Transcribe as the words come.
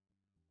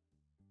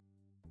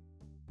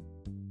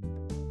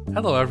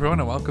Hello, everyone,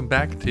 and welcome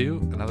back to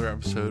another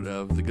episode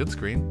of The Good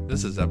Screen.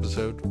 This is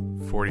episode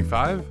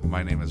 45.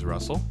 My name is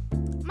Russell.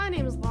 My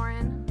name is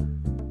Lauren.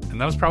 And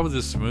that was probably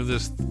the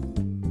smoothest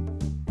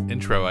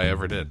intro I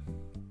ever did.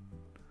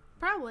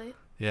 Probably.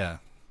 Yeah.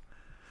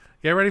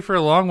 Get ready for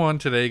a long one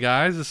today,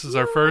 guys. This is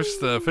our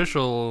first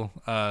official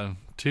bi-weekly.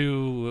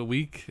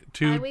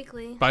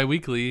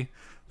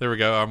 There we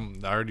go. I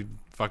already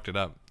fucked it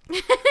up.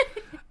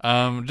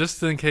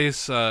 Just in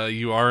case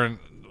you aren't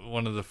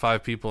one of the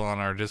 5 people on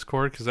our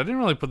Discord, because I didn't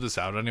really put this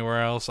out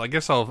anywhere else. I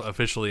guess I'll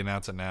officially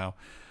announce it now.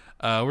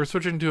 We're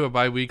switching to a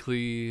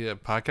bi-weekly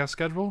podcast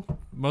schedule,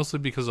 mostly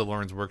because of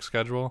Lauren's work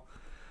schedule.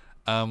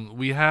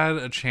 We had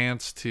a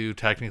chance to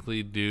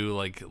technically do,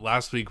 like,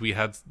 last week we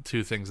had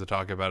 2 things to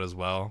talk about as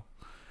well.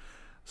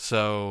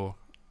 So,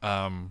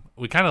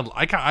 we kind of,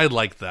 I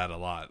liked that a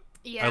lot.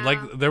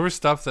 Yeah. There was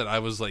stuff that I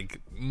was,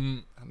 like,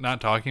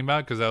 not talking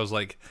about, because I was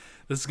like,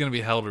 this is going to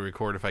be hell to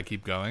record if I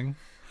keep going.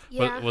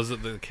 Yeah. But was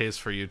it the case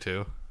for you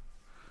too?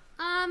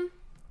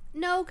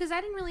 No, because I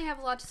didn't really have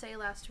a lot to say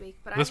last week.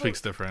 But this week's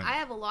different. I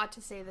have a lot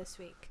to say this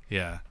week.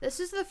 Yeah. This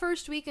is the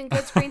first week in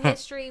Good Screen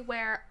history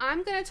where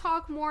I'm going to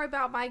talk more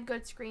about my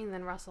good screen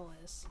than Russell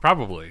is.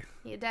 Probably.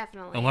 Yeah,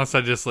 definitely. Unless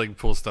I just, like,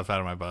 pull stuff out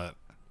of my butt.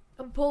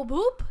 Pull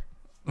boop?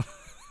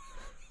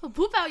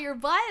 Poop out your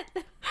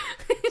butt.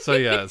 So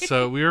yeah,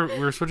 so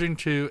we're switching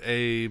to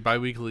a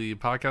bi-weekly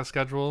podcast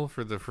schedule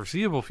for the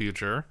foreseeable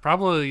future.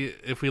 Probably,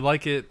 if we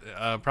like it,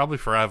 probably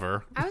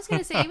forever. I was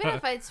gonna say, even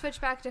if I'd switch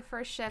back to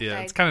first shift,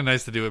 yeah, it's kind of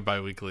nice to do it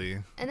bi-weekly.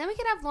 And then we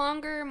could have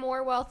longer,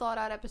 more well thought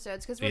out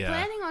episodes because we're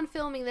planning on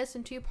filming this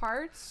in 2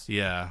 parts.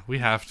 Yeah, we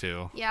have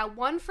to. Yeah,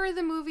 one for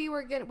the movie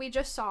we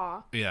just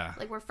saw. Yeah,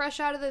 like we're fresh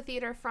out of the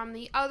theater from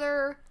the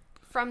older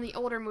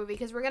movie,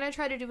 because we're going to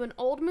try to do an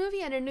old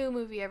movie and a new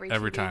movie every 2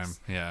 weeks. time,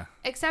 yeah.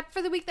 Except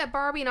for the week that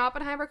Barbie and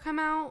Oppenheimer come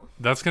out.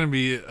 That's going to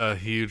be a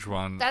huge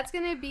one. That's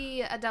going to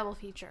be a double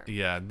feature.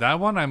 Yeah, that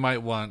one I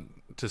might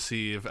want to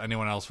see if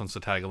anyone else wants to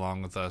tag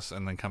along with us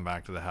and then come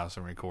back to the house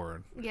and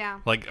record. Yeah.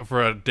 Like,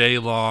 for a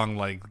day-long,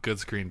 like, good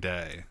screen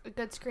day. A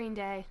good screen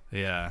day.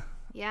 Yeah.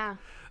 Yeah.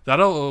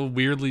 That'll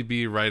weirdly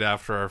be right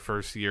after our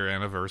first year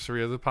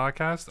anniversary of the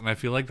podcast, and I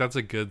feel like that's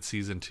a good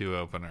season 2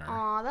 opener.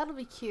 Aw, that'll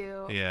be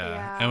cute.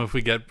 Yeah. And if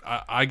we get,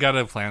 I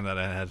gotta plan that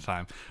ahead of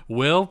time.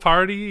 Will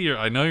Party,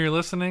 I know you're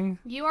listening.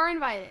 You are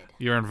invited.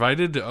 You're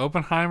invited to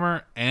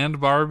Oppenheimer and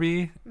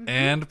Barbie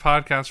and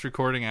podcast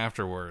recording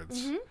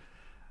afterwards.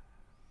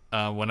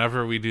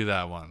 Whenever we do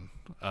that one.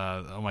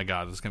 Oh my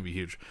God, it's gonna be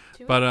huge.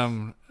 2 but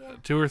weeks?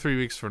 2 or 3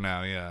 weeks from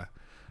now, yeah.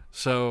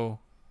 So.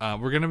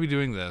 We're going to be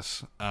doing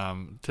this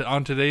on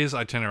today's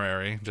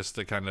itinerary, just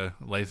to kind of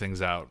lay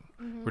things out.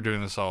 We're doing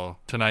this all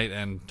tonight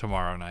and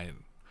tomorrow night.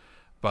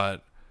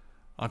 But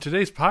on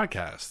today's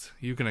podcast,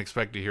 you can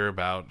expect to hear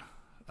about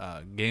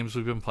games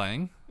we've been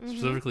playing,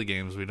 specifically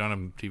games. We don't have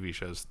TV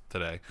shows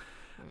today.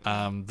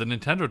 The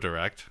Nintendo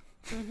Direct.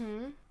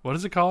 What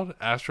is it called?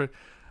 Asteroid.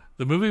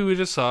 The movie we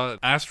just saw,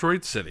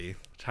 Asteroid City,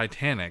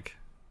 Titanic,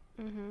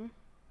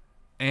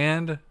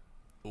 and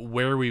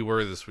where we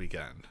were this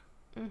weekend.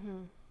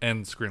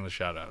 And screenless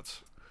shoutouts.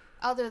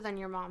 Other than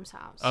your mom's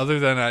house. Other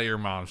than at your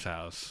mom's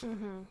house.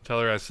 Tell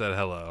her I said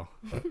hello.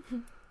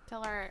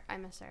 Tell her I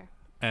miss her.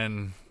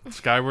 And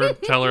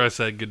Skyward, tell her I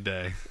said good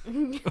day.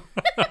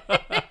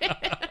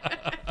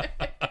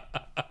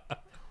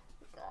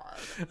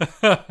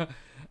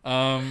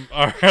 All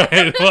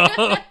right.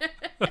 Well.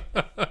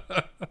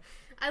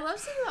 I love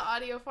seeing the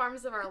audio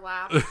forms of our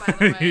laughs, by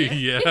the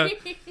way.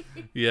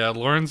 Yeah.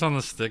 Lauren's on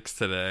the sticks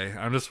today.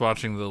 I'm just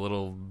watching the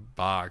little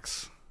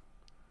box.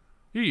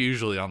 You're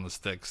usually on the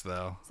sticks,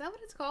 though. Is that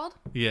what it's called?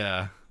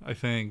 Yeah, I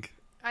think.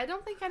 I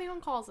don't think anyone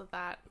calls it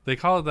that. They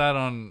call it that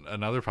on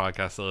another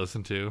podcast I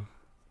listen to.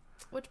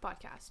 Which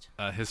podcast?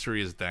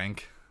 History is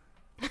Dank.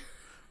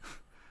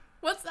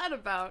 What's that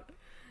about?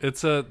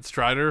 It's a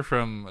Strider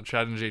from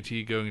Chad and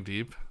JT Going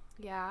Deep.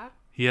 Yeah.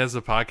 He has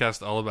a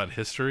podcast all about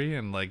history,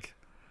 and, like,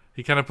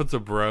 he kind of puts a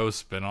bro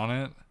spin on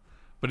it.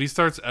 But he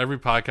starts every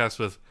podcast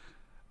with,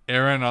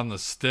 Aaron on the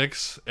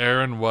sticks.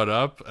 Aaron, what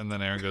up? And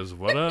then Aaron goes,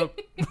 what up?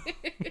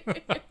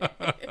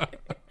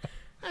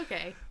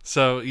 Okay.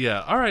 So,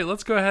 yeah. All right,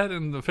 let's go ahead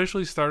and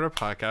officially start our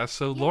podcast.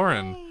 So, Yay.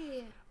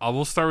 Lauren,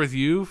 we'll start with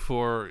you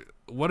for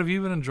what have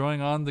you been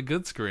enjoying on the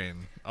good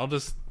screen? I'll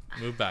just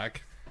move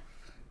back.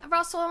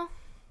 Russell,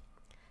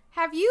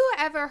 have you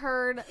ever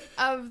heard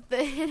of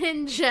the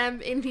hidden gem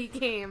indie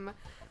game?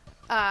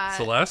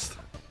 Celeste?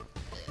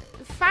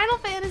 Final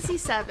Fantasy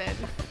VII.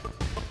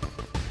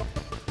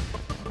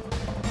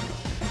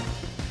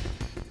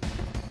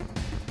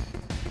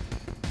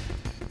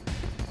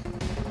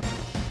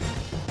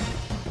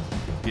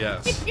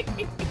 Yes.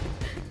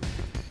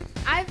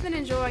 I've been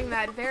enjoying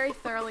that very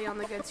thoroughly on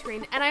the good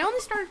screen, and I only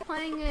started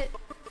playing it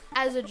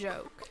as a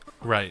joke.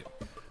 Right.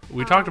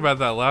 We talked about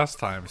that last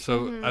time.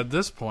 So at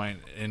this point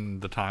in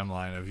the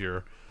timeline of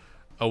your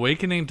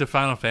awakening to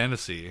Final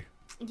Fantasy,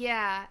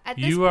 yeah, at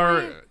this you point,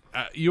 are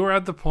you were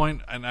at the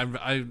point, and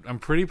I'm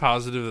pretty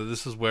positive that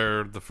this is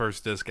where the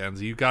first disc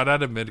ends. You got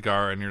out of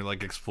Midgar and you're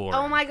like exploring.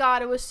 Oh my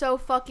god, it was so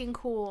fucking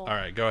cool. All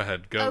right, go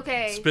ahead. Go.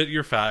 Okay. Spit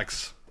your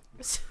facts.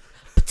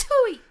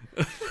 Patooey.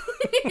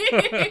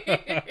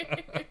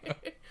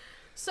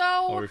 So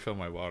I'll refill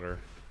my water.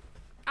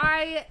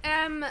 I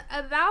am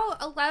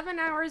about 11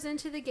 hours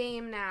into the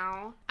game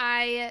now.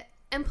 I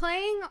am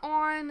playing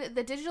on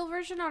the digital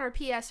version on our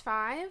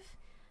PS5,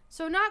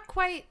 so not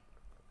quite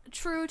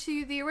true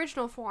to the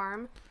original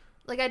form.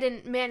 Like, I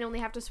didn't manually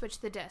have to switch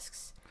the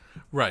discs.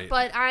 Right.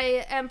 But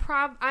I'm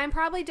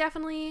probably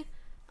definitely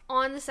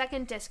on the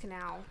second disc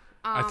now.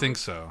 I think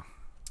so.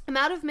 I'm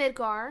out of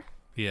Midgar.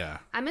 Yeah.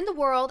 I'm in the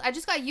world. I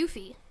just got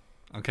Yuffie.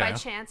 Okay. By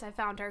chance, I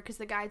found her because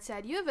the guide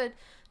said you have a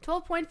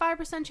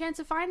 12.5% chance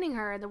of finding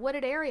her in the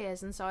wooded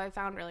areas, and so I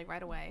found her like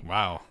right away.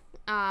 Wow.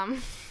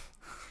 But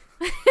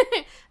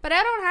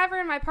I don't have her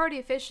in my party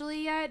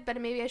officially yet.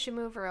 But maybe I should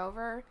move her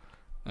over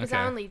because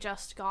I only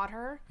just got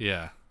her.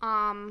 Yeah.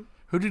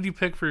 Who did you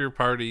pick for your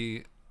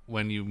party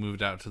when you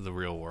moved out to the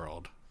real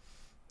world?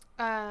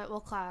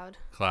 Well, Cloud.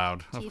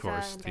 Cloud, Tifa, of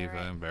course. and Tifa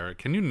Barrett. and Barrett.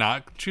 Can you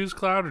not choose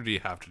Cloud, or do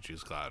you have to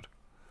choose Cloud?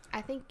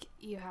 I think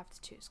you have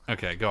to choose Cloud.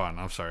 Okay, go on.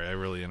 I'm sorry. I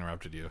really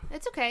interrupted you.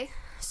 It's okay.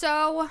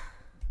 So,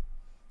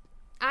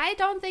 I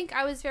don't think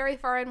I was very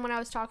far in when I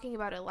was talking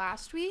about it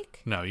last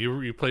week. No,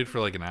 you played for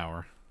like an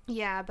hour.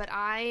 Yeah, but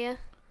I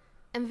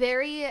am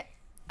very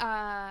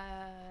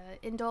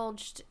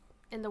indulged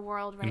in the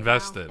world right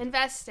Invested. now.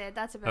 Invested.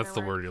 That's a better word. That's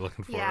the word you're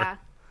looking for. Yeah.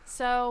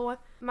 So,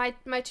 my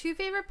two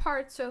favorite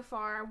parts so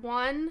far.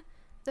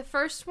 The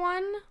first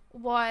one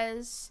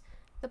was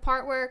the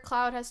part where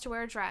Cloud has to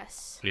wear a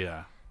dress.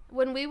 Yeah.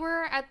 When we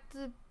were at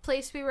the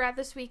place we were at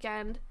this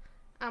weekend,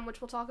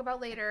 which we'll talk about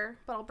later,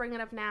 but I'll bring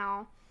it up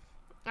now,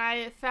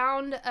 I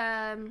found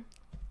a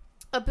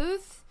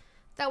booth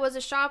that was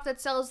a shop that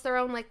sells their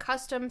own like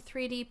custom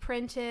 3D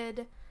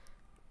printed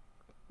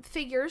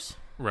figures.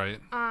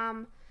 Right.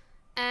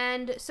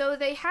 And so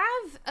they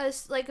have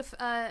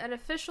an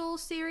official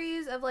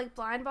series of like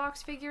blind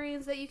box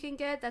figurines that you can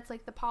get. That's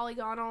like the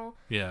polygonal.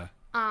 Yeah.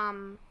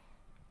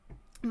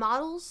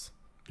 Models.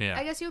 Yeah.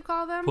 I guess you would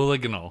call them.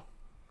 Polygonal.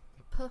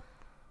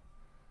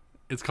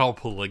 It's called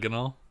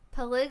polygonal.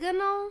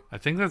 Polygonal? I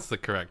think that's the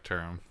correct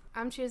term.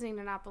 I'm choosing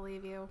to not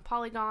believe you.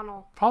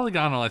 Polygonal.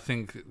 Polygonal, I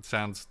think,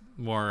 sounds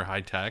more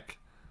high tech.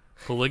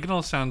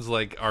 Polygonal sounds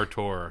like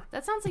Artur.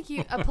 That sounds like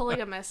you a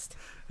polygamist.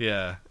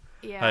 Yeah.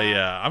 Yeah.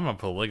 Yeah, I'm a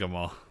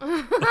polygamal.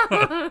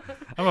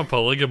 I'm a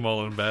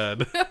polygamal in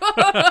bed.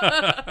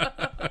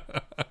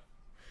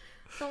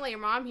 Don't let your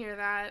mom hear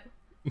that.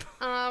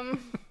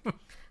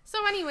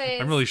 So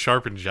anyways. I'm really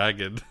sharp and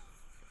jagged.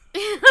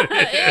 Ew.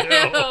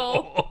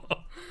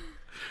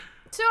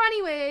 So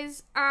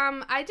anyways,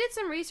 I did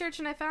some research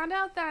and I found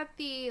out that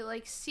the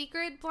like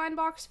secret blind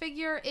box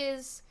figure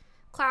is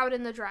Cloud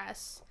in the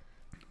dress.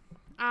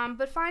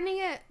 But finding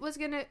it was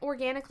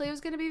organically was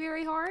gonna be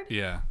very hard.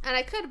 Yeah. And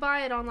I could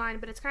buy it online,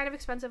 but it's kind of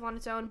expensive on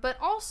its own. But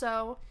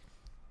also,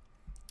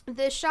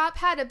 this shop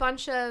had a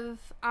bunch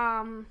of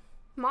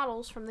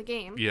models from the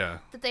game. Yeah.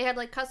 That they had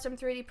like custom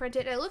 3D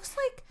printed. It looks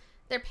like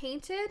they're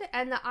painted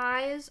and the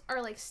eyes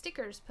are like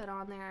stickers put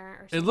on there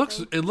or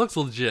something. It looks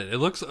legit.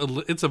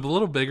 It's a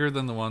little bigger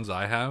than the ones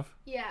I have.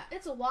 Yeah,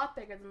 it's a lot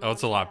bigger than the Oh,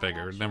 it's a ones lot I have,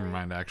 bigger. actually. Never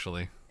mind,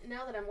 actually.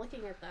 Now that I'm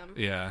looking at them.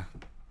 Yeah.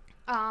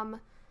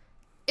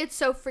 It's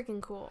so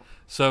freaking cool.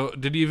 So,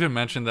 did you even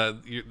mention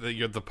that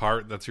the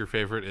part that's your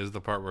favorite is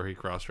the part where he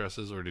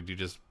cross-dresses, or did you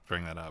just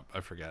bring that up?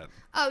 I forget.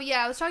 Oh,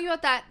 yeah, I was talking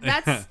about that.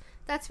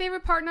 That's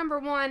favorite part number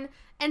 1.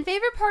 And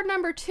favorite part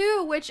number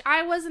 2, which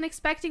I wasn't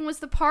expecting, was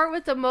the part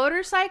with the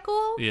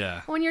motorcycle.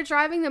 Yeah. When you're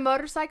driving the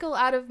motorcycle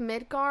out of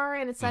Midgar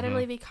and it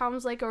suddenly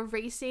becomes like a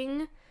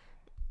racing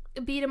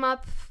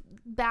beat-em-up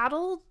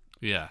battle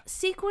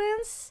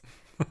sequence.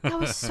 That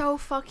was so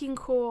fucking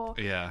cool.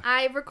 Yeah.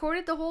 I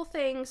recorded the whole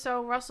thing,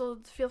 so Russell,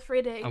 feel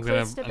free to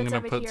include snippets of it here.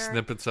 I'm gonna put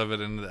snippets of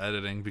it into the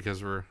editing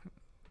because we're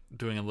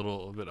doing a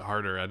little bit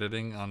harder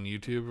editing on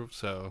YouTube,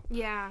 so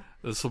yeah,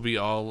 this will be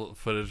all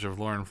footage of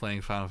Lauren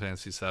playing Final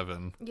Fantasy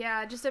VII.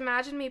 Yeah, just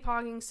imagine me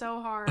pogging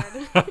so hard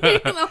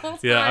the whole time.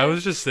 Yeah, I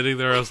was just sitting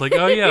there. I was like,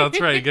 "Oh yeah, that's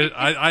right."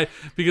 I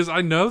because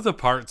I know the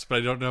parts, but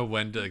I don't know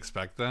when to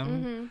expect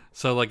them.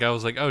 So like, I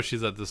was like, "Oh,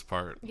 she's at this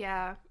part."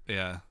 Yeah.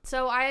 Yeah.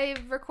 So I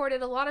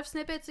recorded a lot of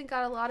snippets and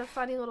got a lot of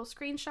funny little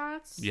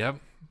screenshots. Yep.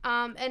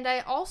 And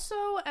I also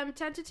am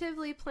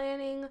tentatively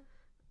planning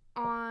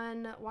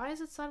on... Why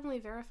is it suddenly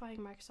verifying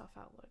Microsoft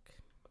Outlook?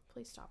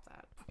 Please stop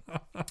that.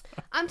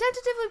 I'm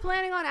tentatively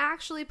planning on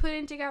actually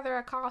putting together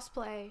a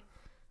cosplay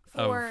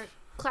for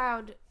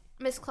Cloud.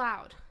 Miss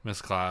Cloud.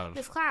 Miss Cloud.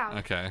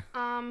 Okay.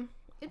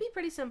 It'd be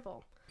pretty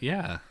simple.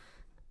 Yeah.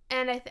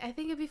 And I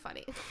think it'd be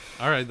funny.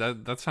 All right,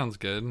 that sounds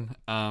good.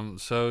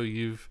 So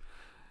you've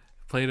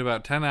played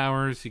about 10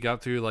 hours. You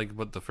got through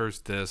like the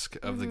first disc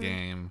of the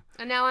game.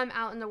 And now I'm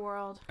out in the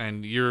world.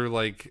 And you're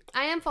like...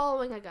 I am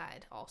following a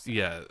guide also.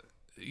 Yeah.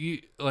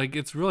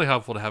 it's really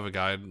helpful to have a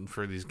guide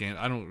for these games.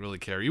 I don't really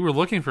care. You were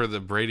looking for the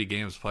Brady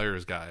Games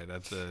Players Guide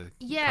at the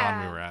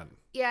con we were at.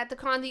 Yeah, at the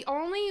con. The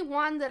only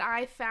one that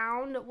I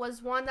found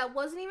was one that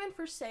wasn't even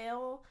for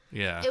sale.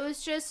 Yeah. It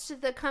was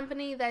just the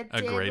company that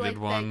did like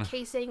the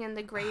casing and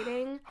the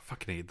grading. I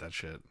fucking hate that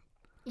shit.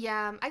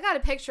 Yeah, I got a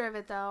picture of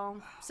it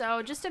though.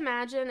 So just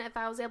imagine if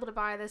I was able to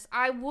buy this,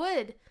 I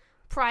would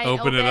pry it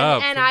open it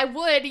up and I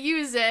would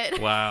use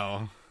it.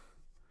 Wow.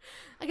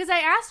 Because I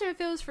asked him if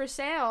it was for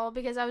sale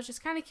because I was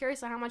just kind of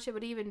curious on how much it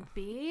would even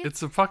be.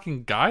 It's a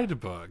fucking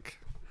guidebook.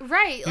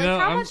 Right. Like,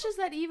 how much does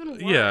that even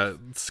worth? Yeah,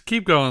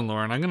 keep going,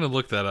 Lauren. I'm going to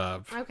look that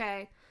up.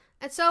 Okay.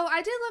 And so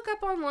I did look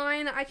up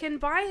online. I can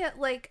buy it,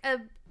 like,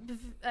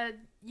 a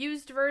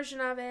used version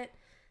of it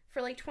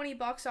for, like, $20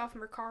 off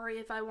Mercari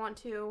if I want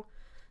to.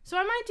 So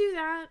I might do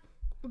that.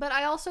 But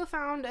I also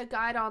found a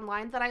guide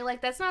online that I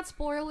like. That's not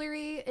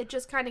spoilery. It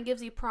just kind of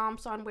gives you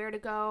prompts on where to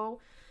go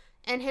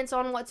and hints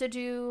on what to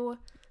do.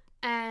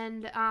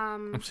 And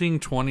I'm seeing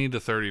 $20 to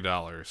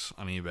 $30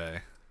 on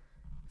eBay.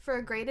 For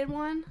a graded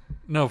one?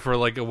 No, for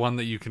like a one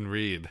that you can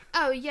read.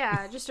 Oh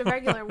yeah, just a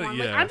regular one.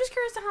 Yeah. Like, I'm just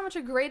curious to how much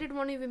a graded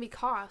one even be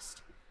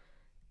cost.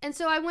 And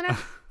so I went up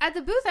at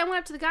the booth. I went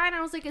up to the guy and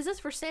I was like, "Is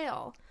this for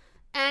sale?"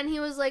 And he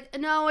was like,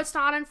 "No, it's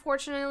not.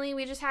 Unfortunately,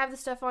 we just have the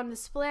stuff on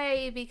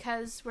display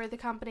because we're the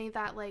company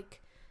that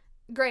like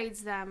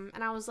grades them."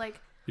 And I was like,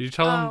 "Did you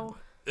tell him?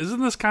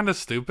 Isn't this kind of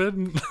stupid?"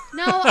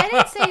 No, I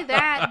didn't say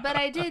that, but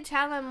I did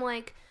tell him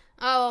like,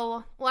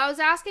 "Oh, well, I was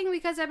asking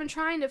because I've been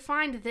trying to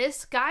find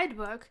this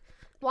guidebook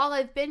while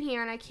I've been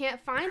here and I can't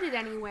find it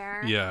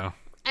anywhere." Yeah.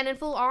 And in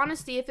full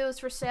honesty, if it was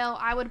for sale,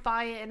 I would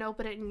buy it and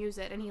open it and use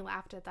it. And he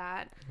laughed at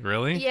that.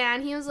 Really? Yeah,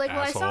 and he was like,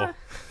 Asshole. "Well, I saw."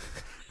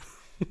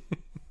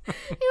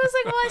 He was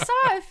like, "Well, I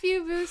saw a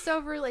few booths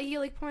over." Like he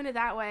like pointed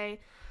that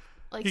way.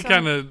 Like he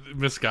kind of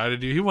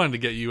misguided you. He wanted to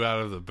get you out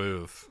of the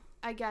booth.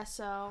 I guess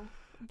so.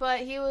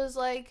 But he was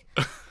like,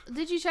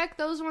 "Did you check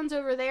those ones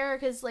over there?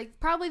 Because like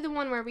probably the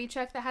one where we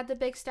checked that had the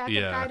big stack of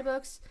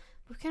guidebooks.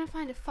 We couldn't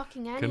find it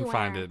fucking anywhere. Couldn't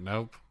find it.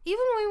 Nope.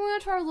 Even when we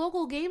went to our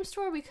local game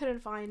store, we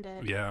couldn't find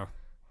it. Yeah.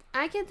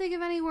 I can't think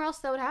of anywhere else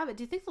that would have it.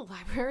 Do you think the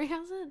library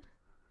has it?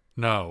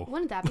 No.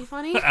 Wouldn't that be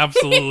funny?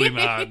 Absolutely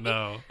not.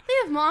 No. They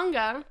have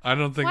manga. I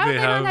don't think they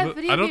have.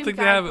 I don't think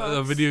they have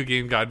a video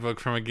game guidebook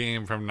from a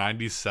game from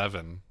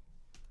 '97.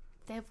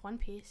 They have One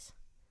Piece.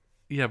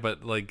 Yeah,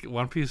 but like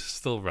One Piece is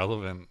still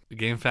relevant.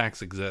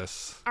 GameFAQs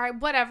exists. All right,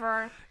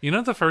 whatever. You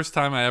know, the first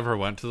time I ever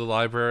went to the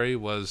library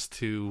was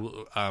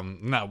to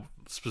not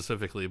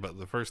specifically, but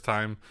the first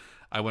time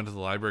I went to the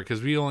library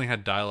because we only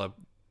had dial-up.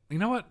 You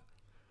know what?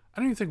 I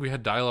don't even think we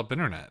had dial-up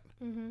internet.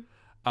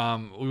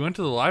 Mm-hmm. We went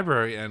to the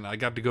library and I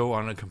got to go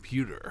on a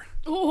computer.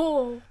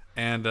 Oh.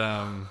 And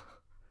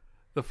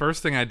the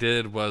first thing I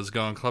did was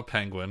go on Club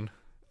Penguin.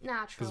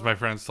 Naturally. Because my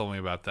friends told me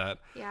about that.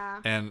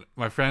 Yeah. And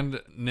my friend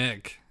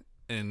Nick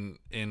in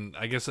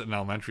I guess in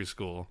elementary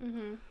school,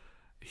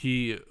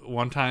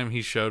 one time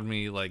he showed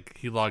me, like,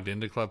 he logged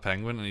into Club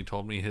Penguin and he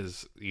told me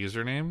his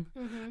username.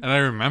 And I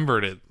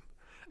remembered it.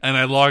 And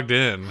I logged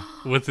in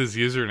with his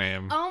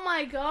username. Oh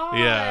my god.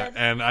 Yeah,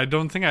 and I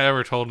don't think I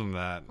ever told him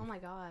that. Oh my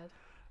god.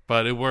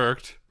 But it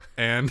worked.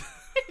 And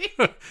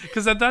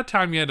because at that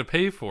time you had to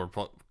pay for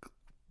Club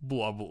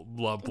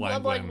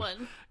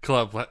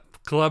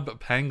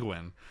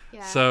Penguin.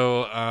 Yeah.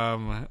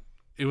 So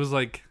it was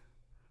like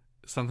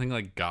something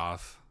like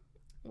goth.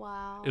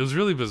 Wow. It was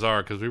really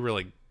bizarre because we were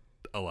like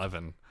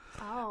 11.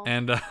 Oh.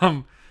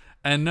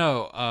 And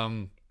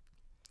no,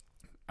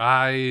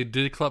 I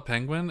did Club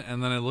Penguin,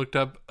 and then I looked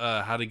up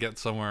how to get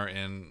somewhere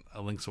in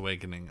A Link's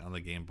Awakening on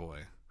the Game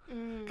Boy.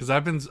 Because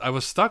I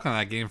was stuck on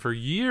that game for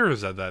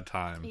years at that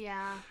time.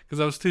 Yeah. Because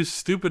I was too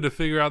stupid to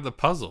figure out the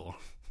puzzle.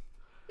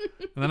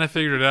 And then I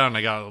figured it out, and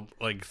I got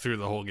like through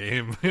the whole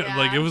game. Yeah.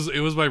 Like it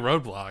was my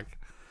roadblock.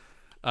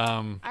 I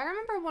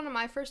remember one of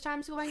my first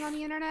times going on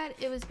the internet.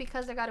 It was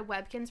because I got a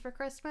Webkinz for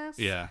Christmas.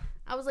 Yeah.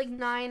 I was like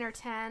 9 or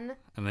 10.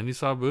 And then you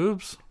saw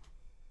boobs?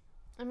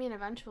 I mean,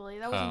 eventually.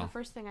 That wasn't the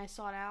first thing I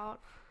sought out.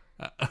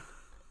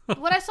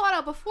 What I sought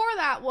out before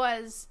that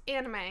was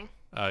anime.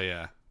 Oh,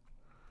 yeah.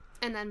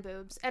 And then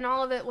boobs. And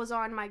all of it was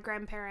on my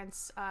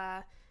grandparents'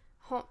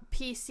 home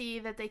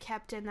PC that they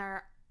kept in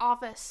their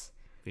office.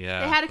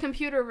 Yeah. They had a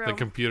computer room. The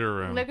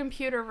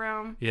computer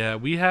room. Yeah,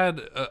 we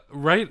had,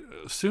 right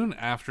soon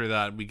after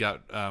that, we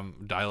got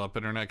dial-up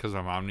internet because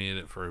my mom needed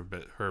it for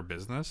her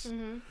business.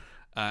 Mm-hmm.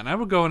 And I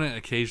would go in it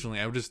occasionally.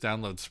 I would just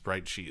download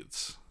sprite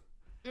sheets.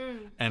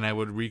 And I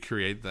would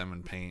recreate them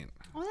in Paint.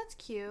 Oh, that's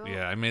cute.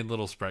 Yeah, I made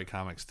little sprite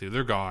comics too.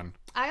 They're gone.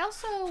 I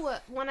also,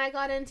 when I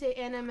got into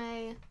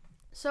anime,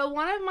 so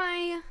one of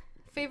my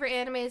favorite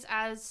animes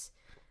as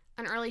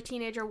an early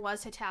teenager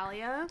was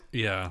Hetalia.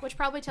 Yeah. Which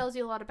probably tells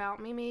you a lot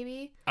about me,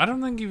 maybe. I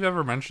don't think you've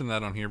ever mentioned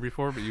that on here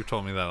before, but you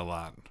told me that a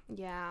lot.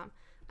 Yeah.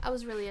 I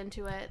was really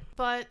into it.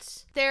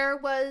 But there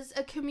was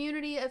a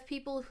community of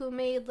people who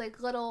made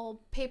like little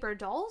paper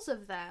dolls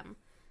of them.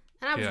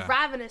 And I was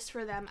ravenous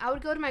for them. I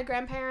would go to my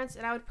grandparents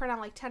and I would print out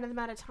like 10 of them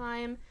at a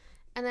time.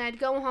 And then I'd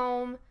go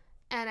home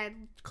And I'd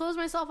close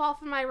myself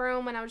off in my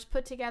room, and I would just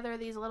put together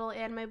these little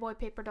anime boy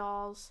paper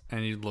dolls.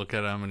 And you'd look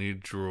at them and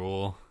you'd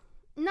drool.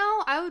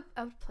 No, I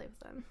would play with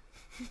them.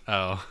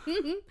 Oh.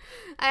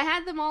 I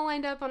had them all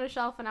lined up on a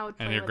shelf, and I would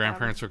play with them. And your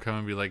grandparents would come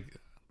and be like,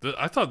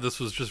 I thought this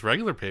was just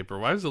regular paper.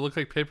 Why does it look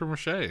like paper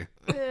mache? Ew.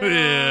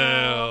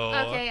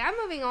 Okay, I'm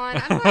moving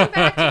on. I'm going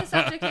back to the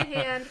subject at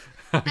hand.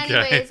 Okay.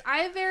 Anyways, I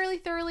have very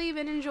thoroughly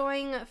been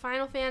enjoying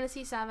Final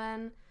Fantasy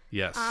VII.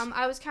 Yes.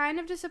 I was kind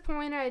of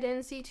disappointed I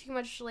didn't see too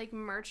much like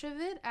merch of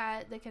it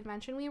at the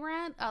convention we were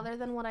at, other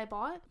than what I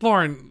bought.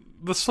 Lauren,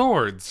 the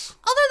swords.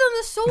 Other than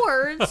the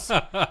swords,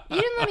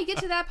 you didn't let me get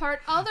to that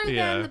part. Other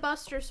than the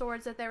Buster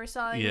swords that they were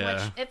selling,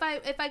 which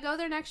if I go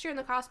there next year in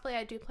the cosplay,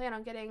 I do plan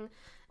on getting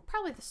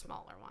probably the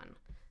smaller one,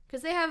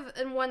 because they have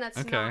one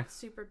that's not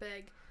super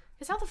big.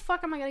 Because how the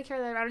fuck am I going to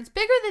carry that around? It's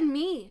bigger than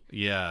me.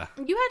 Yeah.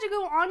 You had to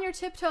go on your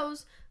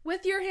tiptoes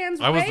with your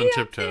hands I way wasn't up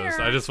tiptoes.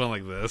 there. I just went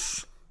like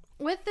this.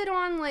 With it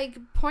on like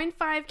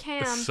 0.5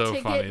 cam. It's so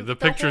to funny. Get The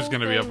picture's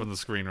going to be up on the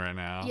screen right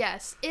now.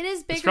 Yes, it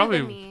is bigger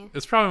than me.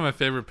 It's probably my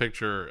favorite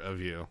picture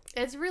of you.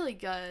 It's really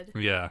good.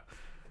 Yeah.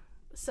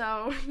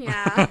 So,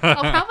 yeah.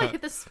 I'll probably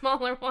get the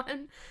smaller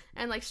one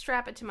and like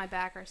strap it to my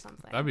back or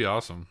something. That'd be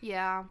awesome.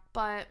 Yeah,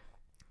 but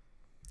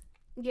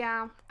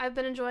yeah, I've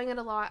been enjoying it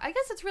a lot. I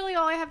guess that's really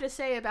all I have to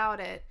say about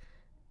it.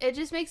 It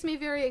just makes me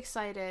very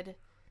excited.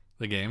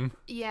 The game?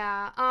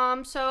 Yeah.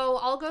 So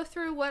I'll go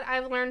through what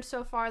I've learned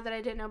so far that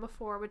I didn't know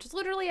before, which is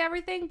literally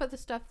everything but the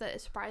stuff that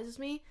surprises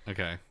me.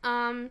 Okay.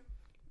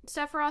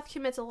 Sephiroth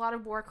commits a lot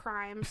of war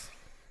crimes.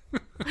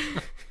 Yeah.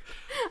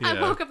 I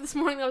woke up this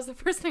morning, that was the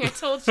first thing I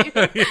told you.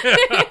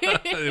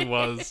 It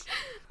was.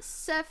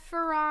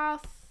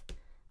 Sephiroth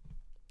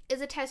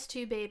is a test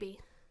tube baby.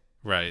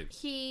 Right.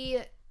 He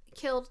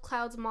killed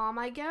Cloud's mom,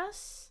 I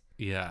guess.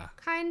 Yeah.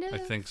 Kind of. I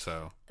think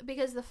so.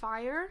 Because the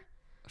fire.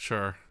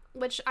 Sure.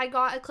 Which I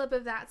got a clip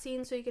of that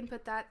scene, so you can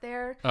put that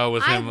there. Oh,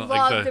 with him, I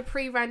like love the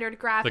pre-rendered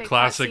graphic. The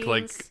classic,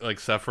 cutscenes. like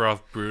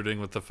Sephiroth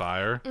brooding with the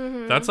fire.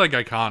 Mm-hmm. That's like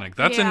iconic.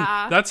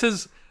 That's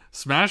his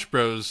Smash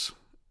Bros.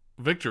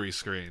 Victory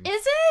screen.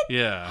 Is it?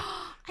 Yeah.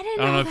 I didn't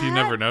I don't know that. if you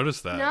never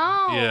noticed that.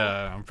 No.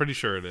 Yeah, I'm pretty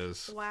sure it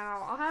is.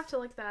 Wow, I'll have to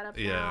look that up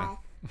Yeah.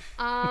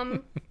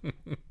 now.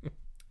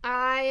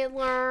 I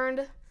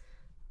learned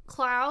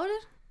Cloud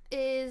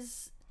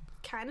is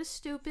kind of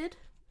stupid.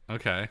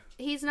 Okay.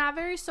 He's not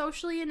very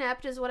socially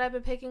inept, is what I've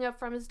been picking up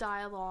from his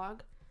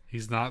dialogue.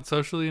 He's not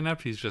socially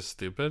inept, he's just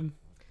stupid?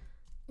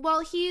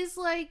 Well, he's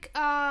like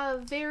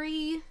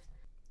very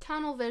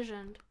tunnel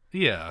visioned.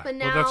 Yeah. But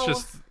now, well, that's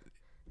just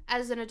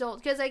as an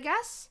adult, because I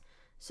guess,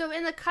 so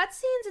in the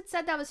cutscenes it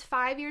said that was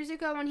 5 years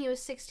ago when he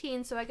was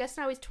 16, so I guess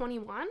now he's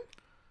 21?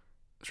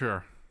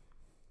 Sure.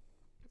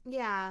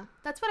 Yeah,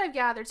 that's what I've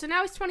gathered. So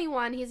now he's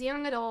 21, he's a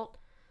young adult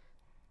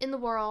in the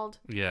world.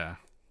 Yeah.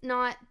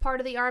 Not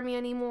part of the army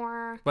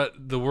anymore. But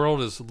the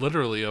world is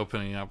literally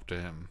opening up to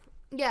him.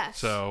 Yes.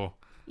 So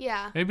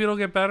yeah, maybe it'll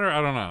get better.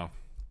 I don't know.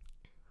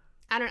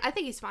 I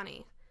think he's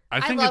funny.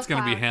 I think it's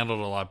going to be Cloud. handled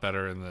a lot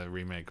better in the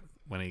remake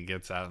when he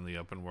gets out in the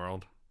open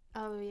world.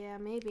 Oh yeah,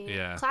 maybe.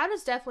 Yeah. Cloud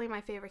is definitely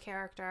my favorite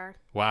character.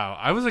 Wow.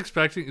 I was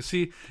expecting...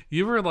 See,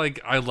 you were like,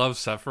 I love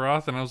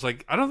Sephiroth, and I was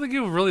like, I don't think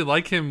you'll really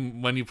like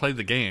him when you play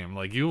the game.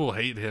 Like, you will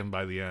hate him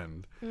by the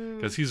end.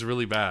 Because he's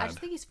really bad. I just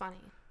think he's funny.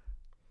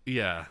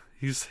 Yeah.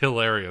 He's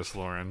hilarious,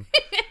 Lauren.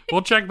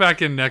 We'll check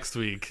back in next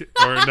week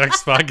or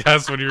next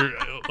podcast when you're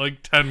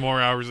like 10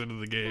 more hours into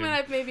the game. When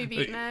I've maybe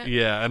beaten it.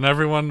 Yeah, and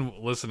everyone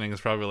listening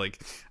is probably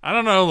like, I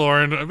don't know,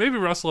 Lauren. Maybe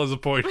Russell has a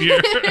point here.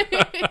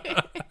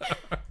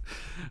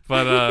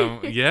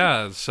 But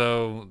yeah,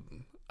 so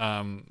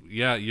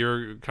yeah,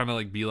 you're kind of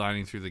like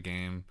beelining through the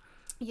game.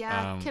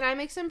 Yeah. Can I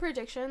make some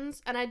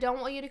predictions? And I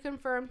don't want you to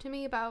confirm to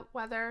me about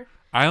whether...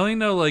 I only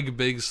know like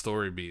big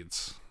story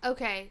beats.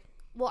 Okay.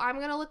 Well, I'm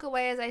going to look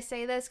away as I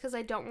say this because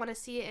I don't want to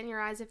see it in your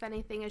eyes if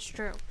anything is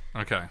true.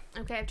 Okay.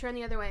 Okay, I've turned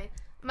the other way.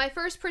 My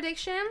first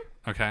prediction,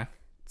 Okay.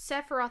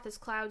 Sephiroth is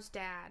Cloud's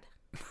dad.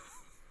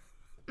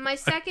 My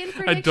second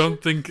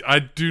prediction... I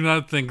do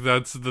not think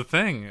that's the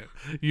thing.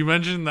 You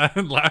mentioned that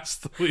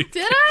last week.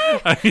 Did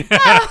I?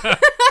 Yeah.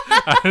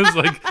 I was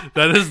like,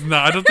 that is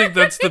not, I don't think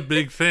that's the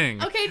big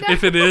thing. Okay, no.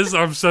 If it is,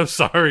 I'm so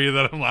sorry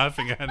that I'm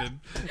laughing at it.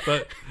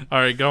 But,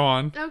 alright, go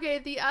on. Okay,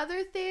 the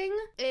other thing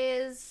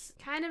is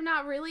kind of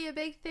not really a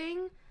big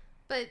thing,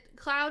 but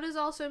Cloud is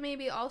also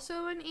maybe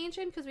also an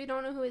ancient because we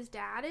don't know who his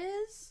dad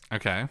is.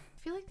 Okay.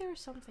 I feel like there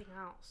was something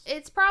else.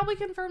 It's probably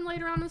confirmed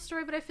later on in the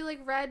story, but I feel like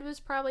Red was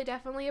probably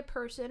definitely a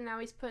person. Now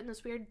he's put in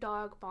this weird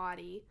dog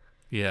body.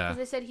 Yeah. Because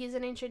they said he's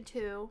an ancient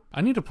too.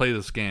 I need to play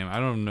this game. I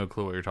don't have no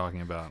clue what you're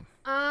talking about.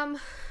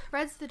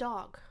 Red's the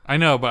dog. I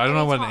know, but I don't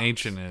know what an talks.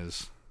 ancient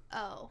is.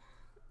 Oh.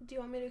 Do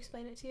you want me to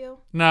explain it to you?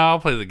 No, I'll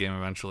play the game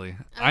eventually.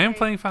 Okay. I am Okay.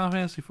 playing Final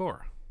Fantasy IV.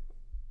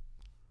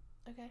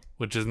 Okay.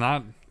 Which is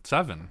not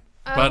 7.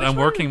 But I'm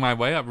working my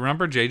way up.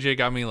 Remember JJ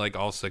got me like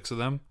all 6 of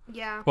them?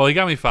 Yeah. Well, he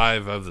got me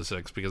 5 of the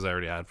 6 because I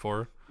already had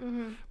 4.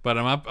 Mm-hmm. But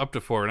I'm up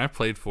to 4, and I've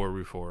played 4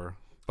 before.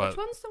 But Which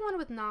one's the one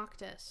with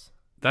Noctis?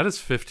 that is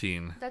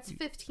 15. That's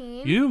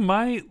 15. You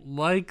might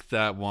like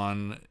that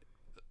one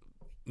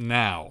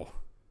now.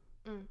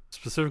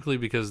 specifically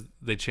because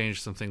they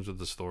changed some things with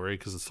the story,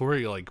 because the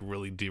story like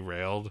really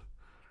derailed,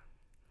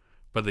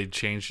 but they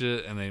changed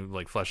it and they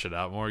like fleshed it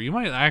out more. You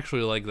might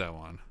actually like that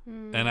one.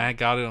 And I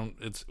got it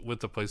it's with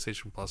the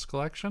PlayStation Plus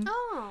collection.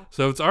 Oh,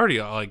 So it's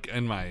already like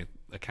in my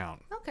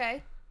account.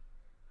 okay.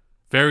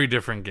 Very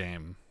different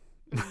game.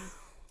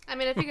 I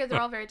mean, I figured they're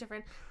all very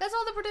different. That's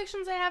all the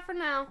predictions I have for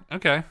now.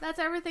 Okay, That's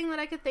everything that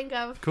I could think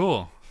of.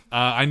 cool.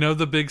 I know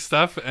the big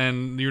stuff,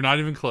 and you're not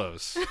even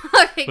close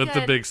Okay, with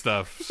good. the big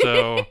stuff.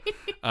 So,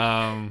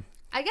 I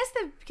guess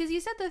because you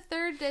said the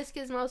third disc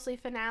is mostly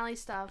finale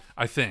stuff.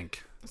 I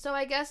think, So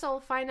I guess I'll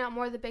find out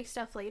more of the big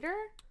stuff later.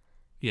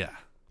 yeah.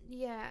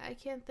 Yeah, I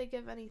can't think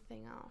of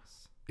anything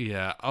else.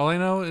 Yeah, all I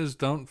know is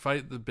don't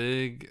fight the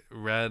big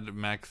red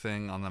mech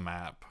thing on the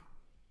map.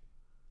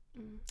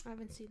 I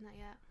haven't seen that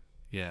yet.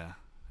 Yeah,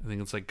 I think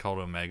it's like called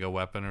a mega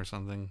weapon or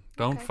something.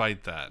 Don't Okay.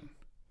 fight that.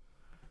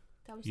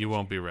 That was You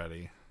won't be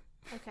ready.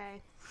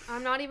 Okay.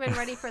 I'm not even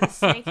ready for the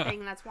snake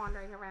thing that's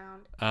wandering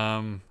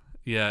around.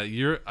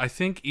 Yeah, I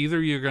think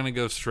either you're going to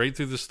go straight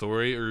through the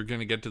story or you're going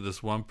to get to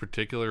this one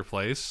particular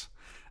place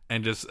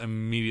and just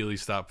immediately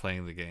stop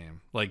playing the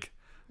game. Like,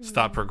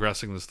 stop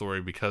progressing the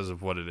story because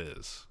of what it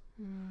is.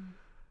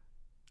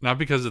 Not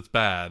because it's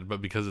bad,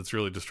 but because it's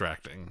really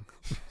distracting.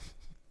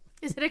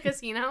 Is it a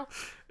casino?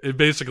 It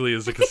basically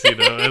is a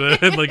casino,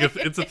 and like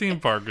it's a theme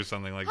park or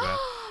something like that.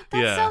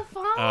 That's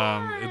so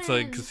fun. It's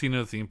like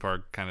casino theme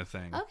park kind of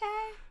thing. Okay.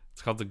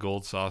 It's called the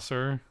Gold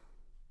Saucer.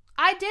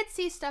 I did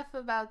see stuff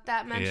about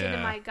that mentioned in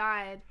Yeah. my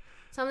guide.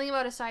 Something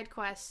about a side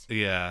quest.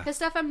 Yeah, Because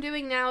stuff I'm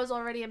doing now is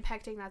already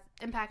impacting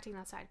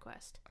that side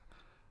quest.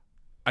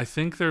 I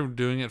think they're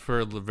doing it for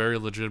a very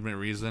legitimate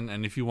reason,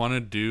 and if you want to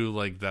do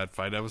like that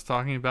fight I was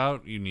talking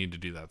about, you need to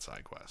do that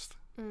side quest.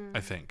 I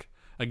think.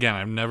 Again,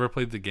 I've never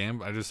played the game,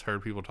 but I just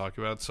heard people talk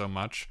about it so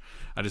much.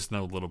 I just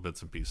know little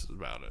bits and pieces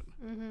about it.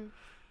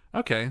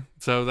 Okay,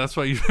 so that's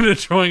what you've been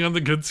enjoying on the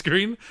good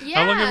screen? Yeah.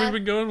 How long have we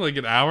been going? Like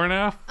an hour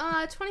now?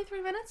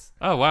 23 minutes.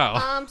 Oh,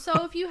 wow.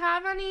 So if you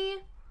have any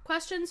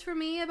questions for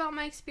me about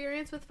my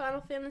experience with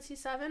Final Fantasy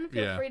VII,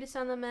 feel free to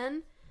send them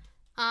in.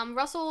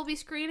 Russell will be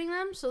screening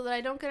them so that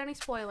I don't get any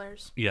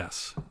spoilers.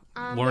 Yes.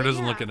 But Laura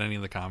doesn't yeah. look at any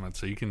of the comments,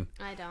 so you can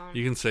I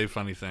don't. say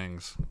funny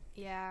things.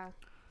 Yeah.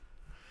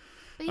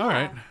 But All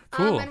right,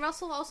 cool. And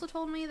Russell also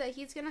told me that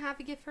he's going to have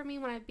a gift for me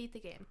when I beat the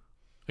game.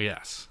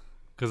 Yes,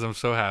 because I'm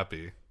so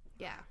happy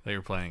Yeah. that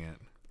you're playing it.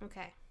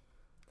 Okay.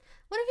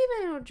 What have you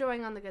been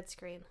enjoying on the good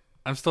screen?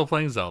 I'm still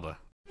playing Zelda.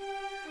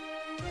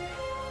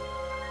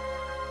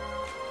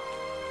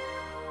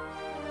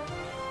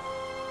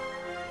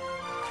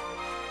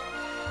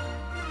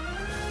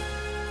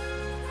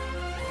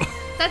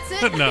 That's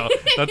it? No,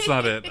 that's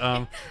not it.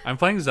 I'm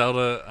playing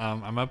Zelda.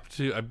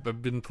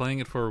 I've been playing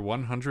it for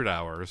 100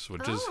 hours,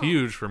 which is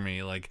huge for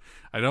me. Like,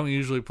 I don't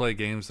usually play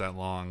games that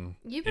long.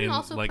 You've been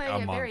also like playing a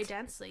it very month.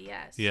 densely,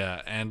 yes.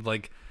 Yeah, and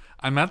like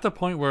I'm at the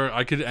point where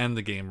I could end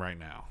the game right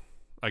now.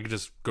 I could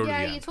just go to the Yeah,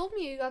 end. you told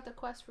me you got the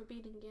quest for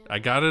beating Ganon. I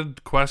got a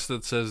quest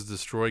that says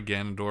destroy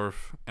Ganondorf,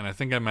 and I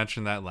think I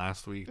mentioned that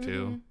last week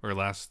too, or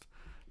last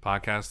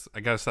podcast. I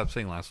gotta stop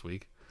saying last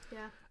week.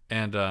 Yeah.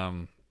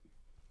 And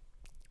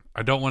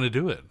I don't want to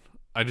do it.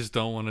 I just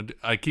don't want to.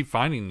 I keep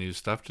finding new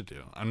stuff to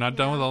do. I'm not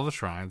done with all the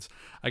shrines.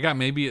 I got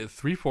maybe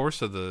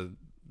 3/4 of the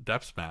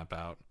depths map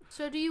out.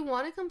 So do you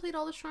want to complete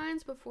all the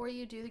shrines before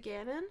you do the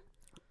Ganon?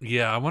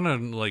 Yeah, I want to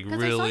like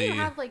Because really. I saw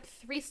you have like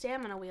 3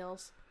 stamina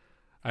wheels.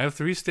 I have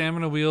 3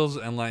 stamina wheels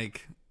and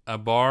like a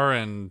bar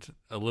and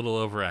a little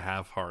over a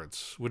half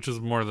hearts, which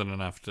is more than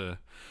enough to.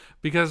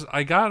 Because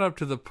I got up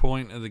to the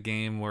point of the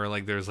game where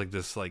like there's like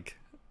this like.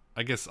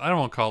 I guess I don't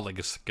want to call it like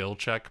a skill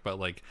check, but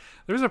like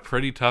there's a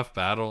pretty tough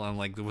battle, and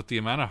like with the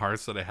amount of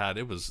hearts that I had,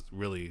 it was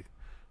really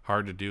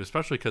hard to do,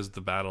 especially because the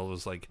battle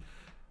was like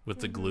with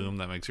the gloom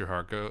that makes your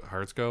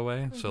hearts go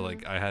away. So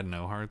like I had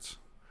no hearts,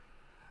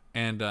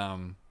 and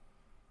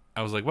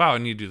I was like, wow, I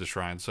need to do the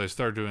shrines. So I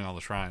started doing all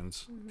the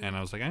shrines, and I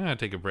was like, I'm gonna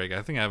take a break.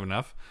 I think I have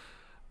enough,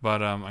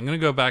 but I'm gonna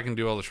go back and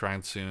do all the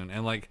shrines soon.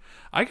 And like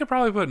I could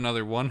probably put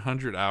another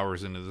 100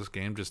 hours into this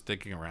game just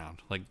sticking around,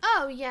 like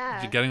Oh,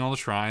 yeah. getting all the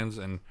shrines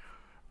and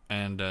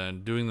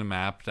doing the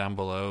map down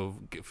below,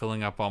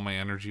 filling up all my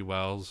energy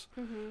wells,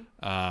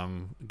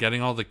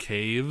 getting all the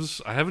caves.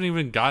 I haven't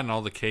even gotten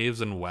all the caves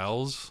and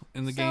wells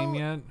in the game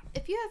yet.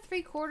 If you have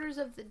 3/4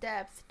 of the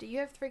depth, do you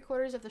have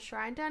 3/4 of the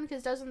shrine done?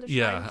 Because doesn't the shrine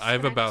Yeah, I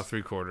have connect- about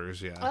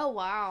 3/4. Yeah. Oh,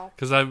 wow.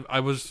 Because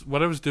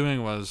what I was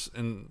doing was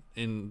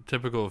in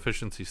typical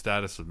efficiency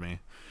status of me.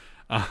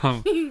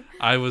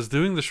 I was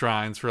doing the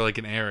shrines for like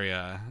an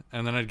area,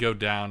 and then I'd go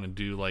down and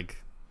do like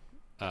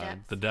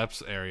the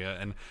depths area,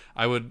 and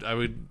I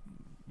would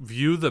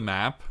view the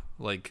map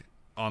like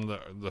on the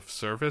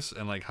surface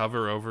and like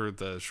hover over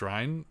the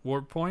shrine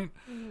warp point,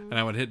 and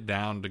I would hit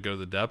down to go to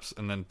the depths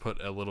and then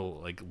put a little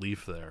like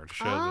leaf there to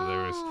show that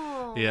there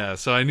was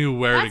so I knew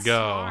where to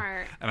go.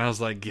 Smart. And I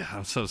was like, yeah,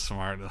 I'm so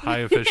smart, high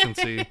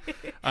efficiency.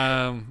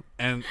 And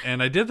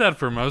I did that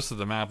for most of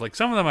the map. Like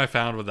some of them I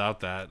found without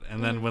that,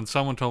 and then when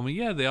someone told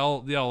me they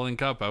all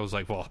link up, I was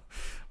like, well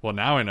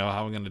now I know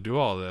how I'm going to do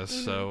all this.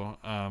 So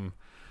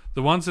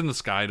The ones in the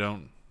sky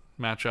don't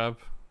match up,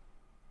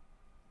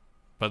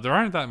 but there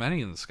aren't that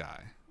many in the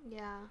sky.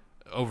 Yeah.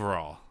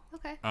 Overall.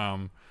 Okay.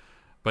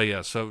 But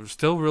yeah, so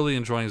still really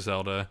enjoying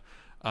Zelda.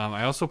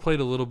 I also played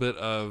a little bit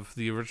of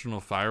the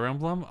original Fire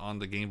Emblem on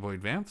the Game Boy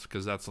Advance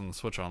because that's on the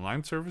Switch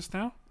Online service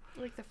now.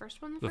 Like the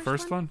first one? The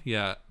first one?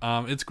 Yeah.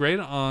 It's great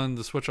on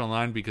the Switch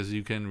Online because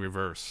you can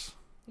reverse.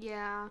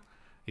 Yeah.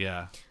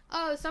 Yeah.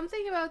 Oh,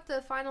 something about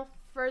the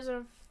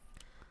version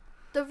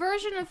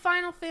of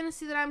Final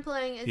Fantasy that I'm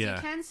playing is you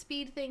can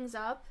speed things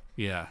up.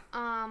 Yeah.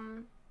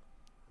 And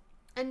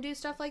do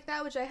stuff like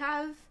that, which I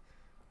have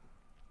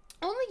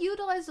only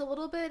utilized a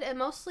little bit, and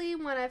mostly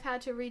when I've had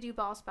to redo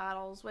boss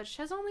battles, which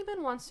has only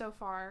been once so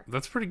far.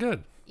 That's pretty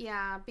good.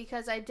 Yeah,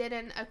 because I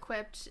didn't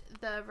equip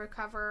the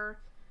recover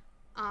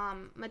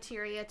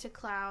materia to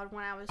Cloud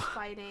when I was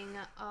fighting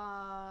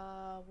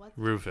what?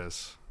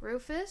 Rufus.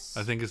 Rufus?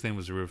 I think his name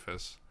was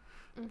Rufus.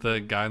 Mm-hmm. The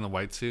guy in the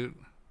white suit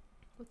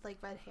with like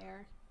red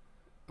hair.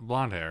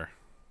 Blonde hair.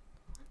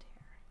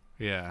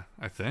 Yeah,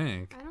 I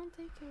think. I don't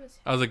think it was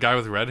him. Oh, the guy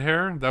with red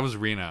hair? That was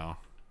Reno.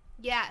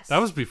 Yes. That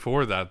was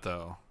before that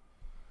though.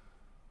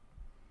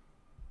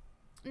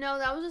 No,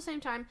 that was the same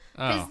time.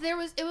 Because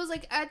it was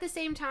like at the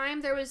same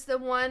time, there was the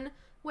one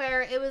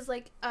where it was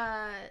like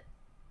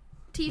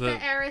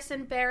Tifa, Aris,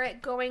 and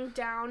Barrett going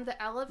down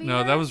the elevator.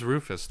 No, that was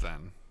Rufus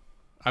then.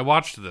 I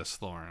watched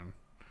this, Lauren.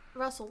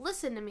 Russell,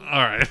 listen to me.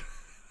 All right.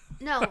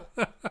 No,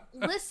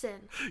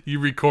 listen. You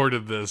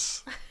recorded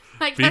this.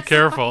 Be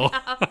careful.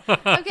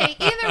 Okay,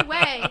 either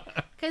way,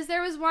 because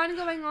there was one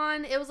going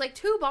on. It was like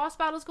 2 boss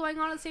battles going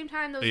on at the same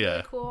time. That was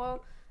really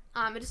cool.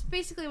 It just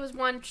basically was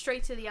one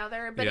straight to the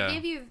other, but it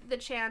gave you the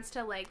chance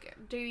to like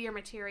do your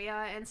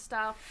materia and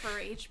stuff for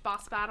each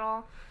boss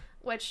battle,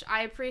 which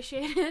I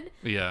appreciated.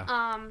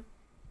 Yeah.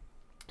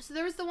 So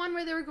there was the one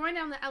where they were going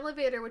down the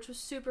elevator, which was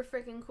super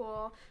freaking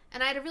cool,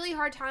 and I had a really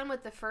hard time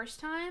with the first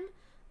time.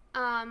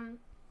 And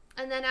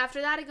then after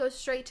that, it goes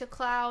straight to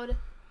Cloud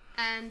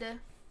and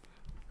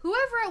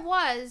whoever it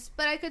was,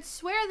 but I could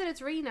swear that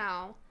it's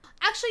Reno.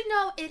 Actually,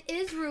 no, it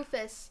is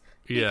Rufus.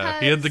 Yeah,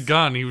 he had the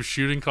gun. He was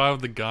shooting Cloud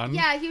with the gun.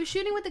 Yeah, he was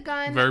shooting with the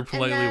gun. Very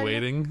politely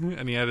waiting,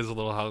 and he had his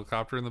little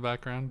helicopter in the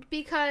background.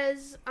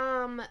 Because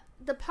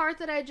the part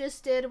that I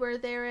just did where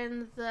they're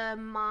in the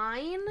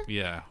mine,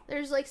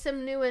 there's like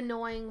some new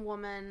annoying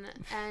woman,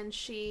 and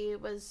she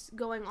was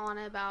going on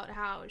about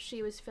how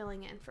she was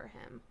filling in for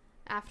him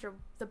after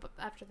the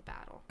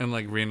battle. And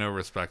like Reno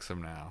respects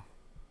him now,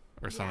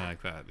 or something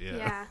like that.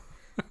 Yeah.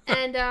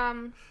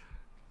 And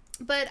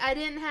but I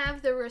didn't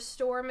have the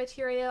restore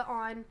materia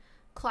on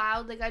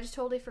Cloud. Like, I just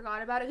totally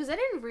forgot about it because I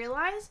didn't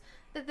realize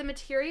that the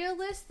materia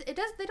list, they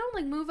don't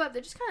like move up,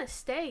 they just kind of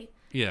stay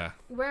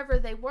wherever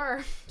they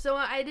were. So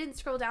I didn't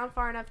scroll down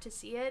far enough to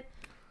see it,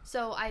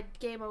 so I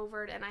game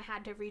overed and I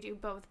had to redo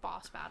both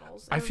boss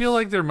battles. I feel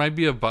like there might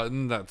be a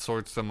button that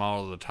sorts them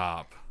all to the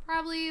top,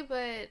 probably,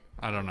 but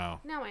I don't know.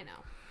 Now I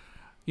know.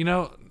 You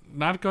know,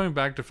 not going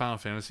back to Final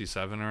Fantasy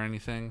VII or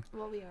anything,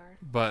 well, we are,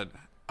 but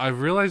I've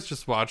realized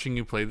just watching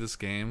you play this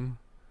game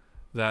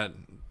that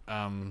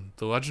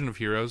the Legend of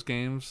Heroes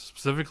games,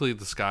 specifically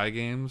the Sky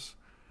games,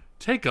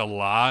 take a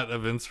lot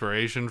of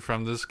inspiration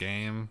from this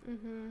game.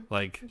 Mm-hmm.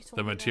 Like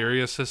the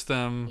materia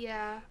system,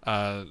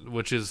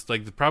 which is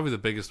like probably the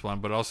biggest one,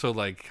 but also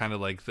like kind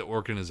of like the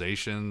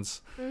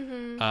organizations.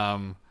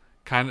 Mm-hmm.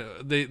 Kind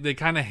of they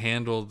kind of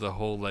handled the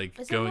whole like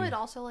is Lloyd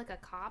also like a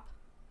cop?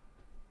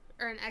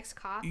 Or an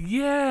ex-cop?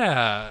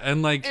 Yeah,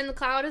 and like... And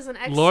Cloud is an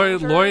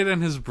ex-soldier. Lloyd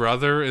and his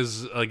brother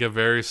is like a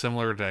very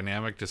similar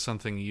dynamic to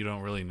something you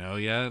don't really know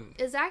yet.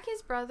 Is Zach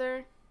his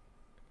brother?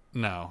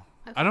 No.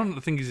 Okay. I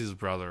don't think he's his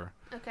brother.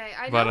 Okay,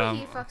 I know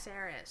he fucks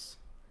Aris.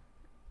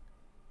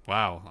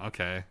 Wow,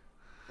 okay.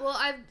 Well,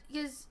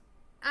 because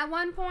at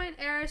one point,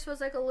 Aris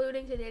was like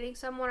alluding to dating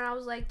someone, and I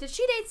was like, did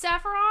she date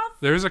Sephiroth?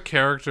 There's a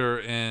character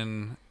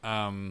in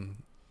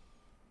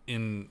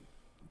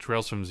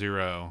Trails from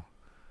Zero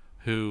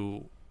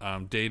who...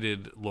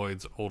 dated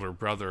Lloyd's older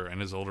brother,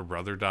 and his older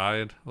brother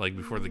died like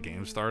before the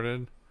game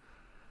started.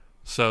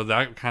 So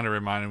that kind of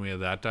reminded me of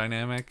that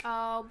dynamic.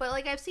 Oh, but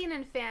like I've seen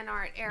in fan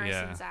art Aris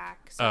and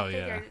Zach. So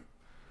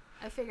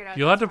I figured out.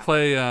 You'll have to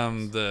play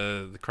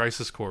the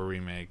Crisis Core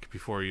remake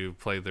before you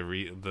play the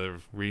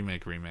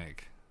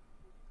remake.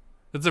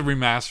 It's a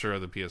remaster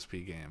of the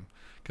PSP game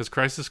because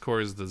Crisis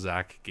Core is the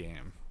Zach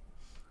game.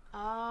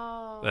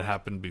 Oh. That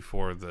happened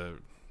before the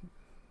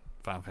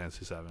Final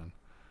Fantasy VII.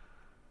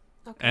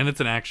 Okay. And it's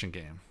an action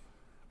game,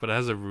 but it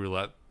has a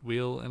roulette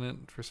wheel in it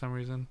for some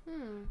reason.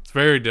 It's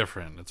very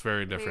different.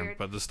 Weird.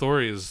 But the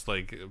story is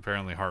like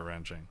apparently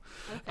heart-wrenching.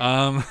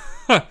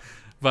 Okay.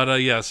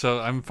 But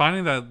so I'm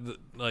finding that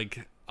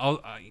like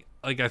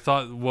I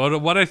thought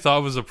what I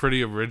thought was a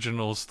pretty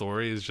original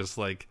story is just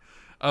like,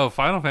 oh,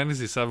 Final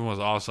Fantasy VII was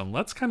awesome.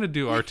 Let's kind of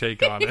do our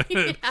take on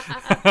it.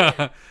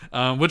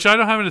 Which I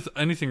don't have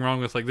anything wrong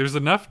with. Like, there's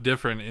enough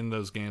different in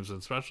those games,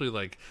 especially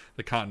like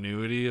the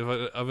continuity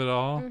of it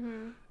all,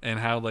 and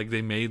how like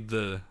they made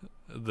the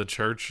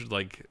church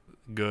like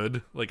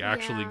good, like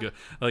actually good.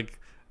 Like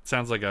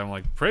sounds like I'm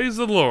like, praise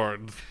the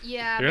Lord.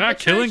 Yeah, You're but not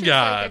the killing church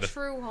God. Is like a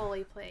true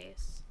holy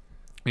place.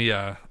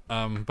 Yeah.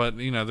 But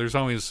there's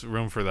always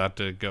room for that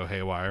to go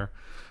haywire.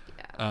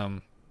 Yeah.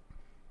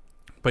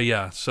 But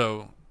yeah,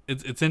 so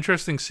it's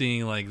interesting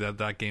seeing like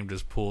that game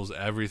just pulls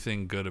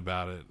everything good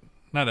about it.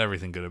 Not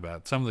everything good about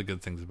it. Some of the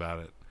good things about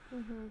it.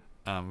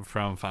 Mm-hmm.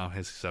 From Final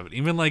Fantasy VII.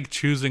 Even like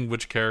choosing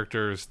which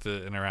characters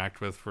to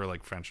interact with for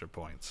like friendship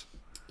points.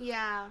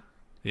 Yeah.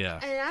 Yeah.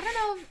 And I don't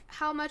know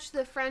how much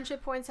the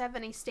friendship points have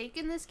any stake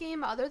in this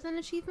game other than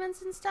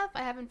achievements and stuff.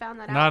 I haven't found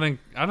that out.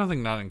 I don't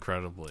think not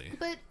incredibly.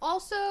 But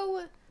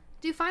also,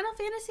 do Final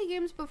Fantasy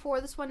games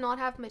before this one not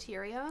have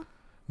materia?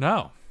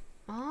 No.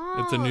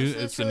 Oh, It's a new so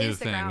it's a really new is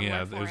the thing.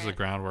 Yeah, groundwork it was for the it.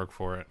 groundwork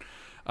for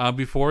it.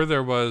 Before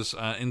there was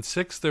in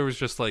 6 there was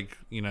just like,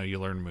 you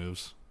learn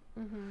moves.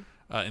 Mm-hmm.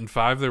 In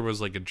 5 there was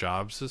like a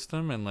job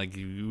system, and like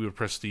you would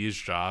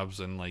prestige jobs,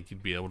 and like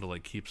you'd be able to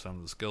like keep some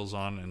of the skills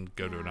on and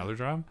go to another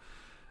job.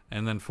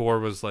 And then 4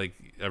 was like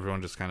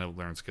everyone just kind of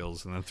learned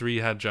skills, and then 3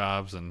 had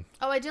jobs, and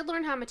Oh, I did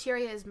learn how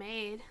materia is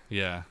made.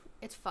 yeah,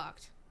 It's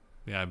fucked.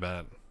 I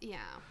bet. Yeah.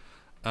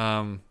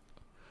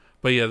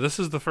 But yeah, this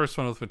is the first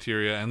one with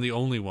materia and the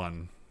only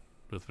one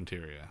with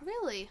materia.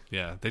 Really?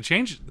 Yeah, they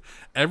changed.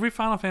 Every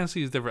Final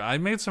Fantasy is different. I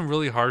made some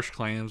really harsh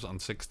claims on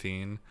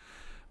 16,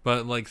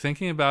 but like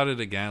thinking about it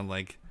again,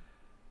 like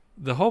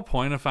the whole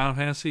point of Final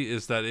Fantasy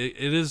is that it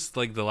is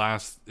like the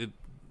last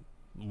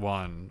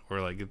one,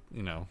 or like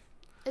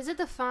Is it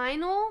the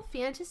final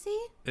fantasy?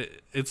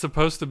 it's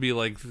supposed to be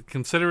like,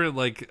 consider it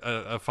like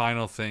a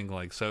final thing,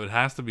 like, so it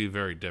has to be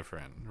very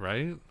different,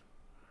 right?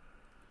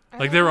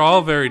 Like they're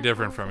all very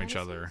different from each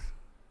other.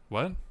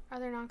 What? Are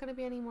there not going to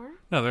be any more?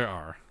 No, there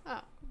are.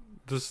 Oh.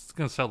 This is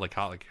gonna sell like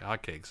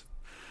hotcakes.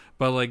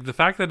 But like the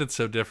fact that it's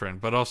so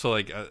different, but also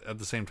like at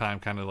the same time,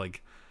 kind of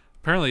like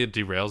apparently it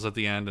derails at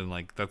the end, and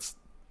like that's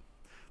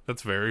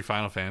very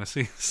Final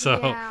Fantasy. So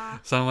Yeah.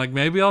 so I'm like,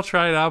 maybe I'll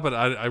try it out, but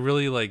I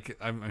really like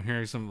I'm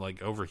hearing some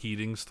like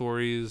overheating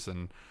stories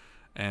and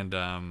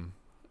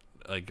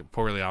like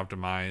poorly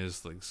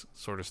optimized like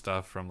sort of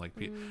stuff from like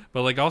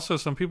but like also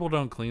some people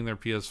don't clean their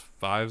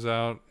PS5s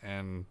out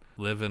and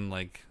live in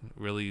like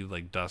really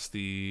like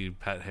dusty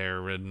pet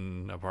hair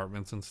ridden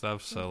apartments and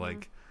stuff, so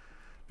like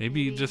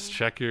maybe just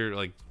check your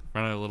like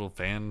run a little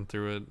fan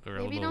through it, or Maybe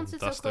a little don't sit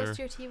duster. so close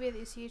to your TV that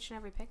you see each and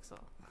every pixel.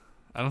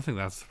 I don't think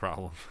that's the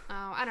problem.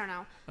 Oh, I don't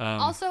know.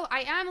 Also,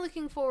 I am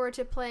looking forward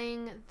to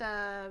playing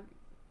the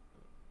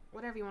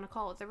whatever you want to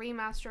call it, the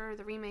remaster,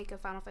 the remake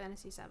of Final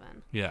Fantasy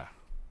VII. Yeah.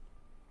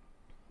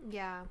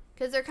 Yeah,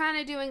 because they're kind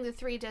of doing the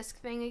 3-disc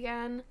thing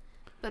again,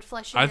 but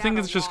fleshing I it think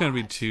out it's a just going to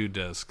be lot. 2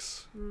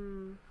 discs.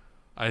 Mm.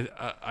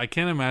 I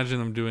can't imagine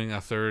them doing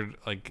a third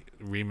like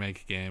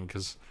remake game,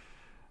 because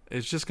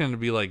it's just going to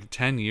be like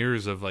 10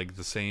 years of like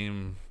the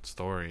same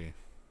story.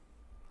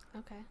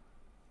 Okay.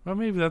 Well,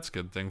 maybe that's a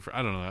good thing for,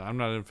 I don't know. I'm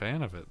not a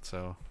fan of it,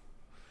 so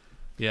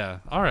yeah.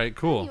 All right,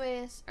 cool.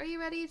 Anyways, are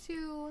you ready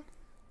to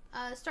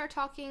start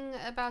talking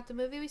about the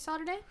movie we saw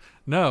today?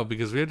 No,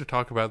 because we had to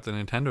talk about the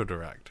Nintendo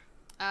Direct.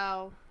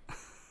 Oh.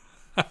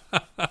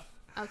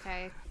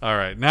 Okay. All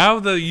right, now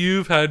that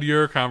you've had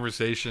your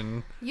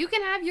conversation, You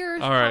can have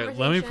your all right,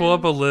 let me pull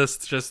up a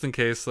list just in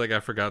case like I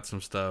forgot some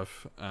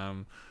stuff.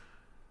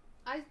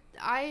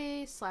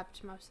 I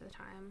slept most of the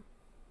time.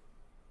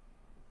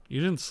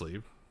 You didn't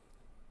sleep.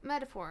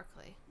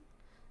 Metaphorically.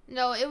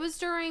 No, it was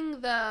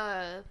during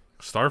the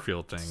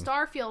Starfield thing.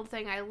 Starfield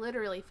thing. I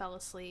literally fell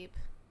asleep.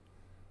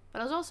 But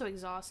I was also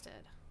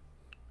exhausted.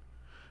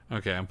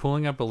 Okay, I'm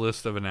pulling up a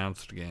list of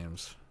announced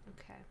games.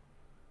 Okay.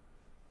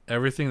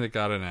 Everything that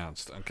got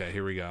announced. Okay,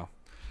 here we go.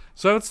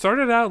 So it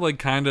started out like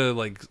kind of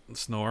like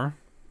Snore.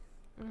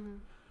 Mm-hmm.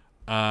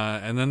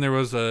 And then there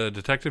was a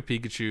Detective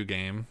Pikachu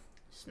game.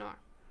 Snore.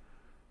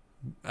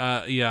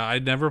 Yeah,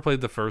 I'd never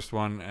played the first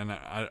one, and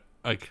I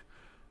like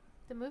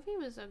The movie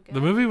was so good.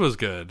 the movie was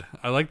good.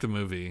 I liked the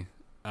movie.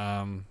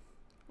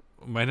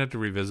 Might have to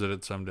revisit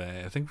it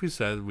someday. I think we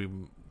said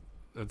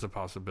it's a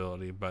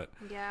possibility, but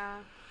Yeah.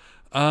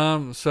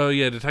 so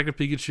yeah, Detective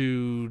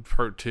Pikachu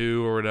Part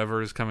 2 or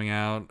whatever is coming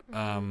out.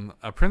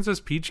 A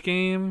Princess Peach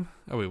game.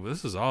 Oh wait,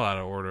 this is all out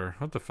of order.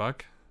 What the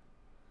fuck?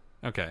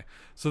 Okay.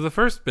 So the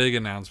first big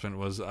announcement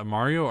was a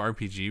Mario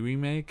RPG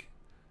remake,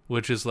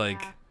 which is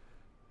like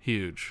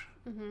huge.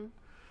 Mm-hmm.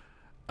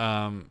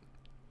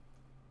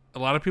 A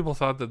lot of people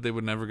thought that they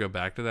would never go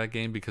back to that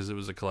game because it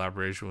was a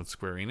collaboration with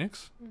Square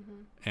Enix,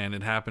 and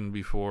it happened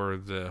before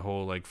the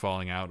whole like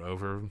falling out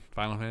over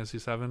Final Fantasy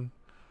VII.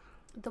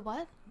 The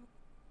what?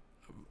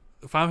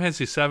 Final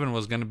Fantasy VII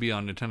was going to be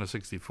on Nintendo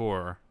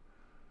 64,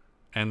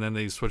 and then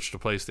they switched to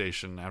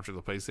PlayStation after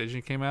the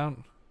PlayStation came out,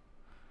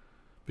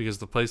 because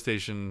the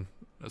PlayStation,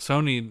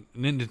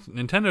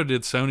 Nintendo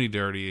did Sony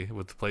dirty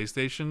with the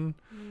PlayStation,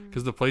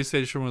 because the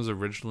PlayStation was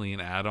originally an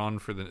add-on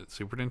for the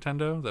Super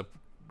Nintendo that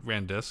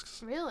ran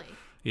discs. Really?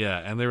 Yeah,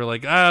 and they were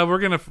like, we're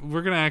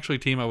gonna actually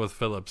team up with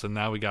Philips, and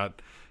now we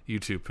got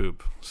YouTube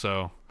poop.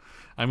 So,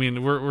 I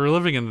mean, we're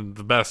living in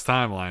the best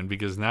timeline,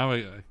 because now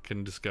I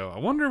can just go, I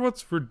wonder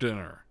what's for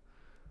dinner.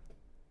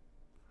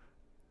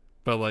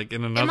 But like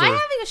in another... Am I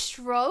having a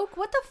stroke?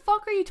 What the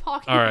fuck are you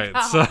talking All right,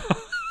 about? so...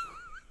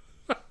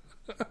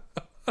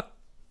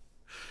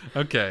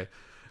 Okay.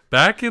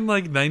 Back in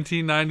like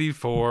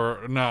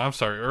 1994... No, I'm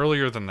sorry,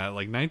 earlier than that.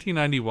 Like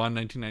 1991,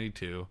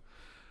 1992.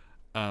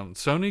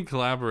 Sony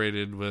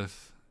collaborated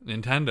with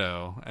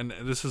Nintendo. And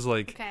this is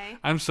like... Okay.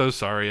 I'm so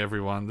sorry,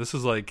 everyone. This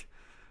is like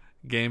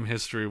game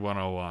history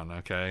 101,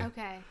 okay?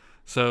 Okay.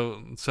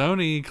 So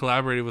Sony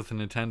collaborated with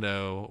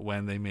Nintendo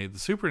when they made the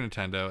Super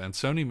Nintendo, and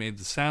Sony made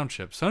the sound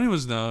chip. Sony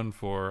was known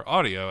for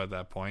audio at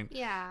that point.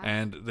 Yeah.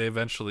 And they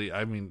eventually,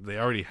 I mean, they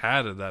already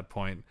had at that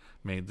point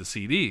made the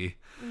CD.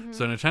 Mm-hmm.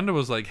 So Nintendo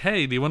was like,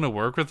 hey, do you want to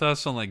work with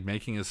us on like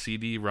making a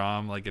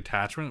CD-ROM like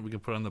attachment we can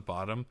put on the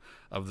bottom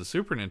of the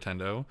Super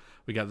Nintendo?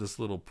 We got this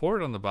little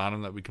port on the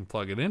bottom that we can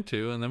plug it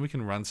into, and then we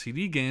can run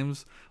CD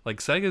games like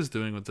Sega's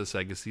doing with the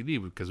Sega CD,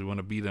 because we want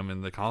to beat them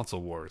in the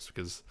console wars,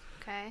 because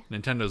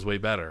Nintendo's way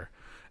better.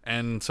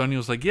 And Sony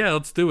was like, yeah,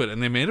 let's do it.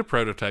 And they made a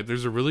prototype.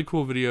 There's a really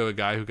cool video of a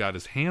guy who got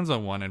his hands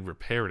on one and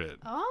repaired it.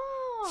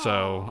 Oh.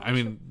 So, I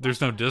mean, there's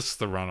no discs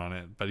to run on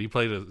it, but he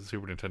played a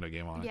Super Nintendo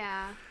game on it.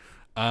 Yeah.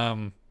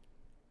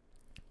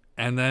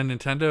 And then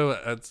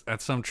Nintendo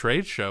at some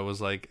trade show was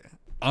like,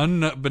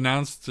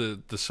 unbeknownst to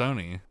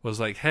Sony,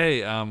 was like,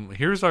 hey,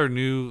 here's our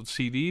new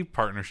CD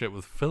partnership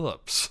with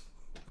Philips.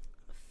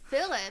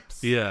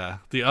 Philips? Yeah.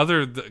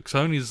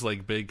 Sony's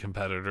like big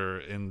competitor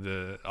in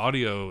the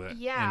audio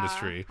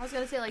industry. I was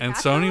going to say like and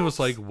that Sony Philips? was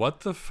like, what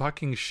the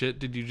fucking shit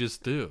did you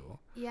just do?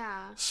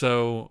 Yeah.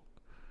 So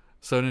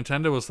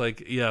Nintendo was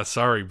like, yeah,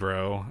 sorry,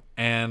 bro.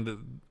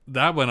 And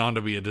that went on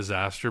to be a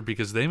disaster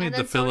because they made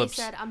the Philips. Sony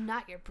said, I'm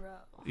not your bro.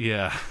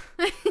 Yeah.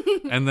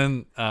 And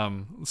then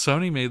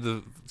Sony made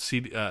the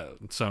CD.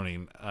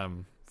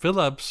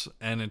 Philips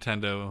and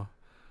Nintendo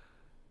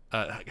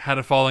had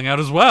a falling out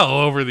as well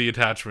over the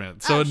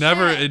attachment. So it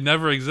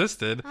never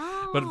existed.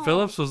 Oh. But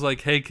Philips was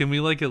like, hey, can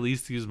we like at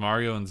least use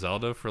Mario and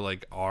Zelda for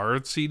like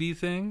our CD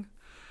thing?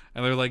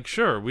 And they're like,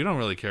 sure, we don't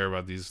really care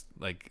about these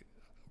like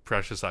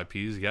precious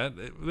IPs yet.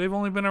 They've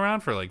only been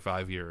around for like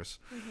 5 years.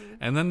 Mm-hmm.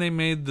 And then they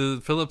made the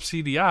Philips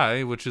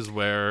CDI, which is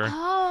where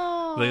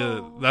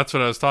that's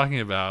what I was talking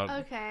about.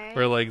 Okay.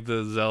 Where like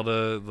the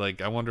Zelda,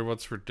 like I wonder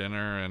what's for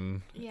dinner,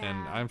 and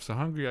I'm so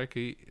hungry I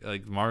could eat,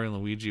 like Mario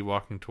and Luigi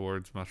walking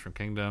towards Mushroom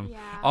Kingdom. Yeah.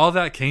 All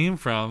that came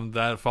from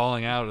that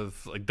falling out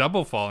of like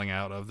double falling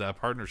out of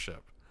that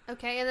partnership.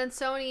 Okay, and then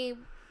Sony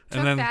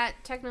took that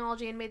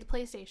technology and made the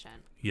PlayStation.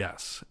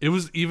 Yes, it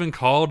was even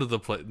called the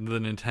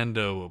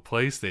Nintendo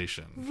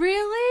PlayStation.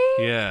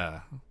 Really?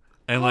 Yeah,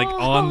 and like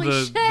on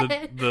the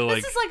like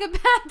this is like a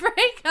bad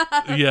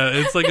breakup. Yeah,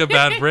 it's like a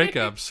bad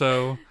breakup.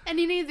 So and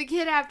you need the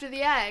kid after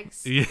the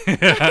eggs. Yeah.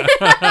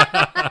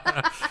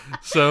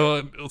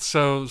 So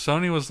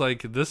Sony was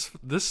like, this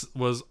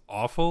was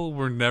awful.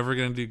 We're never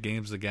gonna do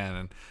games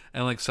again.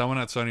 And like someone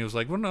at Sony was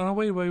like, well, no,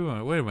 wait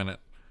a minute.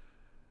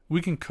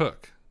 We can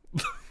cook.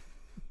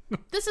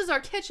 This is our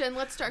kitchen.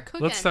 Let's start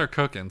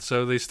cooking.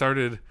 So they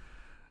started,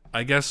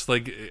 I guess,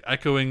 like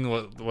echoing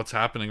what's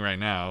happening right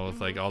now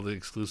with like all the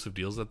exclusive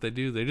deals that they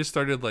do. They just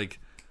started like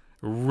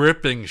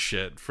ripping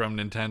shit from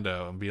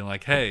Nintendo and being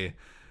like, hey,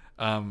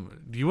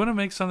 do you want to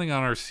make something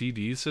on our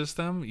CD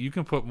system? You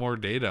can put more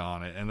data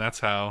on it. And that's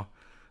how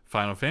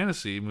Final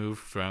Fantasy moved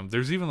from,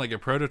 there's even like a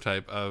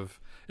prototype of,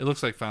 it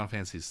looks like Final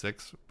Fantasy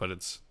 6, but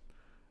it's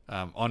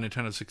on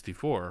Nintendo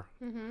 64.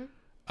 Mm-hmm.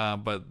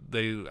 But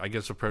they, I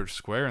guess, approached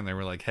Square and they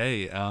were like,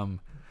 hey,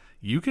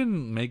 you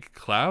can make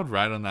Cloud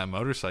ride on that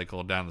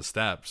motorcycle down the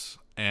steps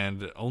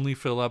and only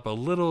fill up a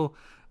little,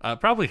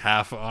 probably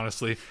half,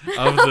 honestly,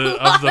 of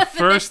the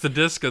first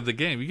disc of the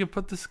game. You can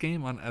put this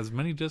game on as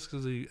many discs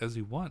as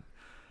you want.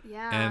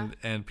 Yeah.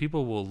 And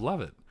people will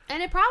love it.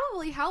 And it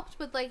probably helped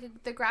with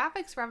like the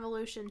graphics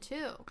revolution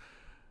too.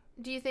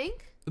 Do you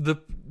think? The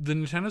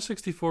Nintendo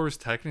 64 is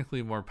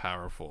technically more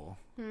powerful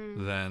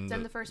than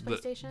the first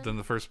PlayStation? Than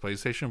the first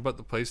PlayStation, but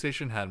the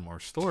PlayStation had more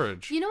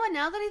storage. You know what?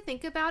 Now that I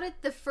think about it,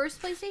 the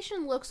first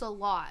PlayStation looks a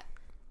lot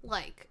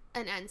like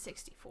an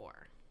N64.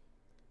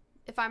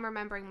 If I'm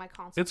remembering my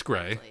console. It's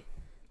gray. Correctly.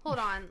 Hold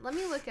on, let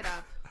me look it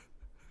up.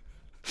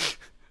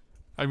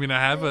 I mean,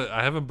 I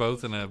have them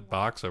both in a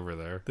box over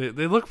there.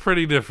 They look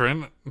pretty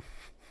different.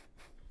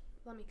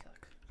 Let me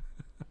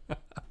cook.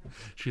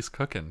 She's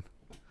cooking.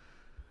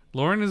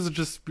 Lauren is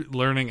just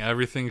learning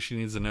everything she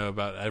needs to know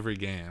about every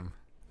game.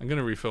 I'm going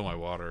to refill my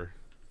water.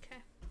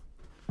 Okay.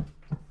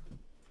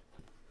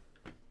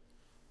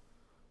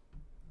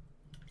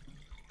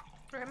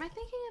 Or am I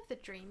thinking of the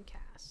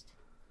Dreamcast?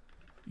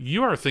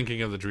 You are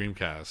thinking of the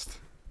Dreamcast.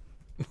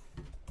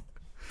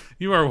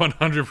 You are 100%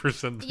 thinking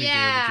of the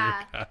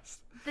Dreamcast.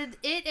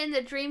 It and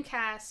the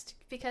Dreamcast,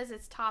 because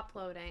it's top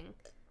loading.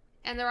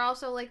 And they're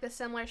also like the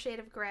similar shade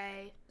of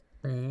gray.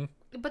 Mm-hmm.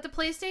 But the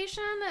PlayStation,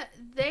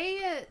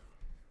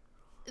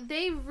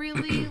 they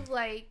really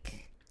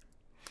like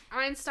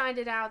Einsteined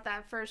it out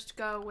that first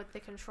go with the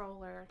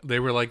controller. They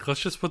were like, let's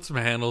just put some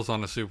handles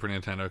on a Super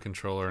Nintendo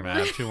controller and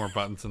add 2 more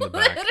buttons in the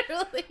back.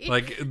 Literally.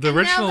 Like the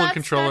original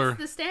controller.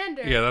 That's the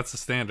standard. Yeah, that's the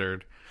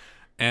standard.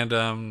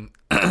 And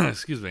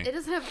excuse me. It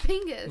doesn't have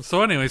fingers.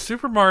 So anyway,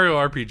 Super Mario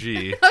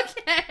RPG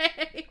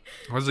Okay.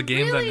 was a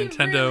game Really, that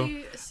Nintendo.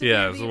 really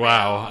Yeah. severely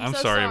Wow. wrong. I'm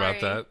So sorry about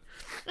that.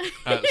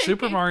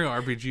 Super Mario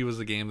RPG was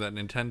a game that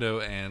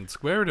Nintendo and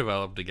Square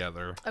developed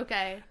together.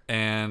 Okay.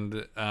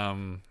 And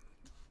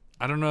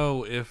I don't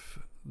know if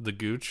the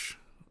Gooch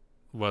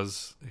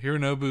was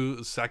Hironobu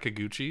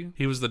Sakaguchi.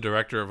 He was the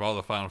director of all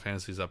the Final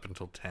Fantasies up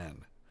until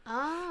 10.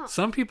 Oh.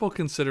 Some people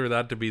consider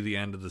that to be the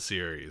end of the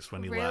series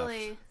when he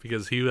left,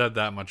 because he had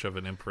that much of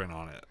an imprint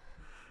on it.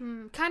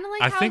 Kind of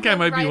like I how think the I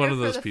might be writer one of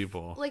for those the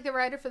people. Like the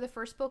writer for the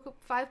first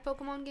 5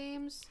 Pokemon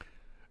games.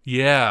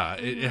 Yeah,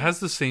 it has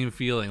the same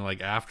feeling.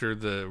 Like after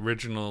the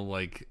original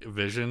like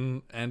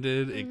vision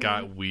ended, it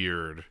got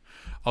weird.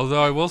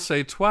 Although I will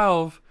say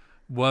 12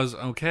 was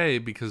okay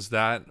because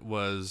that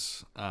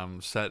was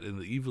set in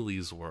the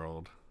Evilise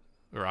world,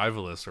 or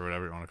Ivalice, or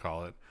whatever you want to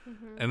call it,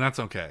 and that's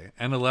okay.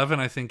 And 11,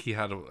 I think he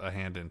had a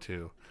hand in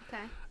too.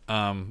 Okay.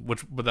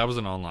 But that was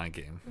an online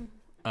game.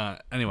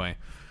 Anyway,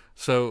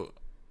 so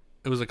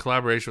it was a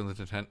collaboration with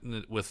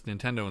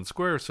Nintendo and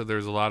Square. So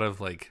there's a lot of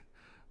like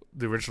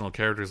the original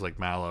characters like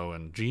Mallow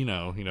and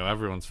Geno. You know,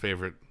 everyone's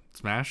favorite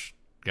Smash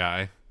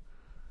guy.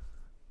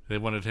 They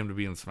wanted him to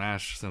be in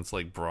Smash since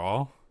like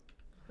Brawl.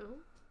 Who?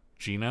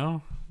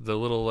 Geno, the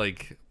little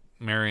like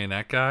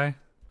marionette guy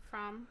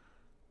From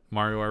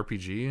Mario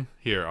RPG.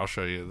 Here, I'll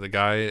show you the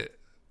guy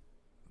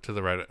to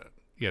the right.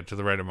 Yeah, to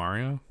the right of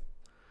Mario.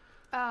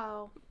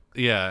 Oh.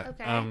 Yeah.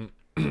 Okay.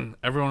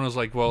 Everyone was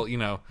like, well, you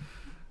know,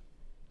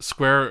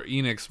 Square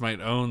Enix might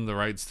own the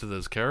rights to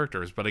those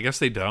characters, but I guess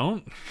they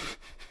don't.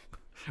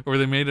 Or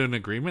they made an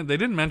agreement. They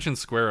didn't mention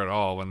Square at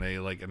all when they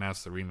like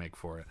announced the remake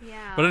for it.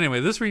 Yeah. But anyway,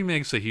 this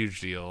remake's a huge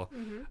deal.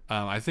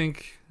 I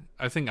think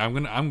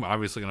I'm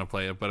obviously gonna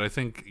play it, but I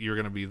think you're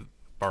gonna be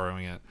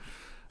borrowing it.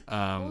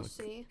 We'll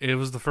see. It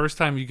was the first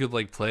time you could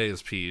like play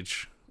as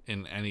Peach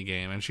in any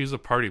game, and she's a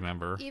party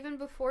member. Even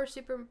before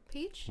Super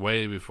Peach?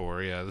 Way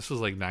before, yeah. This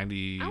was like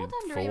 94. I want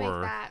them to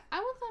remake that. I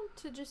want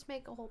them to just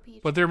make a whole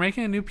Peach. But they're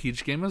making a new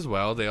Peach game as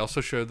well. They also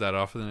showed that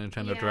off of the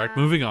Nintendo Yeah. Direct.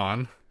 Moving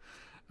on,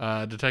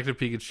 Detective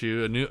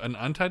Pikachu, an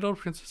untitled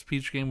Princess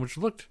Peach game, which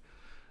looked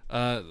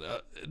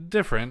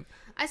different.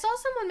 I saw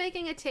someone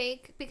making a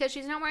take because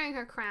she's not wearing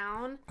her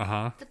crown.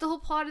 That the whole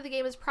plot of the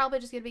game is probably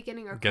just going to be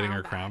getting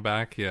her crown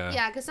back. Yeah.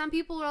 Yeah, because some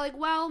people are like,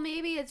 well,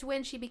 maybe it's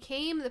when she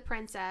became the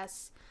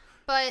princess.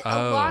 But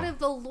a lot of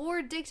the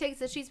lore dictates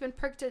that she's been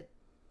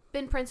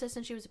princess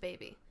since she was a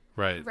baby.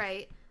 Right.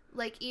 Right.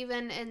 Like,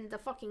 even in the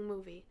fucking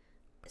movie.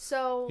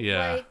 So,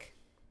 Yeah. like...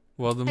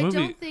 Well, the movie...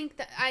 I don't think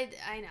that...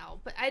 I know,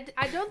 but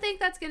I don't think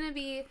that's going to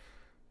be...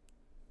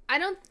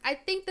 I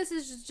think this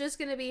is just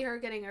going to be her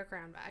getting her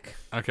crown back.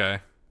 Okay.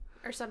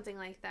 Or something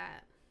like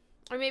that.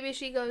 Or maybe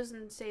she goes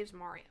and saves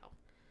Mario.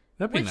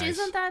 That'd be Which nice.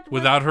 isn't that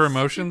without what her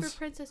emotions? Super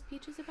Princess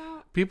Peach is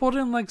about? People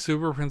didn't like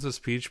Super Princess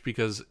Peach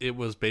because it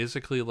was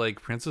basically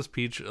like Princess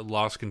Peach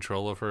lost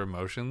control of her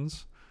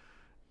emotions,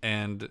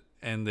 and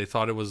they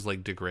thought it was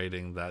like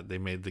degrading that they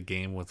made the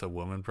game with a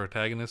woman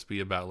protagonist be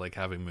about like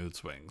having mood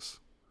swings.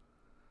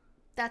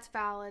 That's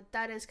valid.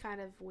 That is kind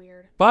of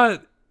weird.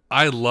 But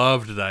I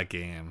loved that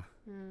game.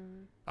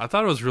 I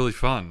thought it was really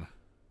fun.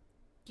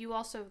 You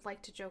also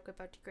like to joke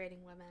about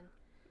degrading women.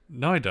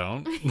 No, I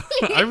don't.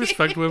 I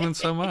respect women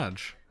so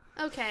much.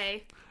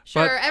 Okay.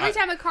 Sure. But Every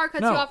time a car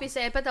cuts no. you off, you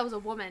say, I bet that was a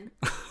woman.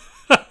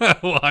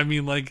 Well, I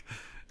mean, like,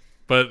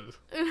 but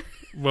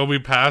when we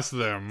pass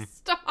them...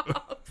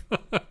 Stop.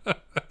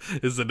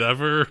 Is it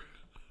ever?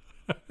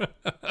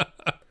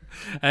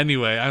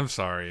 Anyway, I'm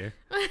sorry.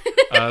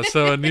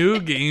 So a new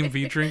game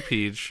featuring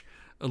Peach.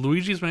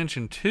 Luigi's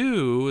Mansion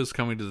 2 is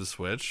coming to the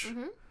Switch.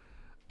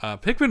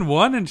 Pikmin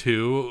 1 and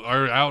 2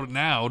 are out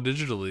now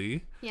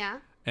digitally. Yeah.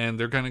 And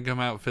they're going to come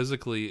out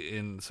physically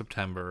in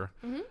September.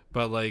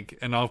 But like,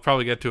 and I'll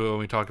probably get to it when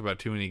we talk about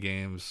too many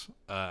games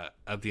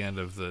at the end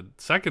of the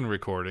second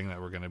recording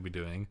that we're going to be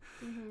doing.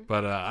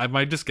 But I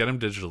might just get them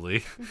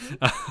digitally.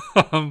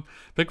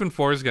 Pikmin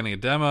 4 is getting a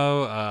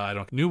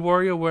demo. New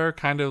WarioWare,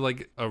 kind of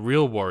like a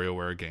real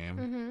WarioWare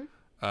game.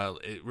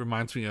 It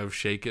reminds me of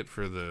Shake It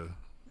for the...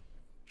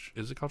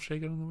 Is it called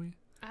Shake It on the Wii?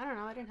 I don't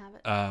know. I didn't have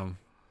it.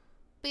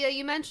 But yeah,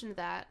 you mentioned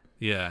that.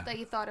 Yeah. That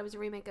you thought it was a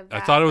remake of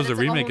that. I thought it was a it's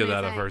like remake whole of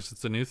that new at thing. first.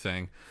 It's a new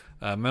thing.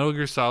 Metal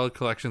Gear Solid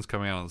Collection's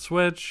coming out on the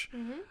Switch.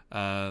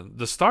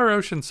 The Star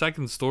Ocean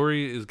Second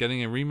Story is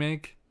getting a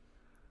remake.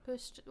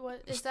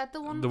 What is that?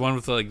 The one? The one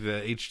with like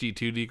the HD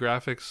 2D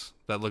graphics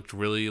that looked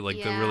really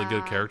the really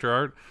good character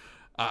art.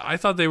 I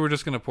thought they were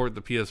just going to port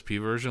the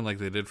PSP version like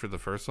they did for the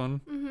first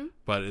one,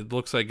 but it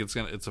looks like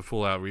it's a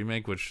full out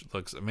remake, which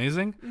looks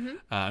amazing.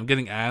 I'm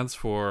getting ads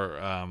for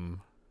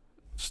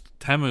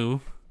Temu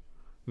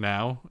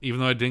now, even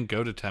though I didn't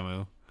go to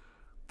Temu.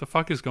 The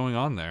fuck is going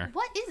on there?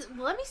 What is?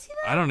 Let me see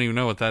that. I don't even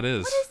know what that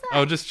is. What is that?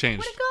 Oh, it just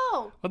changed. Where'd it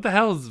go? What the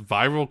hell is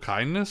viral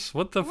kindness?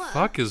 What the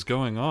fuck is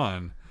going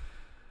on?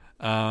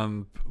 A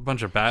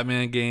bunch of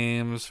Batman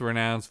games were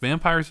announced.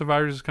 Vampire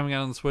Survivors is coming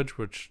out on the Switch,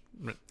 which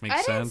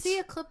makes sense. I didn't see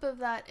a clip of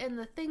that in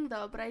the thing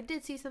though, but I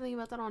did see something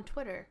about that on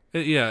Twitter.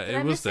 It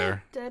was Did I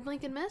there. Did I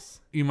blink and miss?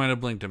 You might have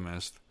blinked and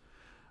missed.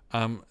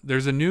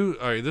 There's a new.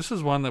 All right, this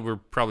is one that we're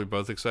probably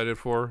both excited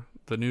for.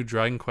 The new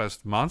Dragon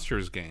Quest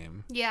Monsters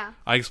game. Yeah.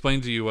 I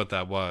explained to you what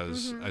that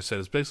was. Mm-hmm. I said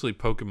it's basically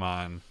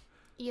Pokemon.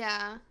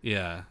 Yeah.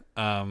 Yeah.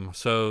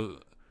 So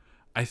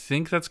I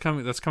think that's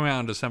coming out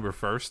on December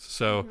 1st.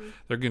 So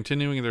they're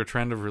continuing their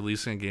trend of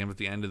releasing a game at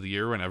the end of the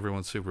year when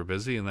everyone's super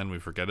busy, and then we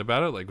forget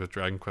about it, like with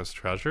Dragon Quest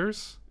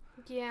Treasures.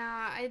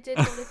 Yeah, I did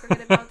totally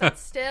forget about that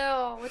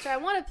still, which I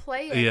want to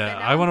play it. Yeah, but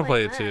now I want to I'm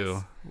play playing it too.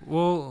 this.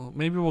 Well,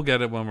 maybe we'll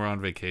get it when we're on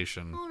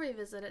vacation. I'll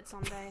revisit it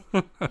someday.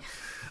 I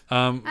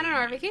don't know,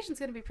 our vacation's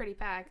going to be pretty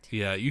packed.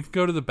 Yeah, you can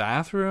go to the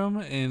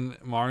bathroom in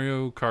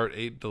Mario Kart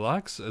 8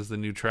 Deluxe as the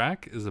new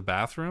track is a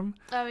bathroom.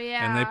 Oh,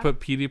 yeah. And they put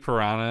PD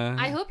Piranha.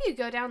 I hope you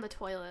go down the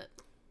toilet.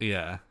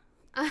 Yeah.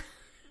 I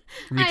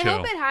Me too.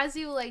 hope it has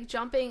you, like,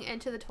 jumping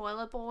into the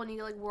toilet bowl and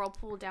you, like,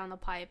 whirlpool down the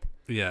pipe.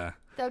 Yeah.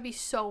 That would be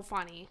so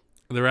funny.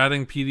 They're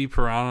adding PD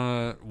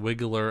Piranha,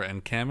 Wiggler,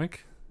 and Kamek to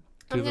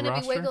I'm the going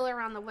to be roster.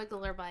 Wiggler on the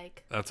Wiggler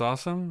bike. That's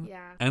awesome.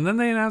 Yeah. And then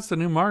they announced a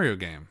new Mario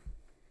game.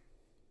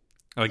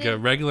 Like a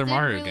regular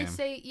Mario game.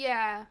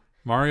 Yeah.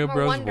 Mario More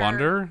Bros. Wonder.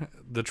 Wonder.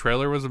 The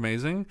trailer was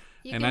amazing.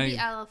 You and can be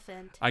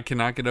elephant. I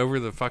cannot get over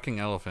the fucking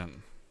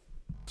elephant.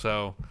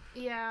 So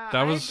Yeah.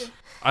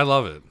 I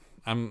love it.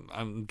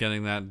 I'm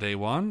getting that day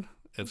one.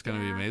 It's going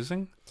to be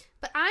amazing.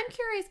 But I'm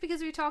curious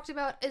because we talked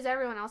about, is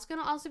everyone else going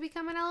to also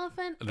become an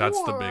elephant?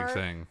 That's the big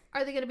thing.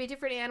 Are they going to be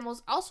different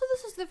animals? Also,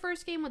 this is the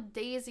first game with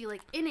Daisy,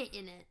 like, in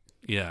it.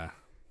 Yeah.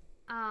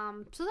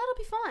 So that'll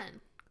be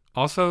fun.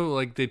 Also,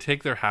 like, they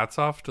take their hats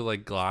off to,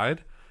 like,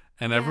 glide,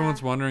 and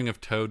everyone's wondering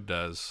if Toad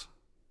does.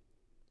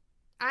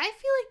 I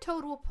feel like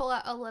Toad will pull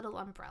out a little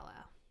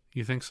umbrella.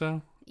 You think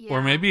so? Yeah.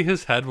 Or maybe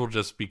his head will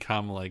just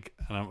become, like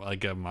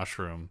a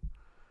mushroom.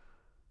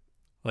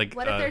 Like,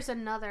 what if there's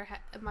another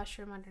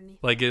mushroom underneath?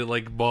 Like, it,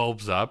 like,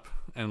 bulbs up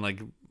and,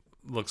 like,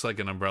 looks like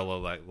an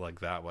umbrella,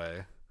 like that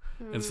way.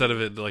 Instead of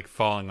it, like,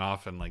 falling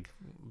off and, like,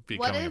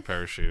 becoming a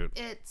parachute.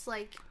 It's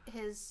like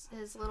his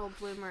little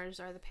bloomers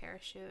are the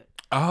parachute.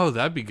 Oh,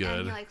 that'd be good.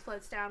 And he, like,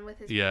 floats down with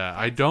his... Yeah,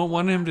 I don't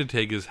want him to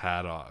take his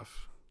hat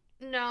off.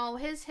 No,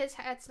 his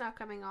hat's not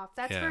coming off.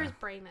 That's where his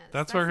brain is.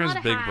 That's where his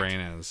big hat. brain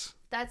is.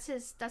 That's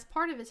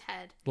part of his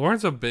head.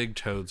 Lauren's a big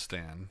Toad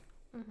stan.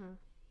 Mm-hmm.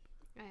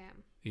 I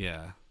am.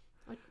 Yeah.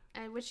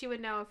 I wish you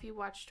would know if you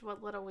watched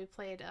what little we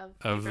played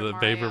of the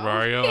Paper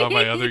Mario on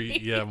my other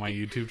my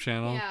YouTube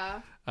channel.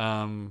 Yeah.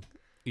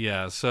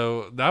 Yeah,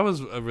 so that was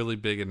a really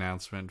big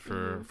announcement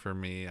for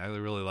me. I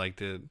really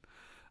liked it.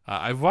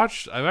 I've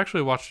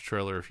actually watched the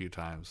trailer a few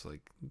times.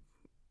 Like,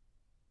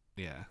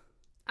 yeah.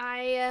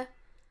 I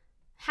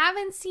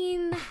haven't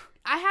seen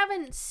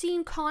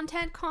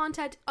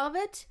content of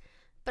it,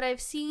 but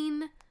I've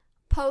seen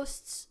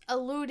posts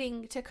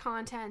alluding to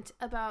content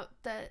about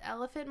the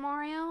Elephant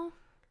Mario.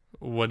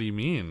 What do you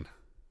mean?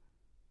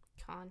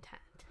 Content.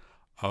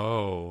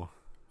 Oh,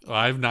 well,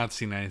 I've not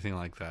seen anything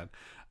like that.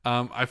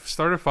 I've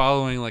started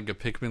following like a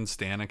Pikmin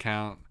Stan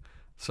account,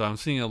 so I'm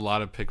seeing a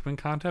lot of Pikmin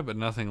content, but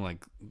nothing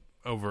like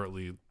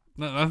overtly,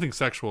 nothing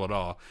sexual at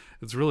all.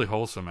 It's really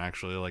wholesome,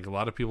 actually. Like, a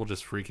lot of people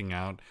just freaking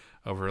out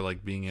over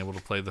like being able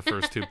to play the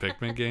first two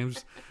Pikmin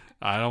games.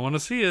 I don't want to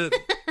see it.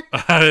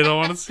 I don't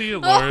want to see it,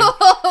 Lauren.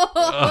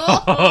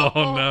 Oh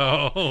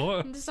no!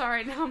 I'm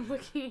sorry. Now I'm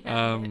looking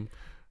at it.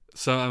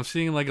 So I'm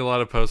seeing like a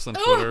lot of posts on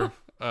Twitter.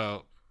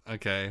 Oh,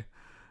 okay.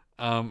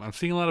 I'm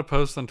seeing a lot of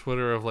posts on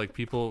Twitter of like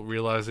people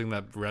realizing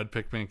that red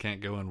Pikmin can't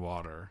go in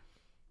water.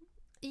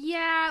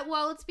 Yeah,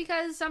 well, it's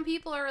because some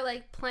people are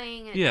like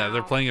playing it. Yeah, now.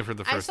 they're playing it for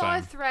the first time. I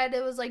saw a thread.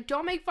 It was like,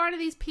 "Don't make fun of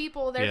these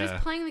people. They're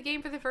just playing the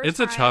game for the first time." It's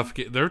a tough.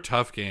 They're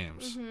tough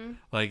games. Mm-hmm.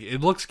 Like, it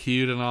looks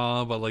cute and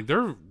all, but like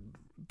they're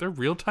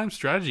real time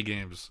strategy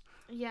games.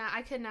 Yeah,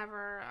 I could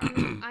never.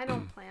 I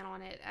don't plan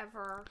on it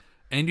ever.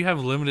 And you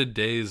have limited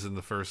days in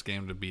the first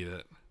game to beat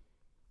it.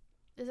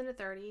 Isn't it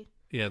 30?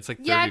 Yeah, it's like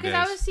 30 days. because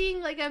I was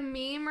seeing like a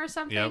meme or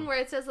something where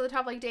it says at the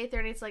top like day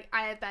 30. It's like,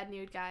 I have bad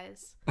news,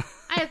 guys.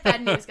 I have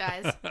bad news,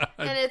 guys.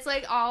 And it's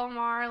like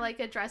Olimar like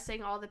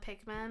addressing all the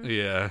Pikmin.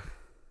 Yeah.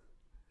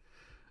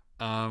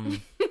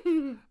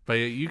 But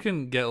you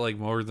can get like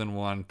more than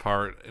one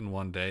part in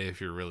one day if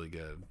you're really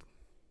good.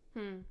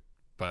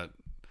 But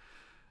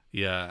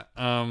yeah.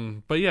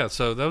 But yeah,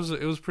 so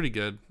it was pretty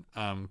good.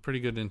 Pretty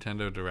good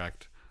Nintendo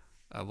Direct.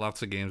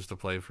 Lots of games to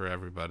play for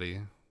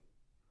everybody.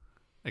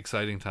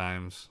 Exciting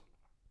times.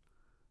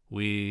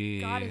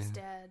 God is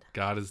dead.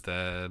 God is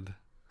dead.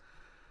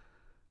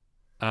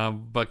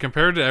 But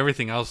compared to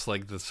everything else,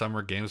 like the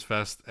Summer Games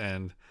Fest,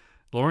 and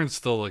Lauren's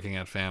still looking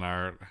at fan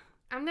art.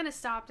 I'm gonna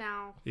stop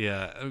now.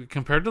 Yeah,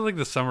 compared to like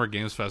the Summer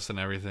Games Fest and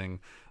everything,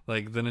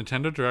 like the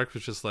Nintendo Direct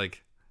was just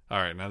like, all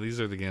right, now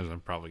these are the games I'm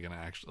probably gonna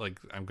actually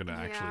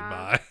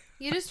buy.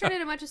 You just turned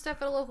in a bunch of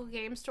stuff at a local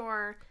game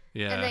store.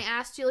 Yeah. And they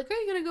asked you, like, are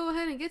you going to go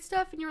ahead and get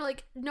stuff? And you were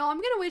like, no, I'm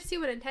going to wait to see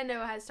what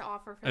Nintendo has to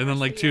offer. And then,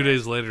 like, 2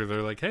 days later,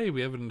 they're like, hey,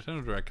 we have a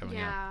Nintendo Direct coming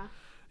out.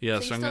 Yeah. Yeah,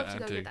 so I'm going to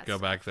have to go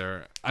back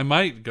there. I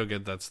might go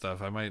get that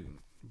stuff. I might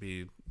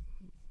be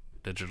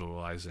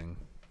digitalizing.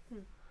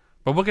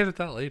 But we'll get at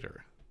that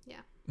later.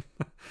 Yeah.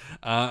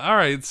 All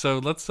right, so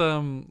let's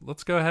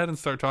go ahead and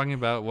start talking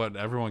about what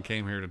everyone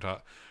came here to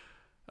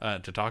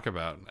talk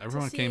about.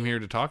 Everyone came here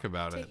to talk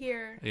about it. To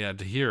hear. Yeah,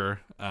 to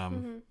hear.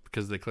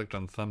 Because they clicked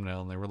on the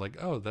thumbnail and they were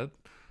like, "Oh, that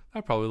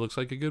probably looks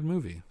like a good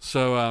movie."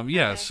 So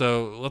Okay.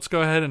 so let's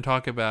go ahead and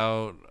talk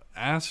about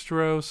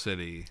Asteroid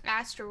City,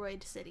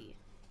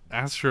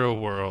 Astro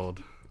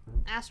World.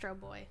 Astro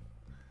Boy.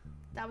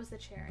 That was the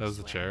chair. That was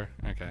the chair.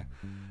 Okay.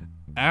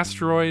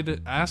 Asteroid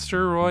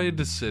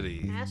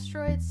City.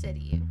 Asteroid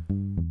City.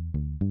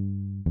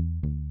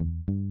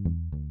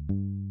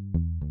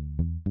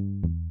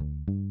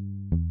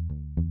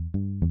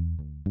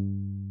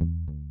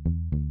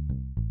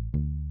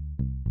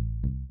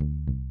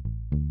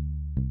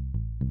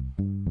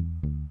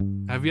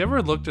 Have you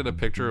ever looked at a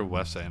picture of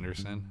Wes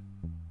Anderson?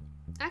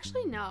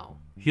 Actually, no.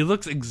 He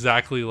looks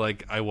exactly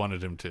like I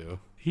wanted him to.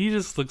 He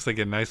just looks like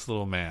a nice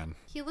little man.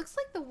 He looks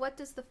like the "What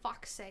Does the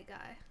Fox Say"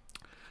 guy.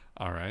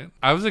 All right.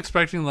 I was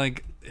expecting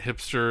like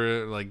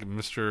hipster, like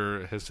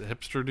his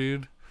hipster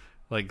dude,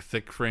 like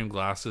thick frame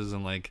glasses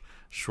and like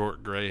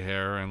short gray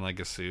hair and like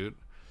a suit.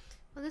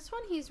 Well, this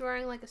one he's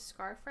wearing like a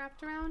scarf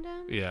wrapped around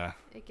him. Yeah.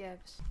 It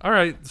gives. All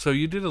right. So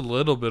you did a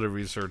little bit of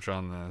research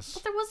on this.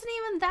 But there wasn't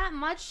even that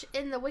much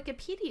in the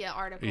Wikipedia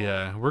article.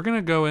 Yeah. We're going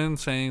to go in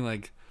saying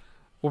like,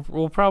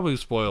 we'll probably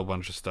spoil a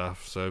bunch of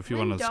stuff. So if you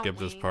want to skip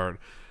this part.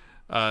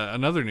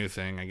 Another new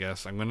thing, I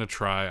guess, I'm going to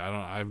try.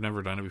 I've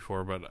never done it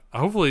before, but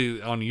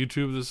hopefully on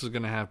YouTube this is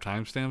going to have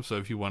timestamps. So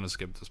if you want to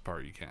skip this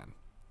part, you can.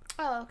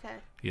 Oh, okay.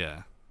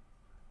 Yeah.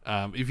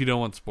 If you don't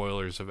want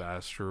spoilers of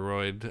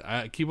Asteroid,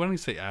 keep wanting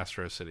to say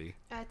Astro City.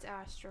 That's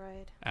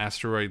Asteroid.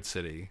 Asteroid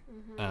City.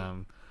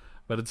 Mm-hmm.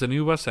 But it's a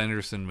new Wes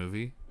Anderson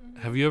movie.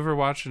 Mm-hmm. Have you ever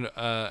watched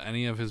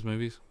any of his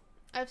movies?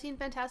 I've seen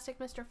Fantastic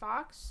Mr.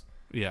 Fox.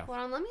 Yeah. Hold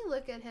on, let me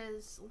look at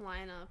his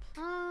lineup.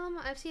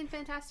 I've seen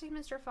Fantastic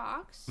Mr.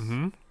 Fox.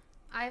 Mm-hmm.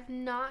 I've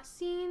not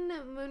seen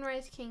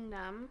Moonrise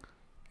Kingdom.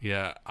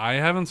 Yeah, I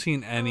haven't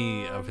seen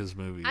any of his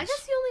movies. I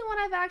guess the only one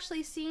I've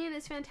actually seen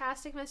is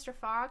Fantastic Mr.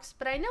 Fox,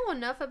 but I know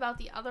enough about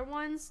the other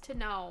ones to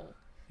know.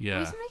 Yeah.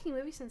 He's been making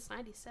movies since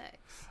 '96.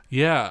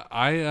 Yeah,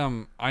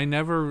 I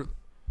never,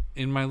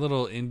 in my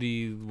little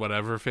indie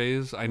whatever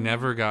phase, I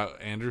never got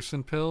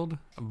Anderson pilled,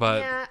 but...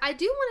 Yeah, I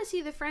do want to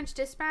see The French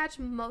Dispatch,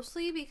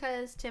 mostly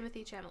because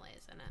Timothée Chalamet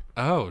is in it.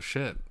 Oh,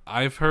 shit.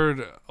 I've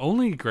heard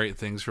only great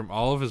things from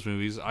all of his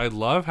movies. I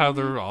love how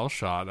they're all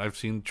shot. I've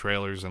seen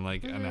trailers and,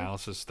 like,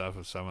 analysis stuff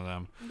of some of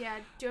them. Yeah,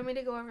 do you want me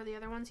to go over the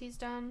other ones he's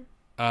done?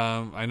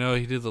 I know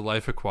he did The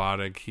Life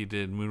Aquatic. He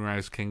did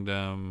Moonrise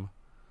Kingdom,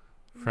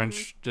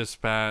 French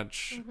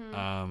Dispatch,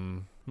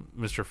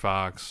 Mr.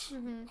 Fox,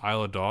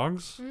 Isle of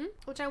Dogs.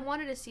 Which I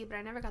wanted to see, but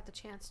I never got the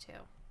chance to.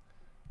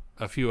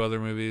 A few other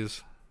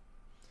movies.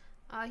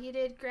 He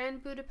did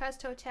Grand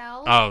Budapest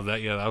Hotel. Oh,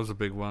 that was a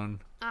big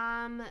one.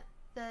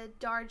 The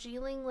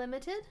Darjeeling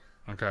Limited.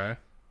 Okay.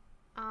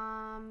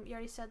 You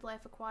already said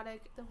Life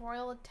Aquatic. The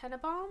Royal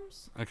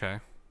Tenenbaums. Okay.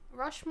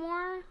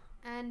 Rushmore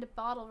and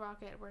Bottle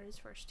Rocket were his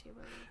first two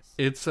movies.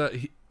 It's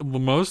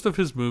most of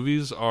his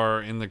movies are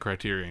in the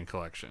Criterion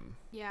Collection.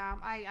 Yeah,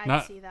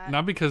 I see that.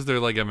 Not because they're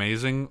like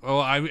amazing.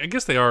 Well, I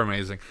guess they are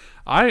amazing.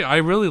 I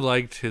really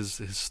liked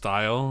his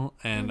style,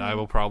 and I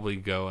will probably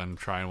go and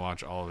try and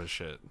watch all of his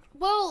shit.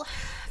 Well,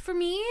 for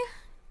me,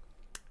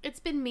 it's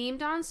been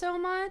memed on so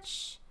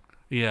much.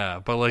 Yeah,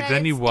 but like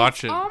then you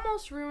watch it.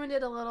 Almost ruined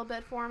it a little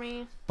bit for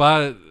me.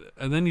 And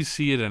then you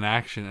see it in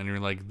action, and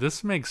you're like,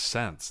 this makes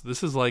sense.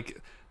 This is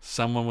like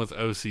someone with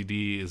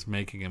OCD is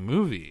making a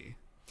movie.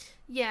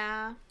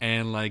 Yeah.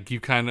 And like you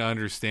kind of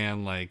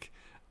understand like,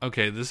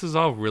 okay, this is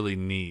all really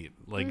neat,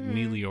 like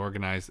neatly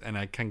organized, and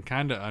I can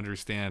kind of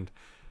understand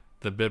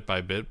the bit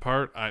by bit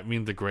part. I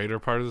mean, the greater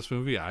part of this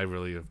movie, I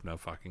really have no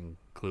fucking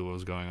clue what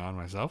was going on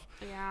myself.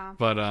 Yeah.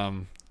 But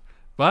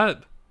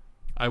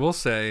I will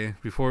say,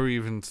 before we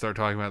even start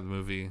talking about the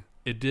movie,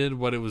 it did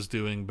what it was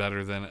doing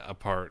better than a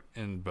part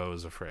in Beau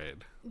is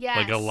Afraid. Yes.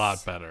 Like a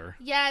lot better.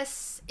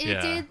 Yes.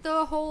 It did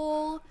the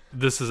whole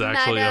this is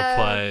actually a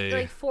play.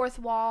 Like fourth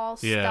wall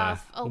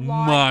stuff a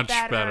lot much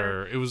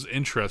better. It was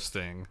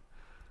interesting.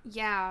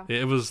 Yeah.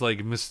 It was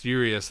like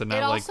mysterious and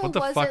not like what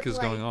the fuck is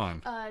going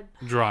on?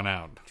 Drawn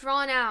out.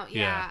 Drawn out,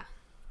 yeah.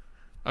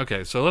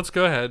 Okay, so let's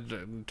go ahead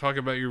and talk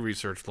about your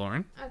research,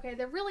 Lauren. Okay,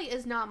 there really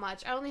is not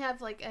much. I only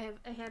have like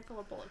a handful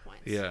of bullet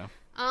points. Yeah.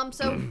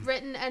 So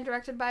written and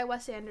directed by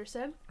Wes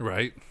Anderson.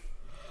 Right.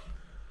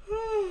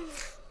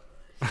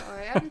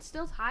 Sorry, I'm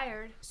still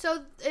tired.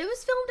 So it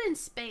was filmed in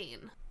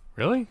Spain.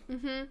 Really?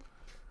 Mm-hmm.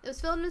 It was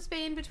filmed in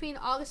Spain between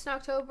August and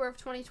October of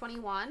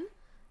 2021.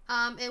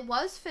 It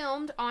was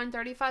filmed on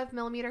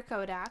 35mm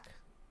Kodak.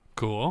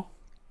 Cool.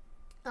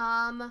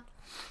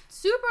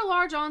 Super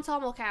large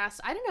ensemble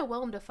cast. I didn't know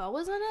Willem Dafoe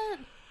was in it.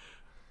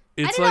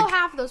 I didn't know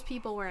half of those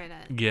people were in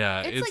it.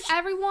 Yeah. It's like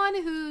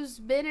everyone who's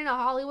been in a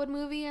Hollywood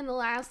movie in the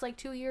last like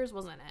 2 years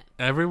was in it.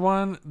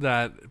 Everyone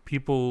that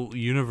people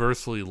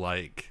universally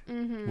like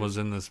was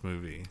in this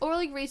movie. Or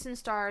like recent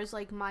stars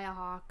like Maya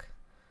Hawke.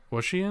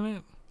 Was she in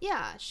it?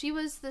 Yeah, she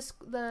was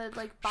the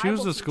like Bible She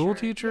was the school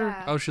teacher?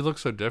 Yeah. Oh, she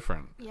looks so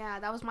different. Yeah,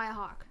 that was Maya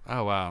Hawke.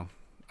 Oh, wow.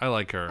 I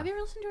like her. Have you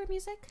ever listened to her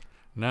music?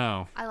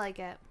 No. I like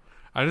it.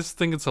 I just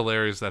think it's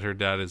hilarious that her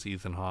dad is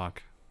Ethan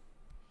Hawke.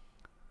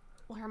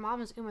 Well, her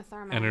mom is Uma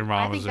Thurman. And her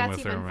mom is Uma I think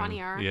that's Thurman. even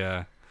funnier.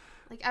 Yeah.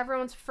 Like,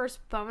 everyone's first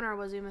boner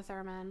was Uma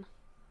Thurman.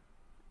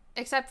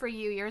 Except for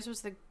you. Yours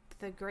was the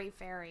Great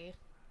Fairy.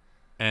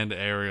 And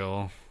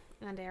Ariel.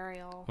 And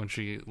Ariel. When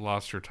she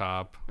lost her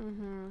top.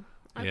 Mm-hmm.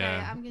 Okay,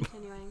 Yeah. I'm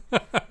continuing.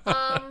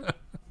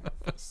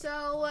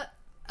 So,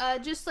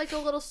 just like a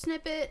little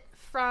snippet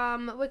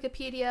from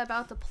Wikipedia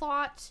about the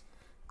plot.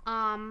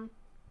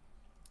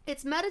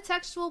 Its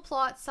metatextual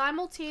plot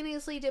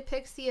simultaneously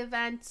depicts the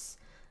events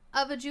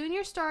of a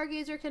junior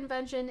stargazer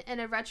convention in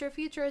a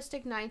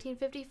retrofuturistic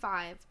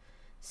 1955,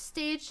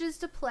 staged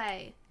as a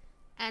play,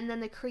 and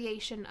then the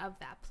creation of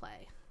that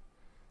play.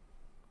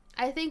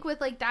 I think with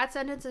like that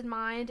sentence in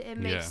mind, it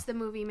makes the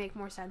movie make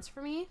more sense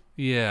for me.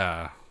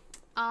 Yeah.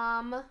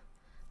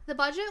 The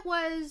budget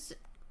was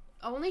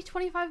only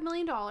 $25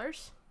 million.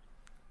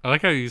 I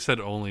like how you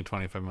said only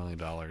 $25 million.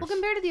 Well,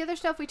 compared to the other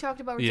stuff we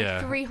talked about, it's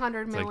like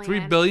 $300 million. It's like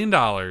 $3 billion.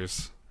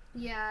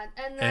 Yeah,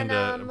 and then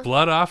And a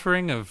blood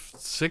offering of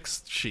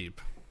 6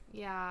 sheep.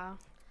 Yeah.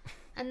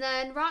 And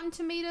then Rotten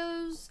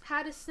Tomatoes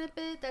had a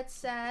snippet that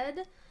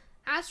said,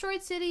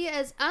 Asteroid City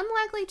is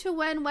unlikely to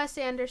win Wes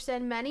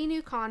Anderson many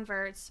new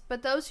converts,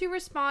 but those who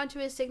respond to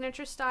his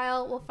signature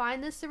style will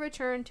find this a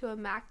return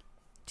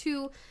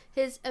to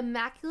his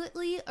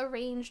immaculately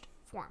arranged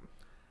form.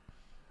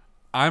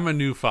 I'm a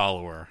new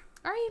follower.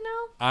 Are you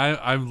now?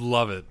 I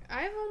love it.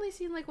 I've only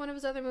seen like one of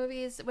his other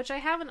movies, which I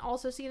haven't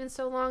also seen in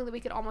so long that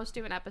we could almost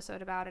do an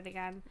episode about it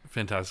again.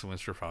 Fantastic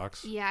Mr.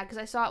 Fox. Yeah, because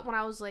I saw it when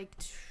I was like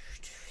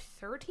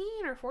 13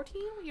 or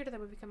 14. What year did that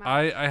movie come out?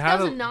 I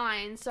have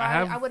 2009, so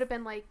I would have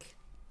been like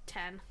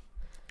 10.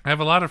 I have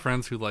a lot of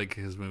friends who like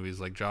his movies,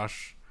 like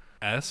Josh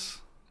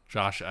S.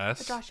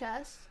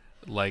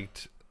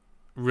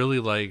 Really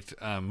liked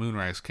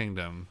Moonrise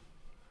Kingdom.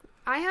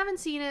 I haven't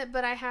seen it,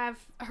 but I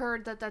have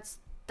heard that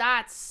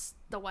that's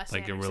the Wes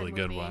like Anderson a really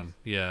good movie. one.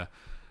 Yeah.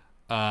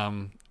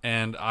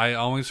 And I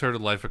always heard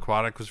Life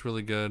Aquatic was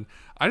really good.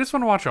 I just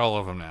want to watch all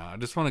of them now. I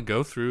just want to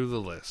go through the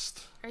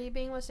list. Are you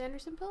being Wes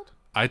Anderson pilled?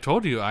 I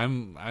told you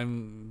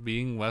I'm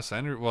being Wes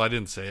Anderson. Well, I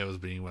didn't say I was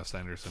being Wes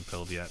Anderson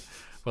pilled yet.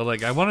 But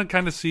like I want to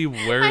kind of see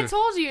where I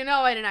told you.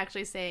 No, I didn't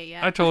actually say it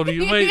yet. I told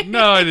you. Wait,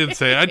 no, I didn't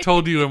say it. I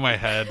told you in my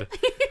head.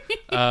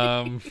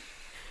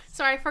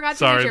 Sorry, I forgot to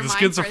Sorry, use the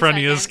your mind for a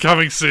schizophrenia is second.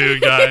 coming soon,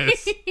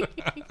 guys.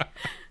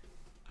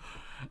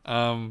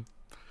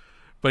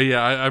 But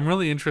yeah, I'm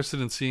really interested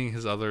in seeing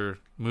his other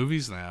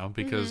movies now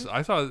because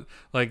I thought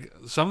like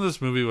some of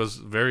this movie was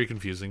very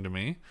confusing to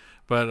me,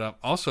 but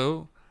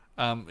also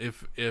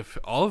if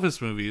all of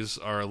his movies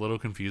are a little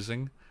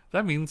confusing,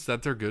 that means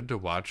that they're good to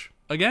watch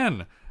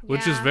again,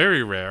 which is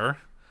very rare.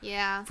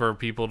 Yeah. For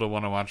people to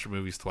want to watch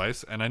movies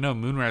twice. And I know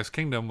Moonrise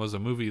Kingdom was a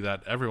movie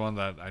that everyone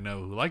that I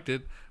know who liked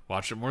it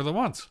watched it more than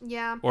once.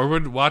 Yeah. Or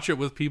would watch it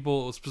with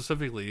people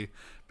specifically,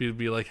 be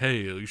like,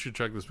 hey, you should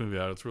check this movie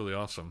out. It's really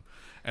awesome.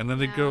 And then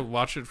they'd go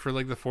watch it for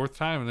like the 4th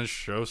time and then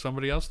show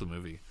somebody else the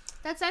movie.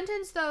 That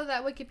sentence, though,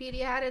 that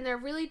Wikipedia had in there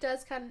really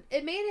does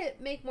it made it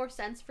make more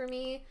sense for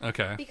me.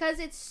 Okay. Because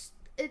it's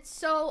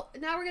so,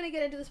 now we're going to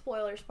get into the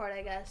spoilers part,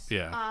 I guess.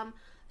 Yeah.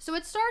 So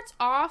it starts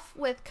off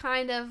with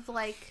kind of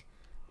like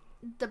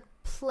the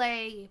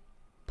play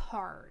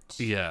part.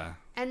 Yeah.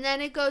 And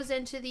then it goes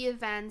into the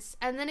events,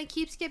 and then it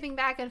keeps skipping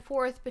back and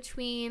forth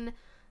between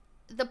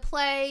the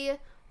play,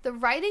 the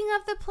writing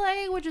of the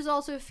play, which is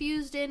also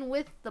fused in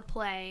with the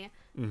play,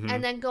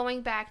 and then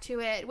going back to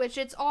it, which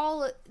it's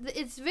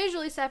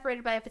visually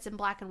separated by if it's in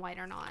black and white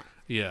or not.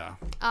 Yeah.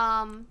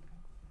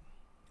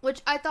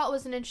 Which I thought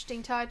was an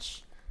interesting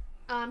touch,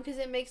 because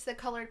it makes the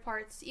colored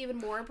parts even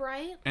more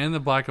bright. And the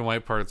black and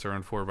white parts are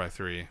in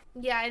 4:3.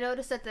 Yeah, I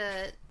noticed that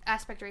the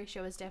aspect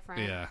ratio is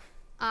different. Yeah.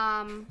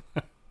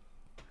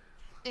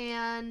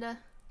 And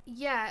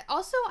yeah,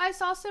 also I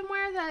saw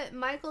somewhere that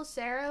Michael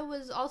Cera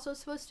was also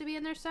supposed to be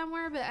in there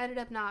somewhere, but ended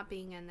up not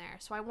being in there.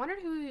 So I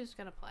wondered who he was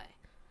going to play.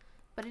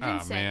 But it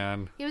didn't say.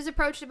 Man. He was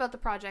approached about the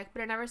project,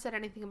 but it never said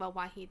anything about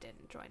why he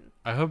didn't join.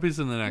 I hope he's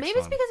in the next Maybe one.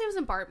 it's because he was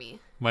in Barbie.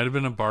 Might have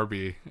been a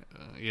Barbie.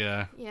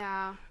 Yeah.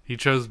 Yeah. He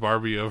chose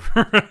Barbie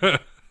over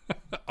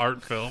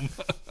art film.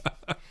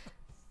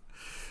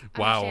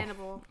 Wow.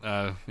 Understandable.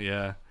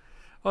 Yeah.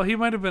 Well, he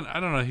might have been. I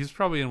don't know. He's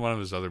probably in one of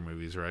his other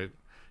movies, right?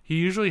 He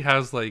usually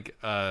has like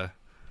a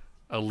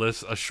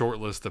short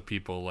list of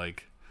people.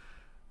 Like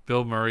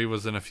Bill Murray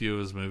was in a few of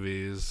his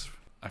movies.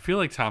 I feel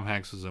like Tom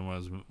Hanks was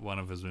in one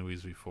of his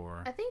movies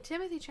before. I think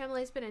Timothy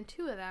Chalamet's been in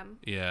 2 of them.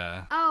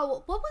 Yeah.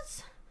 Oh, what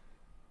was?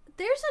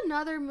 There's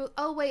another movie.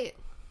 Oh wait,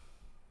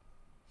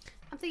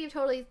 I'm thinking of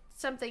totally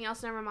something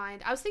else. Never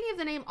mind. I was thinking of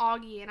the name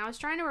Augie, and I was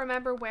trying to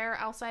remember where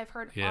else I've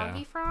heard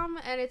Augie from,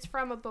 and it's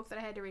from a book that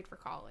I had to read for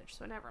college.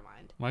 So never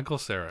mind. Michael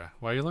Cera.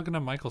 Why are you looking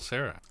at Michael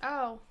Cera?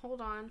 Oh,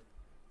 hold on.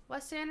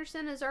 Wes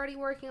Anderson is already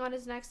working on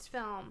his next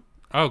film.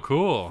 Oh,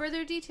 cool.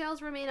 Further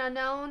details remain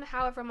unknown.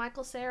 However,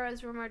 Michael Cera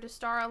is rumored to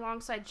star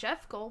alongside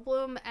Jeff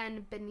Goldblum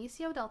and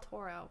Benicio del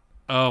Toro.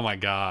 Oh my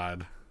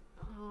God.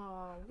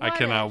 Oh, I what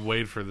cannot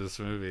wait for this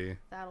movie.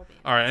 That'll be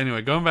all right.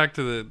 Anyway, going back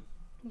to the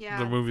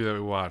yeah. movie that we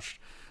watched.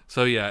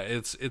 So yeah,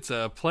 it's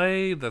a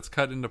play that's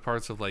cut into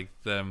parts of like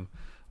them,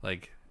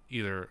 like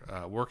either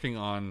working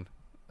on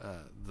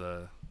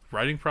the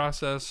writing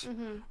process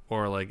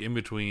or like in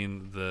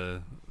between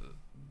the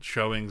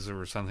showings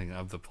or something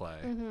of the play.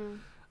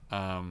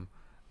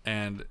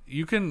 And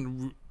you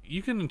can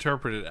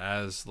interpret it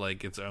as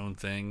like its own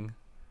thing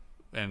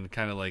and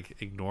kind of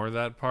like ignore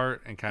that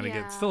part and kind of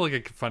get still like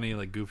a funny,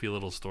 like goofy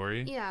little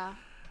story. Yeah.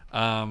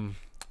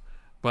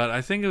 But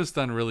I think it was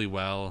done really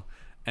well,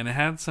 and it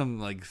had some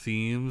like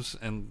themes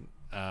and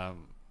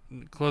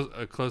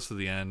close to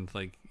the end,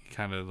 like you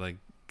kind of like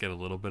get a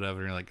little bit of it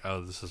and you're like,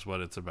 oh, this is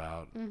what it's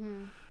about.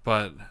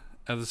 But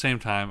at the same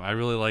time, I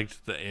really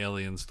liked the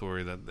alien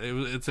story. That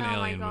it's an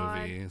alien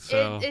movie.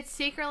 So it's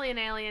secretly an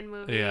alien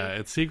movie. Yeah,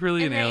 it's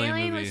secretly an alien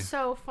movie. The alien was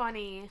so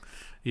funny.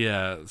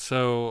 Yeah,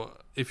 so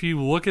if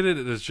you look at it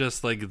as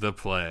just like the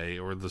play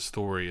or the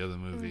story of the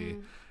movie,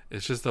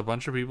 it's just a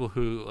bunch of people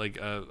who like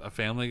a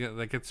family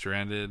that gets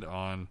stranded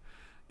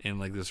in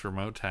like this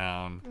remote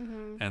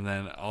town, and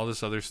then all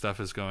this other stuff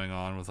is going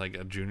on with like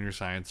a junior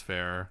science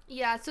fair.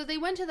 Yeah, so they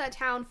went to that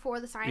town for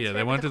the science fair,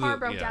 they went but the to car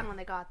broke down when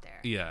they got there.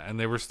 Yeah, and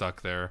they were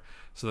stuck there.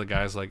 So the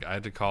guy's like, I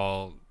had to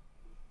call,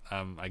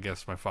 I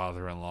guess my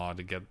father-in-law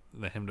to get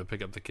him to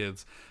pick up the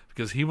kids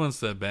because he wants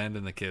to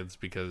abandon the kids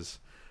because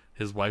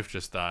his wife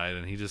just died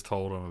and he just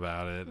told him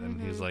about it, and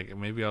he's like,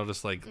 maybe I'll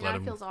just like let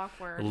him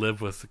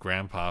live with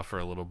grandpa for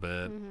a little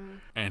bit.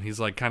 And he's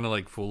like kind of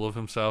like full of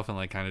himself and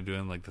like kind of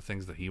doing like the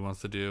things that he wants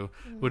to do,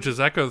 which is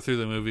echoed through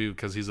the movie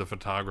because he's a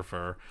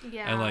photographer,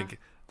 and like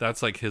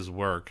that's like his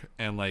work,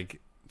 and like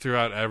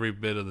throughout every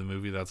bit of the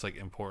movie that's like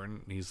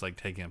important, he's like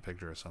taking a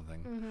picture of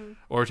something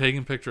or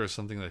taking a picture of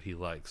something that he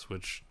likes,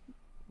 which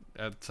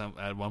at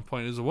one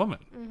point is a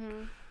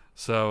woman.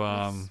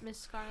 So, Miss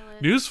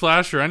Scarlet.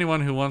 Newsflash for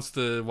anyone who wants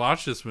to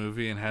watch this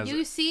movie and has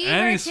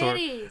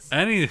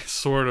any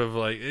sort of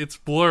like, it's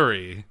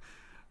blurry.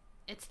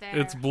 It's there.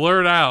 It's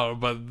blurred out,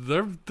 but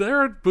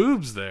there are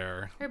boobs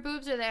there. Her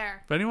boobs are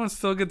there. If anyone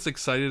still gets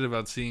excited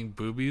about seeing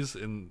boobies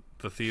in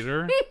the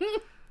theater,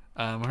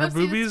 her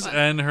boobies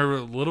and her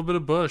little bit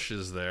of bush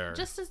is there.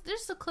 Just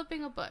a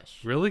clipping of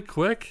bush. Really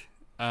quick,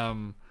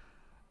 man,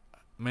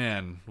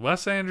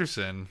 Wes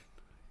Anderson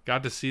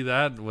got to see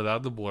that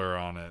without the blur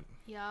on it.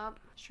 Yup,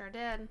 sure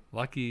did.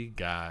 Lucky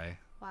guy.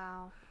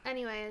 Wow.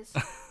 Anyways.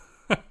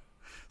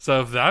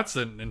 So if that's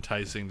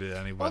enticing to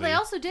anybody. Well, they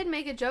also did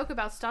make a joke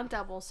about stunt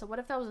doubles, so what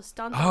if that was a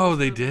stunt double? Oh,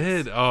 they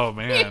did? Oh,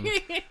 man.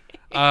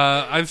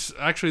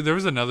 There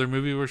was another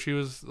movie where she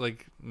was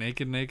like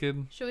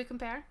naked. Should we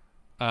compare?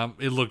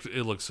 It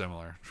looked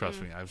similar. Trust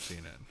me, I've seen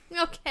it.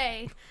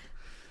 Okay.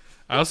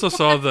 I also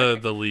saw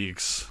the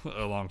leaks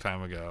a long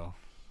time ago.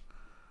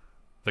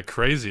 The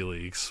crazy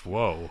leaks.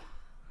 Whoa.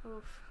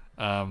 Oof.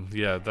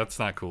 Yeah, that's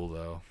not cool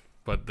though.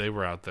 But they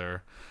were out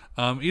there.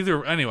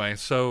 Anyway,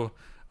 so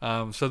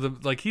the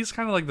like he's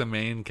kind of like the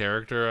main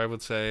character, I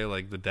would say,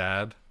 like the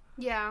dad.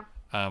 Yeah.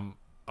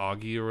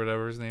 Augie or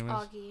whatever his name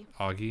is.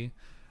 Augie.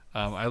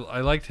 I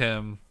liked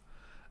him.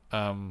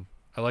 I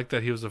liked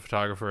that he was a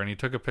photographer and he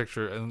took a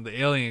picture, and the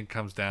alien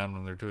comes down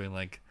when they're doing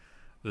like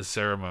the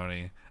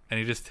ceremony, and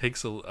he just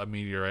takes a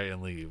meteorite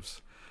and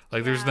leaves.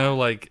 Like there's no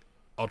like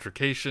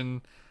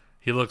altercation.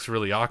 He looks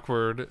really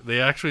awkward.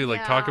 They actually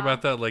like talk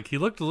about that. Like he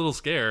looked a little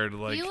scared.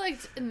 Like he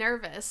looked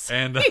nervous.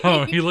 And he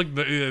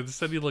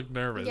said he looked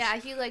nervous. Yeah,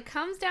 he like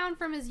comes down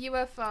from his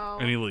UFO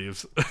and he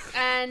leaves.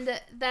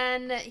 And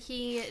then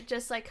he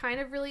just like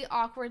kind of really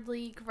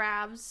awkwardly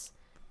grabs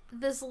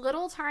this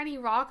little tiny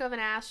rock of an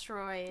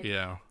asteroid.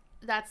 Yeah.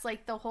 That's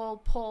like the whole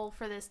pull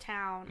for this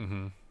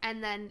town,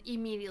 and then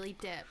immediately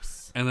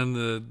dips. And then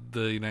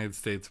the United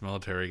States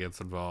military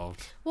gets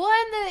involved. Well,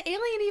 and the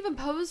alien even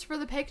posed for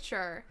the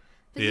picture.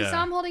 Did you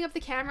saw him holding up the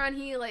camera and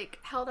he like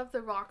held up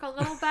the rock a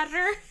little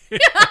better?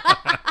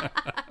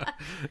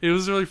 It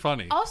was really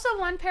funny. Also,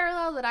 one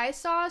parallel that I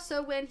saw,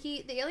 so when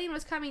the alien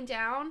was coming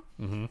down,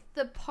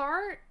 the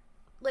part,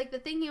 like the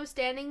thing he was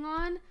standing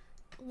on,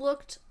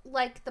 looked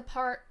like the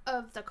part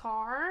of the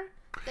car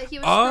that he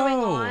was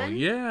screwing on. Oh,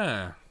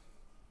 yeah.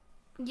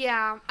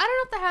 Yeah. I don't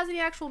know if that has any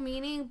actual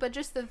meaning, but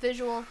just the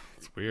visual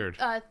it's weird.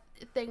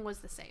 Thing was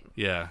the same.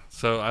 Yeah.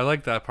 So I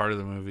liked that part of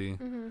the movie.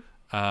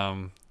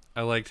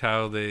 I liked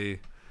how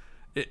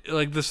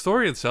like the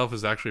story itself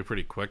is actually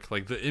pretty quick.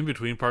 Like the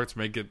in-between parts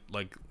make it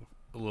like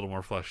a little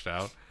more fleshed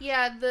out.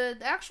 Yeah, the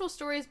actual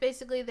story is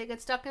basically they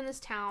get stuck in this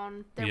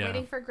town. They're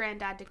waiting for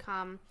Granddad to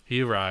come.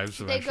 He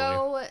arrives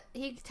eventually.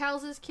 He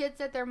tells his kids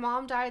that their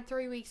mom died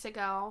 3 weeks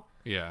ago.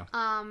 Yeah.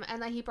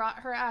 And that he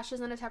brought her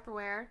ashes in a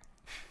Tupperware.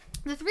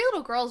 The three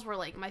little girls were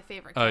like my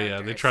favorite characters. Oh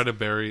yeah, they tried to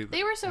bury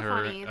They were so her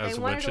funny. As they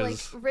wanted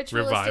witches, to like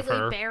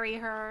ritualistically bury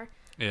her.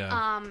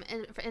 Yeah.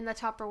 In the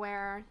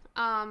Tupperware.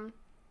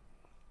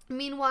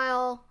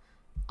 Meanwhile,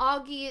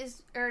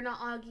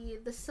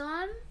 the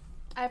son,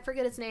 I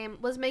forget his name,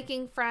 was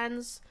making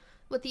friends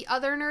with the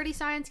other nerdy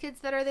science kids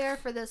that are there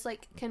for this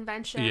like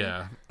convention.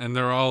 Yeah, and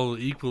they're all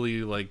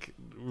equally like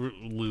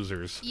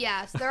losers.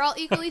 Yes, they're all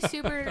equally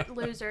super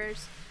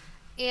losers.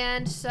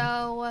 And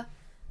so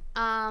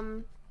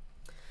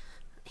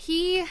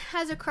he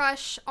has a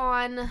crush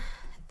on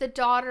the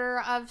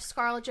daughter of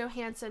Scarlett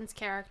Johansson's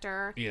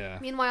character. Yeah.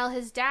 Meanwhile,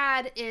 his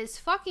dad is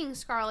fucking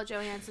Scarlett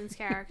Johansson's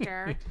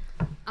character.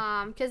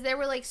 Because they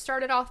were like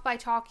started off by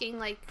talking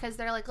like because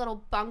they're like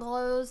little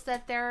bungalows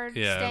that they're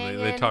staying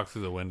in. They talk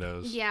through the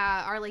windows.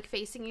 Yeah, are like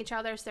facing each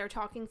other, so they're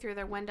talking through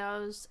their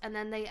windows, and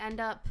then they end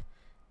up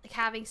like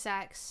having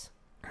sex.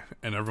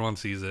 And everyone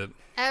sees it.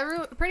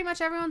 Pretty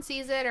much everyone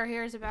sees it or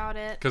hears about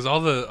it. Because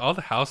all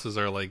the houses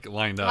are like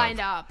lined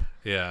up.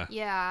 Yeah.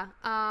 Yeah.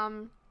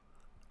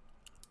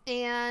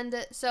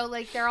 And so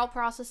like they're all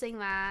processing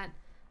that.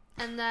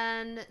 And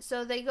then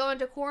so they go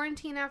into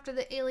quarantine after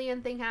the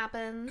alien thing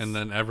happens. And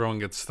then everyone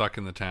gets stuck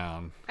in the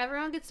town.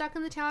 Everyone gets stuck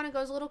in the town and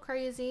goes a little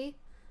crazy.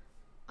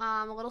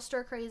 A little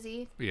stir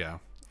crazy. Yeah.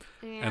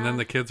 And then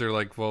the kids are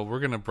like, well, we're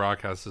going to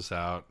broadcast this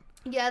out.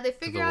 Yeah, they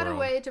figure out a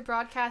way to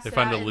broadcast it out. They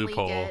find a and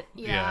loophole. Leak it.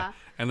 Yeah.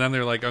 And then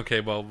they're like, okay,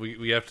 well,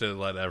 we have to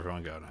let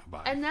everyone go now.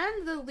 Bye. And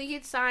then the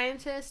lead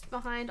scientist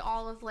behind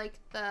all of like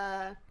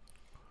the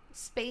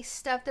space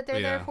stuff that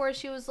they're there for,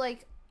 she was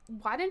like,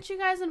 why didn't you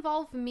guys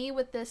involve me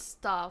with this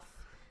stuff?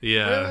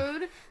 Yeah.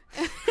 Rude.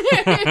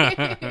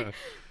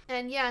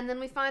 And then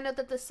we find out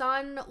that the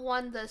son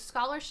won the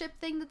scholarship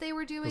thing that they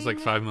were doing. It was like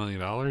 $5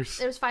 million.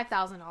 It was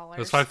 $5,000. It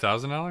was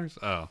 $5,000?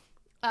 Oh.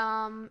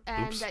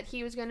 And Oops. that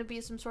he was going to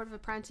be some sort of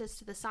apprentice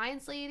to the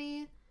science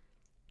lady.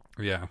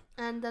 Yeah.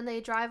 And then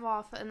they drive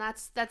off, and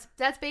that's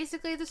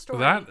basically the story.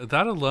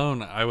 That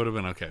alone, I would have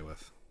been okay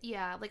with.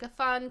 Yeah, like a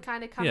fun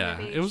kind of coming of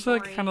age it was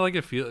story. like kind of like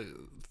a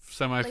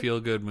feel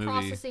good movie.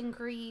 Processing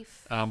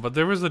grief. But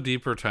there was a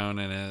deeper tone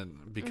in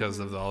it because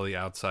of all the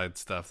outside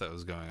stuff that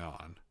was going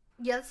on.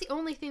 Yeah, that's the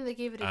only thing that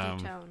gave it a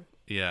deep tone.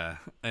 Yeah,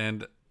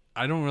 and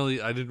I didn't really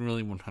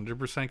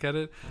 100% get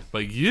it.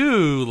 But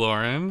you,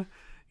 Lauren,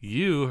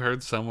 you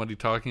heard somebody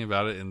talking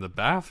about it in the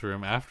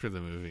bathroom after the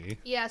movie.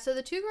 Yeah, so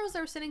the two girls that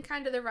were sitting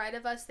kind of to the right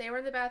of us, they were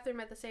in the bathroom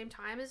at the same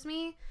time as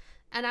me.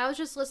 And I was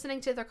just listening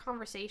to their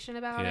conversation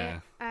about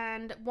it.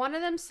 And one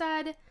of them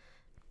said,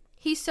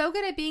 he's so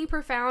good at being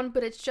profound,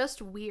 but it's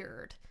just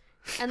weird.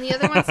 And the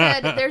other one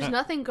said, there's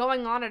nothing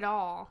going on at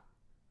all.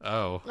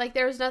 Oh. Like,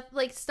 there was nothing,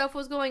 like, stuff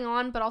was going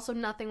on, but also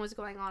nothing was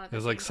going on at the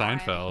same time. It was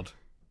like Seinfeld.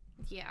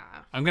 Yeah.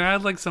 I'm going to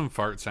add, like, some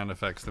fart sound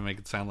effects to make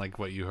it sound like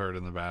what you heard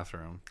in the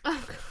bathroom.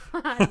 Oh,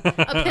 God.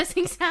 A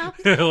pissing sound?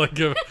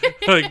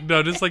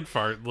 No, just like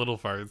little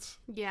farts.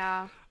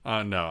 Yeah. No,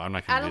 I'm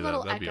not going to do that.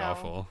 That'd echo. be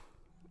awful.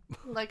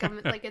 Like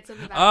it's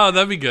in the bathroom. Oh,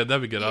 that'd be good. Yeah.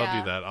 I'll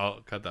do that.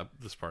 I'll cut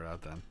this part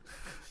out then.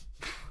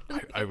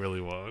 I really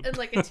won't. And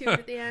like a tube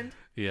at the end.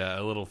 Yeah,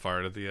 a little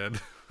fart at the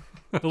end.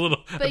 An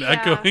yeah.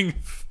 echoing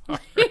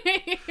fart.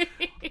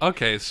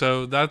 Okay,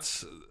 so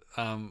that's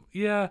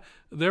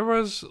there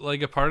was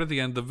like a part at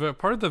the end, the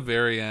part at the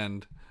very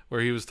end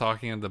where he was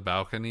talking at the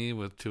balcony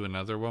to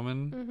another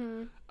woman.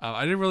 Mm-hmm.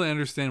 I didn't really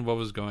understand what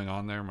was going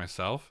on there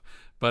myself,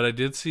 but I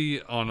did see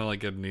on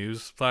a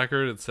news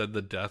placard it said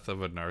the death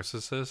of a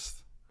narcissist.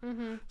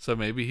 Mm-hmm. So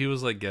maybe he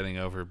was like getting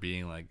over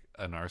being like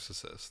a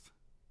narcissist.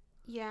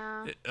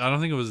 Yeah. I don't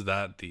think it was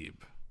that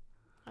deep.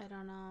 I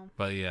don't know.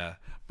 But yeah.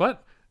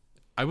 But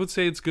I would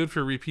say it's good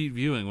for repeat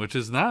viewing, which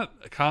is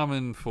not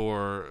common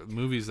for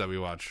movies that we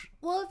watch.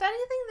 Well, if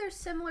anything, there's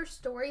similar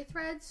story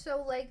threads.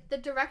 So, like, the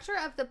director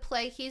of the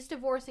play, he's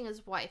divorcing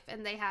his wife,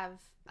 and they have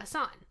a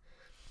son.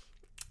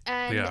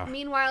 And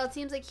meanwhile, it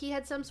seems like he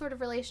had some sort of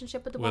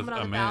relationship with the woman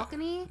on the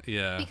balcony.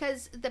 Yeah.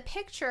 Because the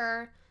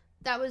picture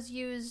that was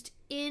used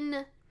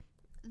in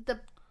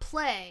the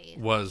play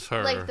was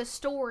her, like the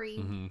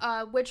story,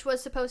 which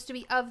was supposed to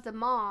be of the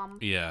mom,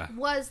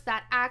 was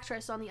that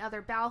actress on the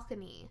other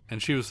balcony,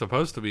 and she was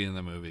supposed to be in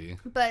the movie,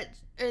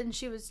 and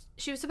she was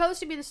supposed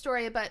to be in the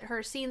story, but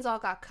her scenes all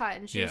got cut,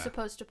 and she was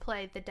supposed to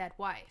play the dead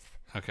wife.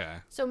 Okay,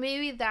 so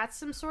maybe that's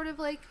some sort of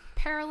like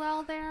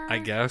parallel there, I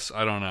guess.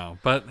 I don't know,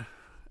 but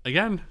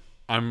again,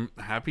 I'm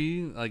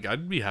happy. Like,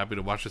 I'd be happy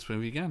to watch this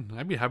movie again.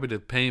 I'd be happy to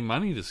pay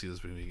money to see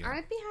this movie again.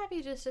 I'd be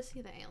happy just to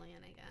see the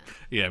alien again.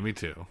 Yeah, me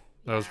too.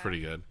 That was pretty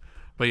good.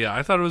 But yeah,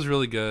 I thought it was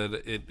really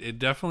good. It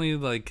definitely,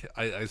 like,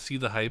 I see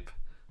the hype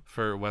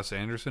for Wes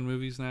Anderson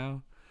movies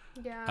now.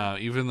 Yeah.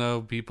 Even though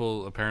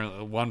people,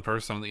 apparently, one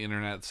person on the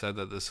internet said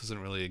that this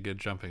isn't really a good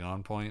jumping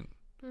on point.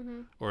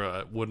 Mm-hmm. Or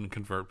it wouldn't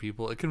convert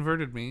people. It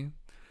converted me.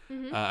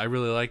 Mm-hmm. I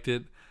really liked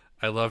it.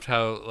 I loved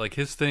how, like,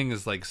 his thing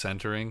is, like,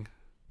 centering.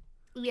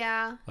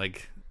 Yeah.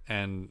 Like,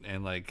 and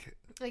like...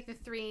 Like the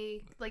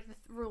three, like the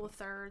rule of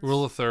thirds.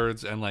 Rule of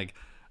thirds, and, like,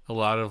 a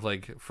lot of,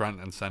 like, front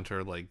and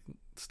center, like,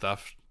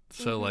 stuff.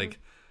 So like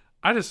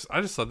I just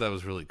thought that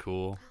was really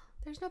cool.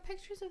 There's no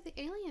pictures of the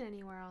alien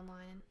anywhere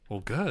online.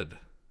 Well, good.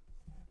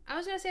 I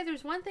was gonna say, if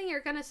there's one thing you're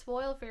gonna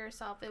spoil for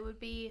yourself, it would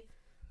be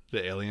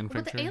the alien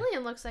picture. What the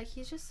alien looks like.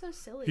 He's just so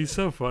silly. He's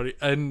so funny.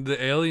 And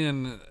the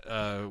alien,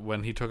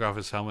 when he took off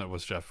his helmet,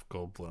 was Jeff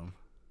Goldblum.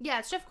 Yeah,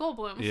 it's Jeff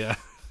Goldblum. Yeah.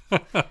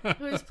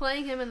 who's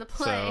playing him in the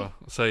play.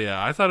 So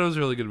yeah, I thought it was a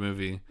really good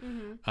movie.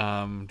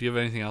 Mm-hmm. Do you have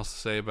anything else to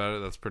say about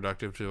it that's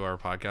productive to our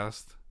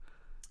podcast?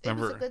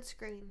 Remember, it was a good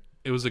screen.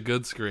 It was a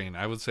good screen.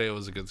 I would say it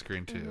was a good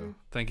screen too. Mm-hmm.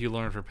 Thank you,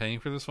 Lauren, for paying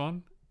for this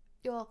one.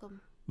 You're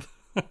welcome.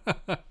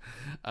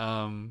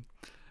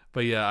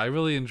 But yeah, I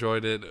really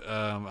enjoyed it.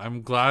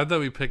 I'm glad that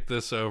we picked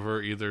this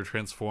over either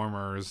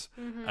Transformers,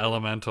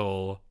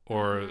 Elemental,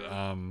 or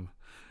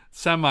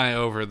semi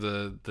over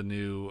the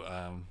new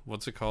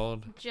what's it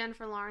called?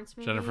 Jennifer Lawrence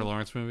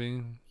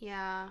movie.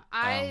 Yeah,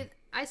 I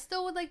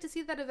still would like to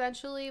see that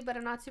eventually, but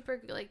I'm not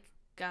super like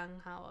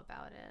gung ho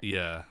about it.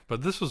 Yeah,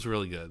 but this was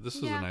really good. This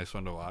was a nice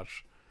one to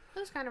watch. It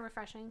was kind of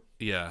refreshing.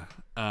 Yeah,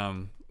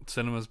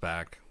 cinema's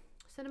back.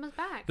 Cinema's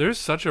back. There's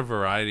such a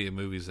variety of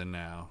movies in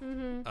now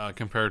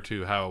compared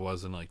to how it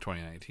was in like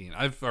 2019.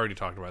 I've already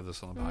talked about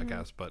this on the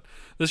podcast, but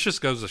this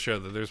just goes to show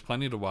that there's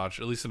plenty to watch,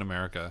 at least in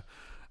America.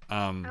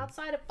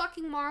 Outside of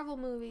fucking Marvel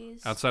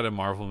movies. Outside of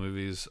Marvel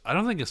movies. I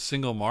don't think a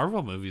single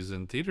Marvel movie's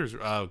in theaters.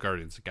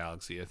 Guardians of the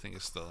Galaxy, I think,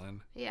 is still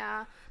in.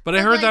 Yeah. But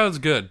I heard that was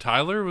good.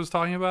 Tyler was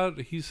talking about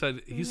it. He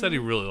said he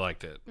really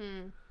liked it.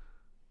 Mm.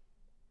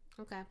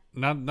 Okay.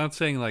 Not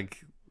saying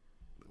like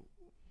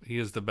he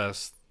is the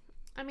best.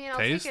 I mean, I'll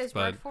taste, take his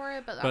word for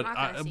it, but I'm not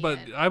gonna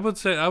see it. I would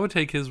say I would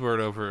take his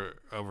word over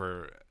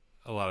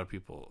a lot of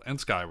people and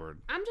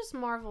Skyward. I'm just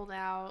marveled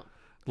out.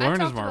 Lauren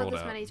I've is talked about marveled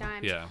this out many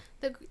times.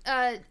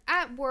 Yeah.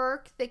 At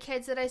work, the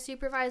kids that I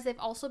supervise, they've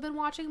also been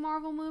watching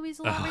Marvel movies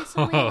a lot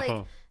recently.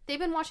 Like they've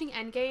been watching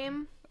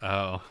Endgame.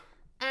 Oh.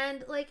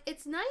 And like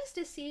it's nice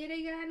to see it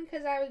again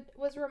because I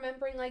was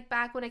remembering like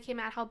back when it came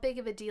out how big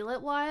of a deal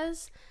it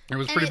was. It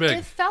was pretty big.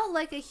 It felt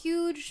like a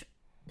huge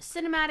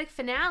cinematic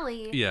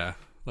finale. Yeah.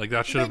 Like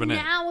that should have been it.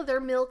 But now they're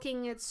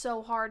milking it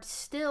so hard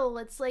still.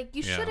 It's like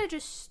you should have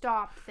just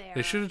stopped there.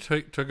 They should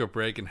have took a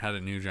break and had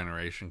a new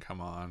generation come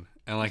on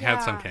and like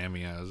had some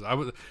cameos.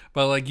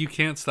 But like you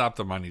can't stop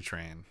the money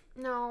train.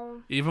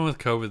 No. Even with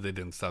COVID they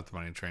didn't stop the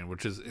money train,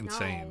 which is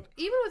insane. No.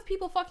 Even with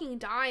people fucking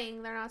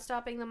dying, they're not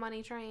stopping the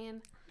money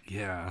train.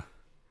 Yeah.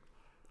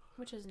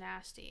 Which is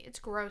nasty. It's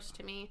gross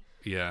to me.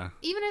 Yeah.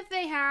 Even if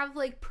they have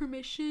like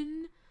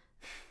permission,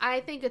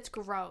 I think it's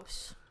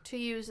gross to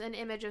use an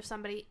image of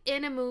somebody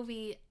in a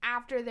movie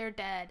after they're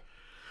dead.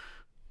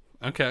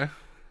 Okay.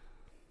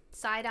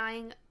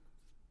 Side-eyeing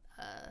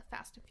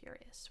Fast and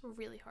Furious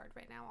really hard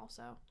right now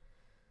also.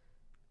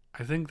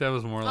 I think that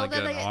was more like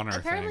an honor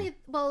apparently, thing.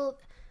 Well,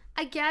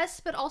 I guess,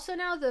 but also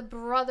now the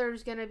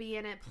brother's going to be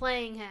in it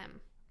playing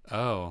him.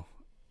 Oh.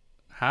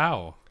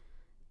 How?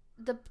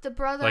 The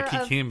brother like he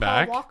of came Paul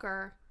back?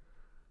 Walker.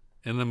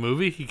 In the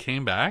movie he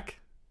came back?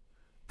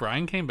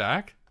 Brian came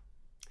back?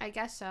 I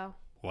guess so.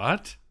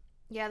 What?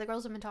 Yeah, the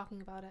girls have been talking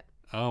about it.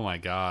 Oh my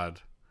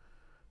god.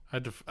 I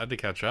had to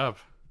catch up.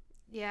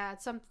 Yeah,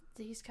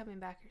 he's coming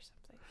back or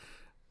something.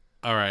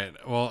 All right.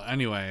 Well,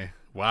 anyway,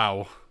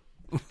 wow.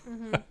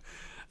 Mm-hmm.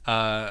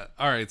 All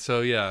right. So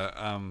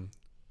yeah,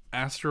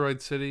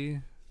 Asteroid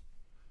City,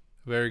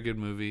 very good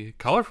movie,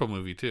 colorful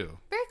movie too.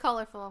 Very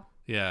colorful.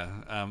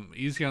 Yeah.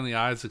 Easy on the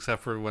eyes,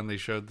 except for when they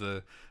showed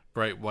the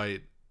bright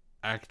white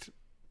act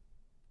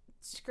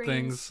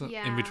Screens, things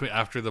in between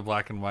after the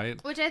black and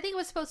white, which I think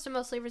was supposed to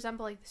mostly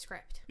resemble like the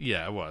script.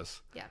 Yeah, it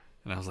was. Yeah.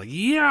 And I was like,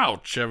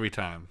 "Youch!" every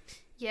time.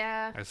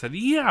 Yeah. I said,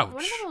 "Youch!"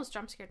 One of them almost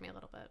jump scared me a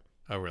little bit.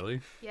 Oh,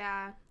 really?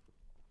 Yeah.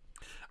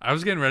 I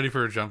was getting ready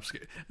for a jump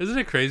scare. Isn't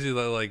it crazy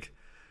that like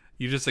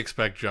you just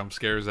expect jump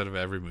scares out of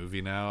every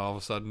movie now? All of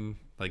a sudden,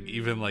 like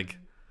even like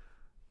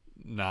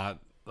not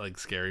like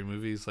scary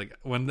movies. Like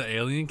when the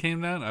alien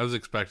came down, I was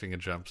expecting a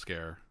jump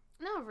scare.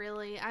 No,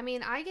 really. I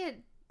mean, I get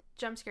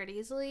jump scared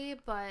easily,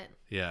 but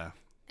yeah,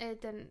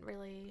 it didn't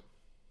really.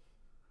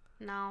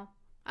 No,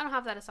 I don't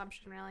have that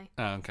assumption really.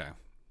 Oh, okay.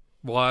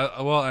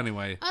 Well,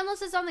 anyway.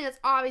 Unless it's something that's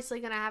obviously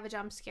gonna have a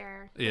jump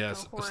scare.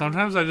 Yes.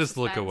 Sometimes I just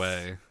look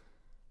away.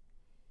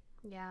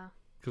 Yeah.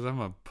 Because I'm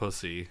a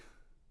pussy.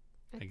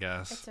 I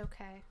guess it's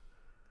okay.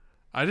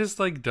 I just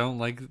like don't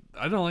like.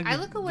 I don't like. I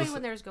look away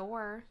when there's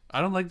gore.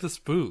 I don't like the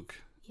spook.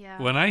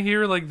 Yeah. When I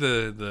hear like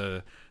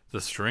the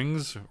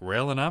strings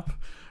railing up,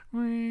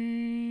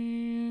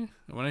 when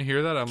I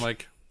hear that, I'm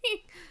like.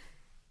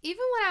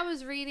 Even when I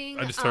was reading,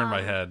 I just turned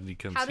my head and you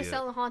couldn't see it. How to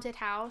Sell a Haunted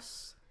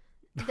House.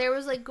 There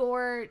was like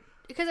gore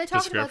because I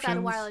talked about that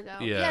a while ago.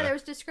 Yeah, there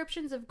was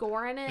descriptions of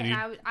gore in it, and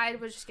I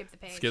would just skip the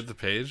page. Skip the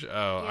page?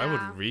 Oh, yeah. I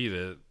would read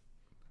it.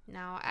 No,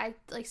 I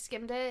like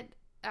skimmed it.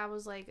 I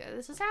was like,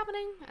 "This is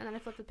happening," and then I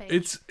flipped the page.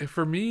 It's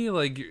for me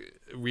like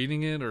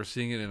reading it or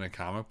seeing it in a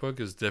comic book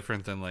is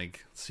different than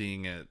like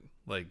seeing it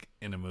like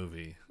in a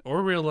movie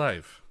or real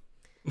life.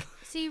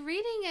 See,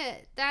 reading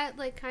it that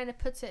like kind of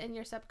puts it in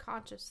your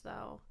subconscious,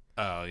 though.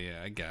 Oh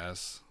yeah, I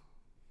guess.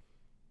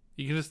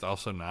 You can just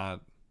also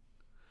not.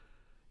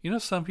 You know,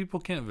 some people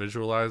can't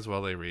visualize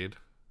while they read.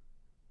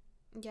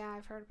 Yeah,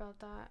 I've heard about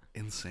that.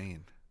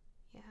 Insane.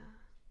 Yeah.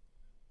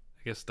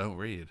 I guess don't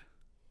read.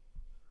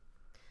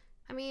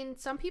 I mean,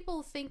 some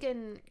people think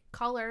in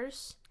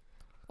colors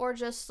or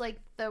just like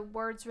the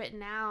words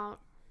written out.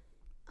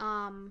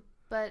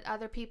 But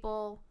other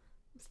people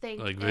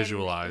think like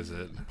visualize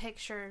it.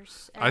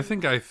 Pictures. I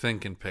think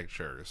in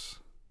pictures.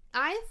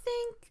 I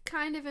think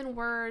kind of in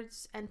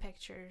words and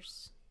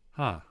pictures.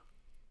 Huh.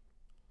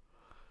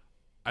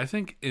 I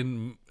think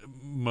in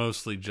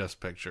mostly just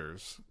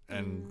pictures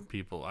and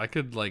people. I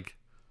could like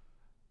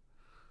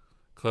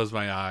close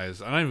my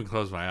eyes. I don't even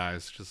close my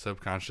eyes, just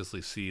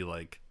subconsciously see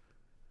like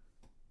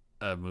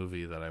a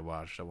movie that I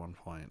watched at one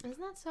point. Isn't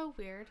that so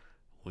weird?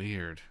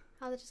 Weird.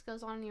 How that just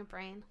goes on in your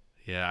brain.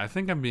 Yeah, I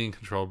think I'm being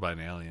controlled by an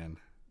alien.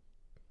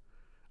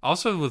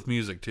 Also with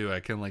music too, I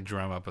can like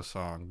drum up a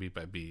song beat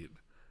by beat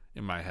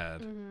in my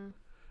head. Mm-hmm.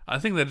 I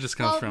think that just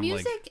comes from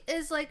music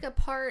is like a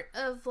part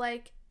of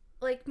like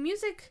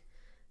music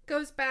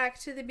goes back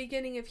to the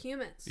beginning of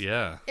humans.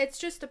 Yeah. It's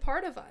just a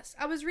part of us.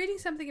 I was reading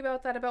something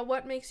about that, about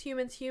what makes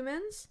humans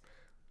humans.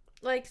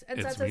 Like,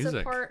 and sets us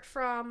apart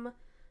from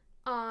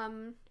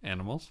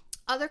animals.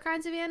 Other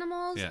kinds of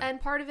animals. Yeah.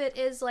 And part of it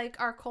is like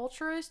our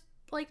culture's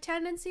like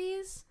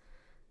tendencies.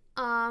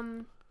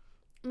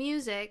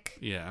 Music.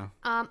 Yeah.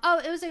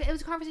 It was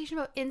a conversation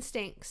about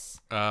instincts.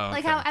 Oh, okay.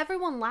 Like how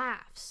everyone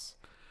laughs.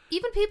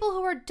 Even people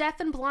who are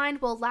deaf and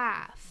blind will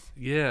laugh.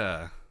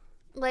 Yeah.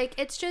 Like,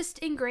 it's just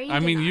ingrained. I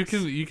mean, in us.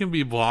 you can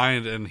be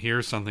blind and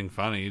hear something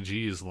funny.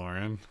 Jeez,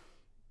 Lauren.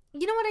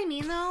 You know what I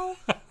mean, though?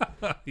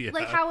 Yeah.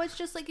 Like how it's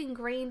just like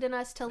ingrained in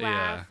us to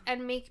laugh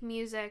and make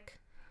music.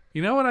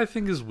 You know what I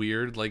think is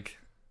weird? Like,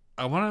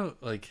 I want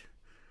to like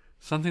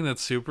something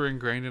that's super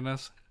ingrained in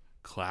us.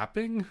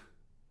 Clapping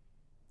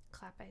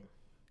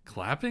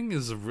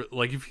is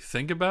like, if you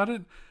think about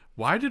it,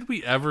 why did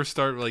we ever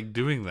start like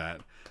doing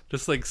that?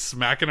 Just like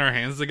smacking our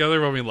hands together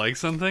when we like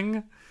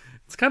something.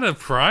 It's kind of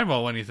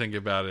primal when you think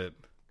about it.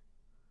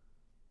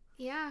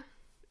 Yeah.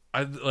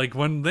 I like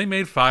when they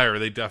made fire,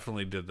 they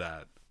definitely did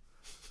that.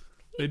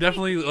 They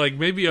definitely like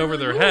maybe over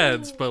their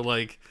heads, but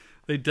like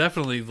they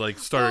definitely like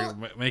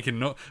started making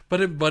noise.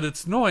 But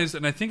it's noise,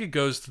 and I think it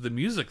goes to the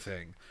music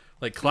thing.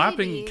 Like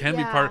clapping can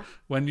be part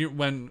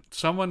when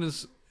someone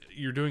is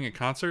you're doing a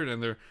concert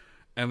and they're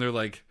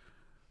like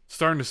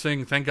starting to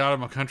sing "Thank God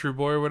I'm a Country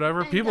Boy" or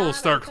whatever. People will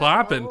start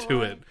clapping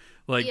to it.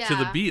 Like to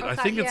the beat. I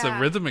think it's a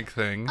rhythmic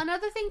thing.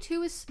 Another thing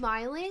too is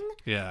smiling.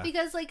 Yeah.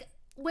 Because like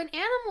when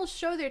animals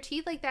show their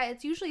teeth like that,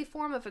 it's usually a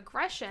form of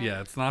aggression.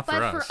 Yeah, it's not for us.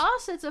 But for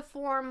us, it's a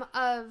form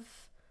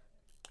of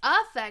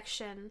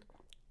affection.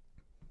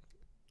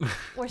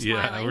 We're smiling.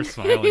 Yeah, we're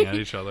smiling at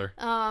each other.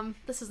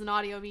 This is an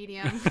audio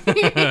medium.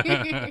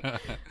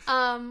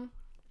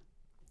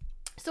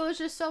 So it's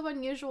just so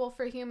unusual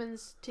for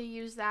humans to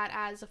use that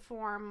as a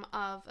form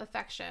of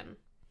affection.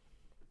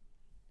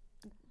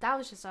 That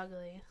was just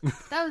ugly.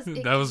 That was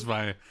icky. That was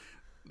my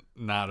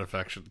not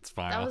affection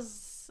smile. That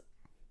was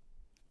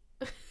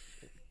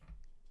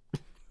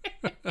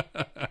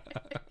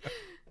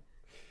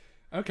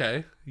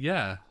Okay,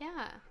 yeah.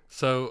 Yeah.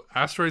 So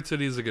Asteroid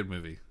City is a good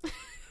movie.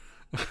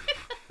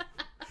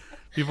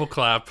 People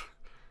clap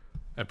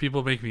and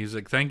people make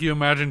music. Thank you,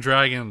 Imagine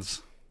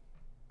Dragons,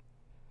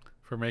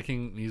 for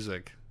making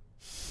music.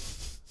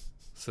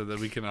 So that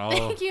we can all...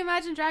 Thank you,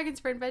 Imagine Dragons,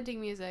 for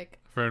inventing music.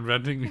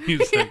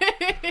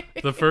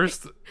 The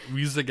first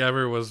music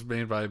ever was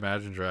made by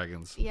Imagine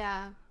Dragons.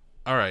 Yeah.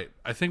 All right.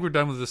 I think we're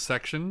done with this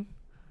section.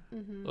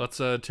 Mm-hmm. Let's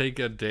take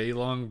a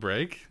day-long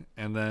break,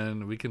 and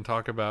then we can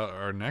talk about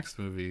our next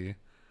movie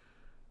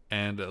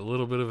and a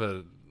little bit of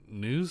a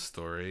news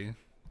story.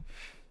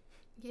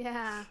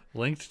 Yeah.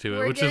 Linked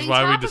to it, which is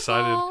why we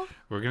decided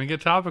we're going to get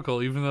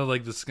topical, even though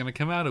like this is going to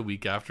come out a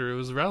week after it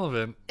was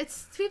relevant.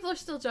 People are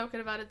still joking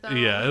about it, though.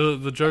 Yeah,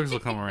 the jokes will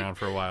come around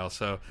for a while.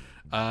 So,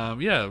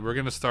 yeah, we're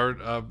going to start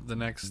the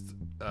next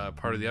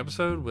part of the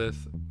episode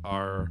with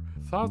our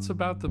thoughts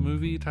about the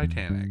movie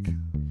Titanic.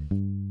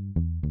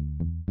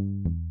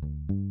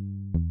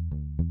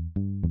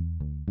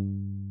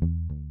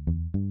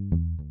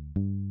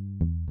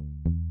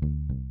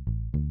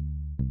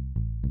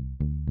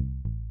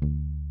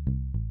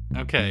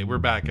 Okay, we're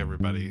back,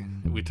 everybody.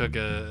 We took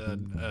a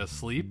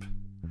sleep.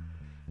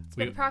 It's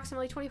been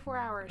approximately 24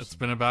 hours. It's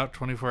been about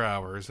 24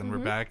 hours, and we're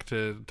back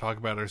to talk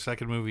about our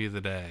second movie of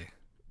the day,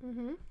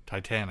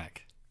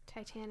 Titanic.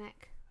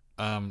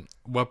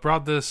 What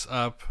brought this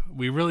up,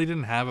 we really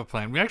didn't have a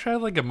plan. We actually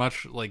had like a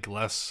much like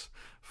less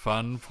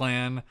fun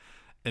plan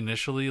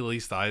initially, at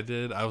least I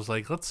did. I was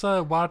like, let's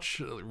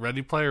watch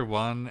Ready Player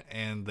One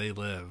and They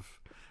Live,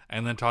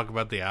 and then talk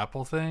about the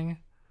Apple thing.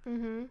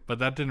 Mm-hmm. But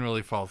that didn't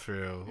really fall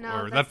through.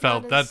 No, that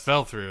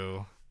fell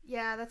through.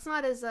 Yeah, that's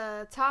not as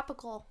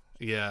topical.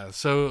 Yeah,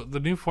 so the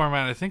new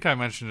format, I think I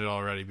mentioned it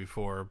already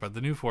before, but the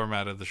new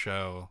format of the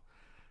show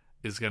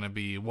is going to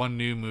be one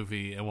new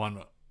movie and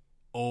one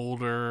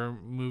older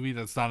movie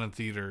that's not in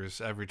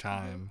theaters every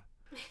time.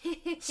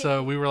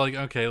 So we were like,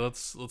 okay,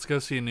 let's go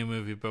see a new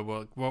movie, but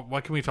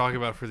what can we talk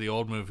about for the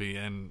old movie?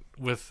 And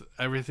with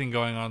everything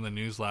going on in the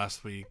news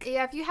last week.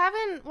 Yeah, if you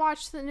haven't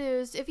watched the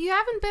news, if you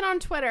haven't been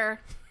on Twitter...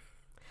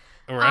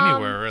 Or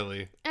anywhere,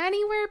 really.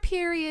 Anywhere,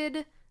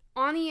 period,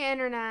 on the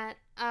internet.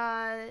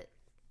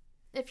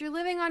 If you're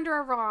living under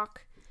a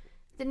rock,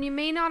 then you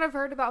may not have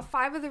heard about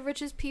 5 of the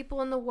richest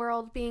people in the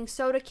world being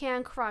soda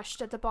can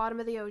crushed at the bottom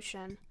of the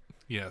ocean.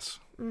 Yes.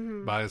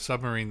 Mm-hmm. By a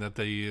submarine that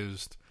they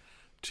used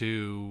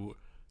to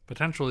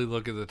potentially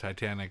look at the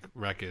Titanic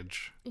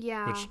wreckage.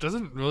 Yeah. Which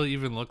doesn't really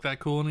even look that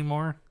cool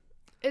anymore.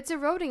 It's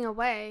eroding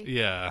away.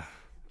 Yeah.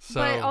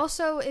 So, but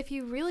also, if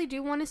you really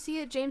do want to see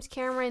it, James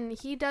Cameron,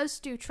 he does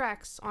do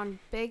treks on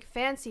big,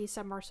 fancy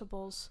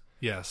submersibles.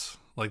 yes,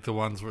 like the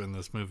ones were in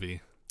this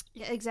movie.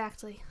 Yeah,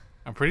 exactly.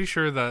 I'm pretty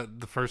sure that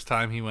the first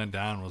time he went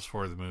down was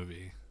for the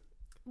movie.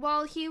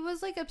 Well, he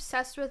was, like,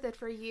 obsessed with it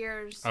for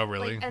years. Oh,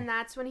 really? Like, and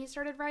that's when he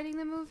started writing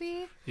the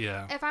movie.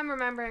 Yeah. If I'm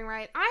remembering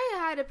right. I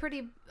had a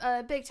pretty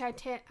big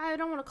Titanic... I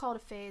don't want to call it a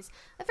phase.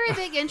 A very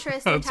big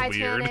interest in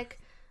Titanic.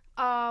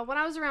 When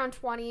I was around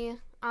 20.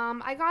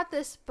 I got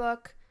this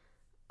book...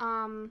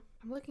 I'm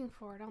looking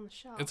for it on the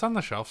shelf. It's on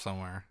the shelf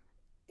somewhere.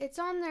 It's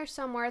on there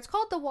somewhere. It's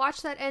called The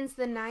Watch That Ends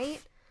the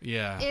Night.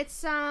 Yeah.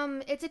 It's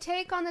a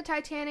take on the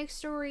Titanic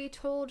story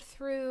told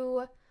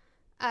through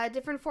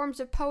different forms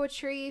of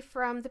poetry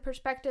from the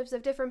perspectives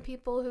of different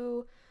people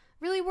who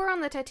really were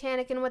on the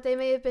Titanic and what they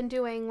may have been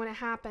doing when it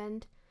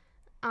happened.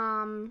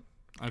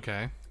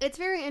 Okay. It's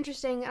very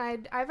interesting.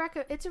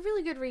 It's a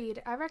really good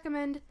read. I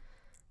recommend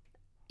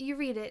you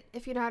read it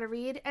if you know how to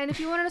read. And if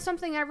you want to know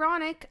something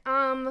ironic,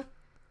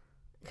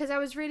 because I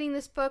was reading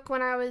this book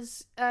when I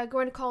was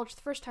going to college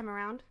the first time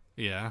around.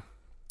 Yeah.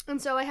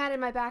 And so I had it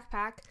in my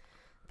backpack.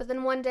 But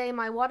then one day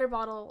my water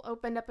bottle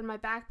opened up in my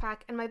backpack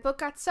and my book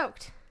got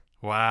soaked.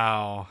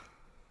 Wow.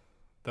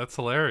 That's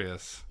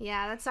hilarious.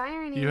 Yeah, that's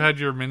irony. You had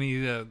your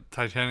mini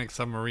Titanic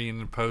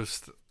submarine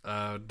post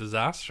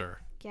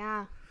disaster.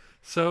 Yeah.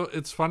 So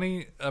it's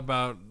funny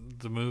about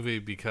the movie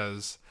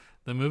because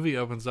the movie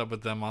opens up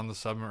with them on the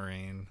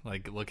submarine,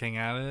 like looking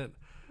at it.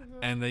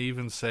 And they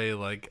even say,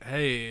 like,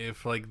 hey,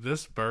 if, like,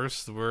 this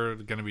bursts, we're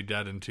going to be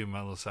dead in 2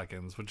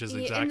 milliseconds, which is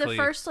exactly... In the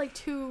first, like,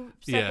 2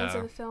 seconds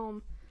of the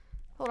film.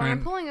 Hold on,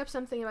 I'm pulling up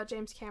something about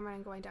James Cameron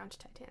and going down to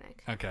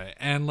Titanic. Okay,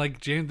 and,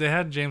 like, they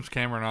had James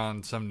Cameron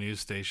on some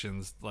news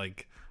stations,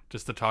 like,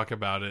 just to talk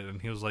about it,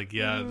 and he was like,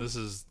 yeah, this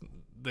is...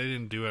 They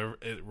didn't do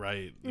it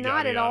right.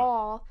 Not at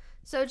all.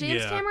 So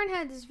James Cameron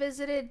has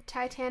visited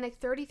Titanic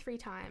 33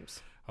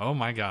 times. Oh,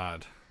 my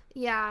God.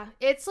 Yeah,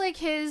 it's like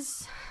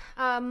his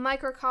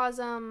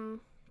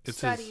microcosm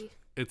study.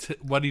 It's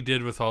what he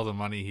did with all the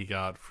money he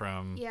got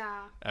from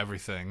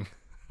everything.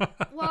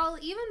 Well,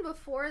 even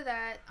before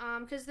that,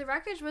 because the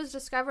wreckage was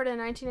discovered in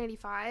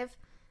 1985,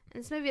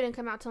 and this movie didn't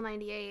come out till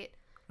 98.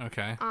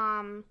 Okay.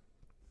 I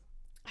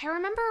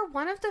remember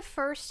one of the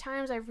first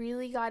times I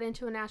really got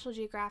into a National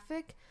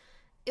Geographic,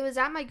 it was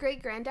at my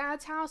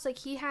great-granddad's house. Like,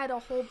 he had a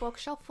whole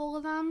bookshelf full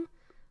of them.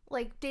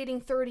 Like,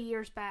 dating 30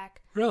 years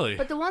back. Really?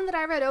 But the one that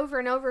I read over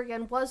and over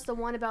again was the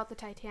one about the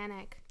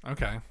Titanic.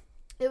 Okay.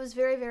 It was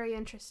very, very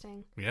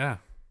interesting. Yeah.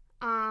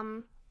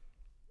 I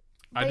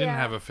didn't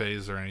have a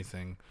phase or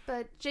anything.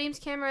 But James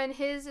Cameron,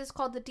 his is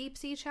called the Deep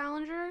Sea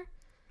Challenger.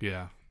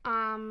 Yeah.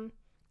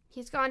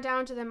 He's gone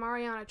down to the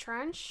Mariana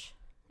Trench.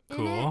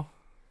 Cool.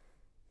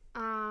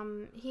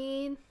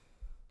 He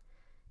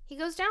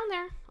goes down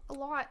there a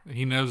lot.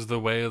 He knows the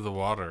way of the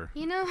water.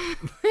 He knows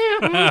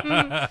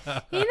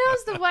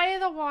the way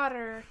of the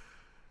water.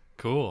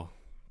 Cool.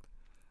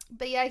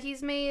 But yeah,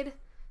 he's made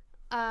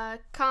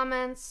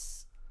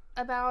comments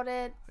about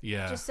it.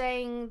 Yeah. Just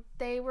saying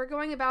they were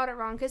going about it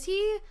wrong. Because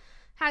he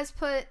has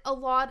put a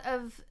lot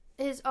of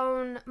his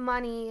own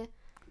money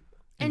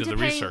into the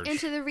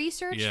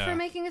research for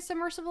making a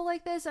submersible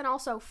like this, and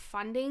also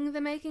funding the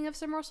making of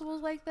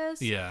submersibles like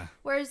this. Yeah.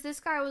 Whereas this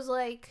guy was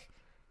like,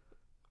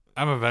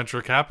 I'm a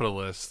venture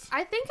capitalist.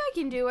 I think I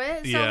can do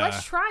it, so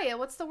let's try it.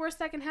 What's the worst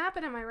that can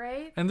happen, am I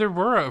right? And there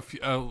were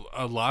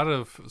a lot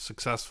of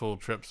successful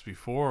trips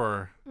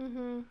before.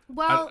 Mm-hmm.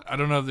 Well, I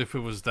don't know if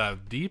it was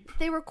that deep.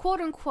 They were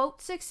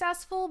quote-unquote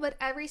successful, but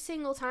every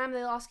single time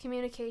they lost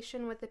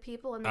communication with the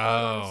people and the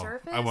on the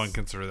surface. I wouldn't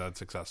consider that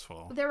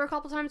successful. There were a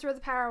couple times where the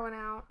power went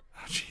out.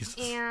 Oh, Jesus.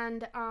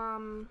 And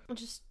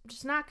just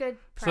not good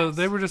press. So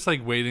they were just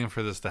like waiting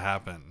for this to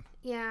happen.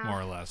 Yeah. More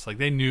or less. Like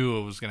they knew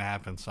it was going to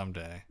happen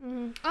someday.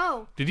 Mm-hmm.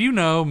 Oh. Did you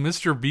know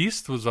Mr.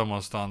 Beast was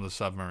almost on the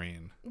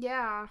submarine?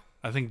 Yeah.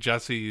 I think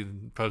Jesse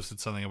posted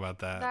something about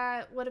that.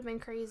 That would have been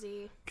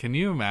crazy. Can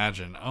you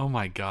imagine? Oh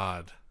my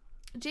God.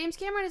 James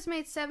Cameron has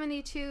made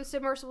 72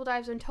 submersible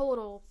dives in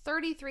total.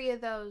 33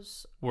 of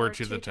those were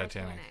to the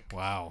Titanic.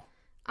 Wow.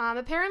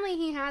 Apparently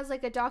he has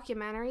like a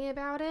documentary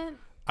about it.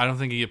 I don't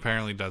think he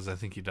apparently does. I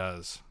think he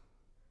does.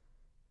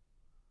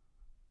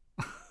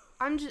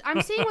 I'm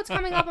seeing what's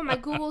coming up on my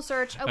Google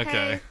search.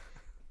 Okay.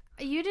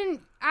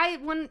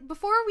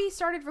 Before we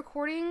started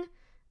recording,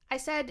 I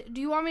said,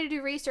 do you want me to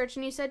do research?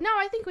 And you said, no,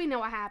 I think we know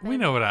what happened. We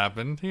know what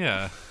happened.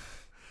 Yeah.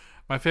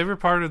 My favorite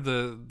part of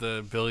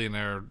the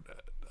billionaire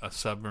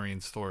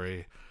submarine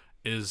story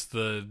is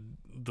the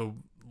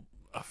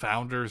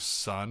founder's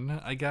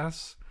son, I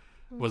guess,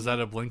 was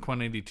at a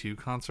Blink-182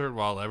 concert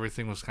while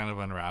everything was kind of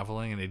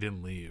unraveling and he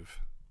didn't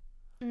leave.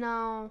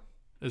 No.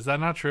 Is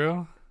that not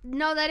true?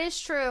 No, that is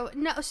true.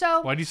 No, so...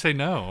 Why do you say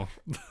no?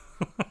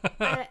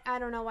 I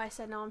don't know why I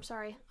said no. I'm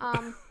sorry.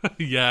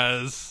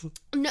 Yes.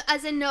 No,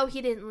 as in no,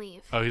 he didn't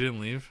leave. Oh, he didn't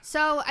leave?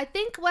 So I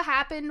think what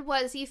happened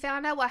was he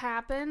found out what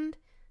happened.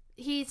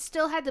 He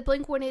still had the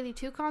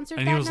Blink-182 concert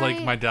and he was night.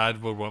 like, my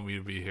dad would want me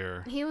to be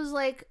here. He was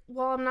like,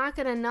 well, I'm not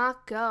going to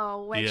not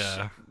go. Which,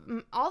 yeah.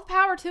 All the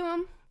power to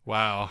him.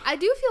 Wow. I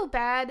do feel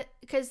bad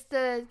because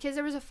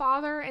there was a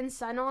father and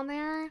son on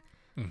there.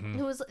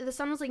 Mm-hmm. The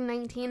son was like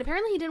 19.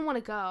 Apparently he didn't want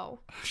to go.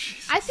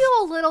 Jesus. I feel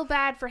a little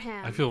bad for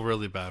him. I feel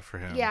really bad for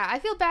him. Yeah, I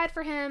feel bad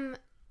for him.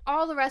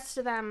 All the rest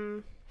of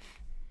them.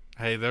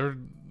 Hey, they're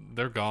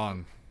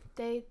gone.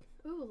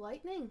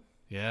 Lightning.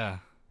 Yeah.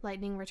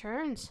 Lightning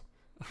returns.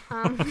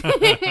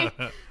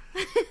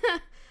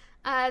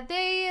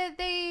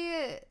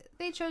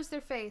 They chose their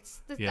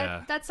fates.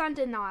 That son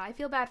did not. I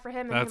feel bad for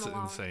him and That's him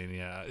alone. insane.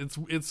 Yeah,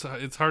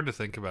 it's hard to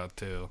think about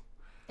too.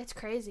 It's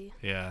crazy.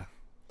 Yeah.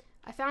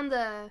 I found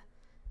the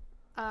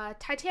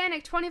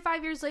Titanic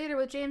 25 years later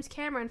with James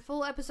Cameron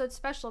full episode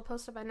special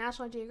posted by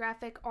National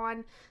Geographic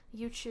on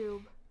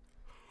YouTube.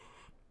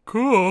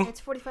 Cool.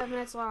 It's 45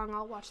 minutes long.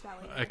 I'll watch that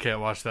later. I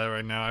can't watch that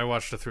right now. I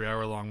watched a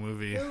 3-hour-long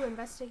movie. Ooh,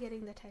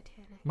 investigating the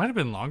Titanic. Might have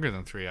been longer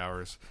than 3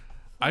 hours.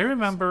 I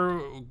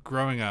remember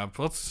growing up.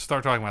 Let's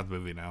start talking about the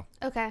movie now.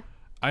 Okay.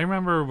 I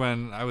remember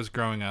when I was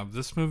growing up,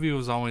 this movie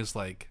was always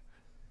like,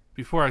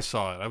 before I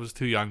saw it, I was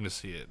too young to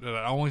see it. But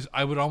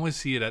I would always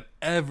see it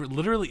at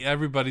literally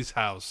everybody's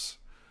house.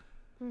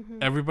 Mm-hmm.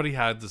 Everybody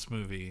had this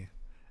movie,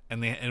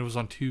 and it was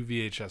on 2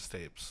 VHS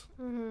tapes.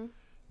 Mm-hmm.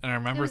 And I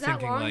remember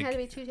thinking, that long? like, it had to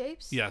be 2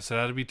 tapes? Yes, it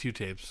had to be 2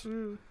 tapes.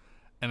 Mm.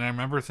 And I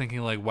remember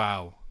thinking, like,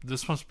 wow,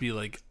 this must be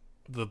like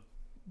the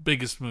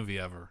biggest movie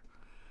ever.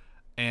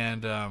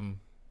 And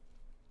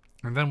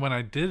then when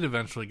I did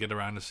eventually get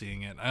around to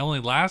seeing it, I only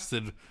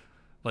lasted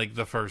like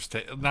the first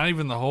tape, not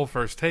even the whole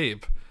first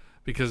tape,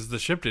 because the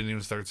ship didn't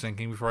even start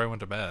sinking before I went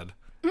to bed.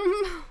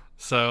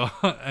 So,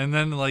 and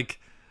then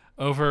like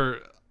over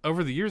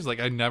the years,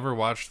 like I never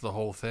watched the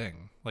whole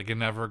thing. Like I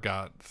never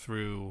got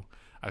through.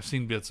 I've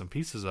seen bits and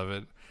pieces of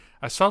it.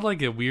 I saw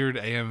like a weird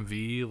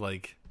AMV,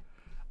 like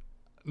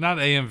not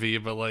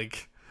AMV, but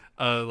like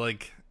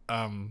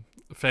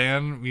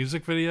fan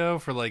music video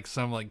for like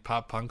some like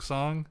pop punk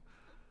song.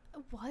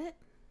 What?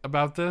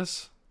 About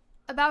this?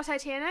 About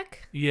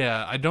Titanic?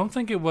 Yeah, I don't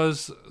think it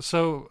was.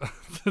 So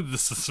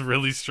this is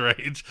really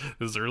strange.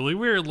 This is really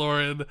weird,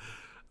 Lauren.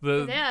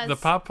 The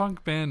pop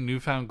punk band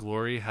Newfound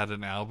Glory had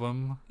an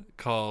album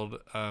called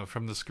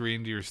From the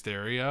Screen to Your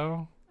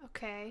Stereo.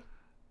 Okay.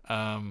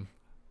 And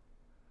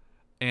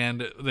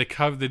they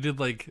did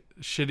like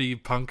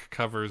shitty punk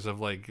covers of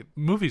like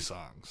movie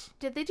songs.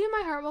 Did they do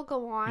My Heart Will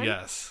Go On?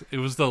 Yes, it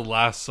was the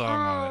last song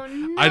on it.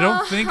 No. I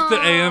don't think the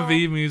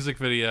AMV music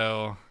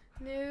video.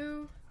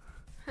 New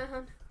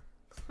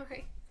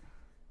Glory.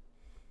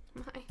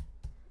 My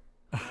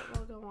Heart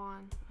Will Go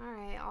On. All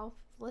right, I'll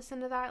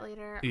listen to that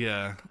later.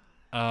 Yeah.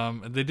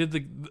 They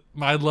did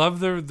I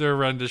love their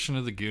rendition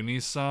of the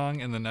Goonies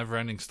song and the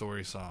Neverending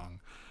Story song,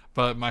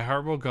 but My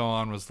Heart Will Go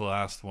On was the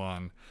last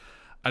one.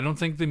 I don't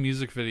think the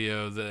music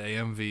video, the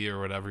AMV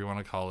or whatever you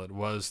want to call it,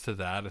 was to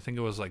that. I think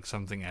it was like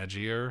something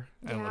edgier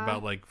and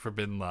about like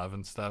forbidden love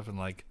and stuff and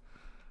like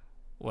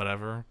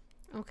whatever.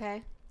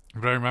 Okay.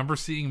 But I remember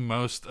seeing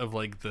most of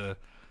like the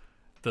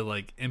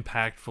like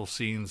impactful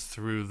scenes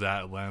through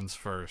that lens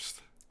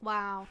first.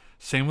 Wow.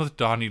 Same with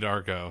Donnie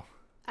Darko.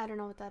 I don't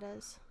know what that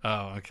is.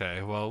 Oh,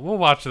 okay. Well, we'll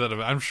watch that.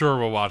 I'm sure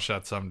we'll watch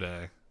that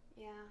someday.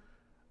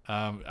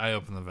 Yeah. I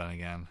opened the vent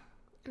again.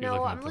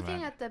 No, I'm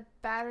looking at the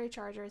battery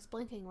charger. It's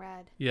blinking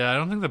red. Yeah, I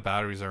don't think the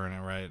batteries are in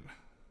it right.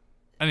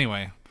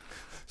 Anyway,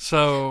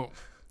 so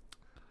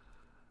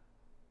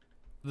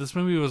this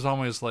movie was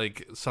almost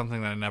like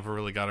something that I never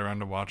really got around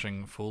to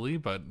watching fully,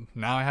 but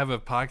now I have a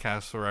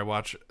podcast where I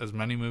watch as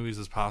many movies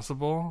as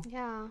possible.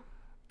 Yeah.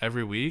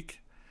 Every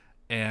week,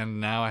 and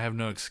now I have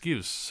no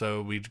excuse.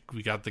 So we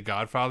got The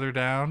Godfather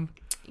down.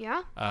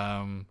 Yeah.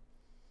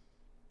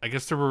 I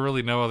guess there were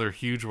really no other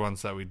huge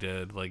ones that we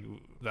did, like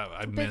that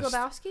I missed. Big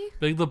Lebowski?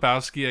 Big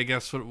Lebowski, I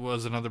guess,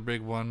 was another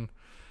big one.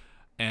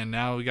 And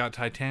now we got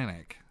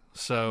Titanic.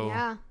 So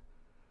yeah.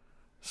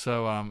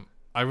 So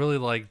I really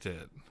liked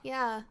it.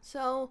 Yeah.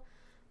 So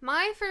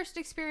my first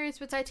experience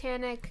with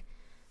Titanic,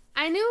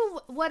 I knew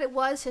what it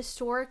was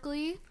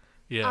historically.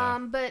 Yeah.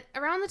 But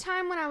around the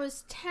time when I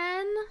was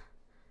 10,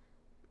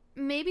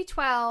 maybe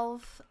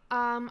 12,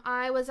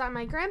 I was at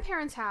my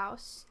grandparents'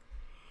 house,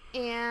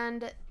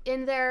 and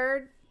in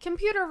their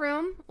computer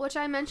room, which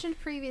I mentioned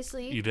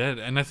previously. You did,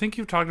 and I think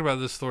you've talked about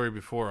this story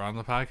before on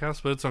the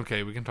podcast, but it's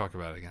okay. We can talk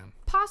about it again.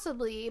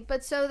 Possibly,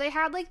 but so they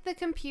had like the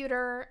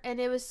computer, and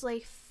it was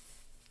like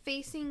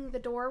facing the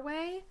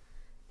doorway.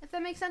 If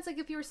that makes sense, like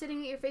if you were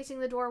sitting, you're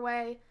facing the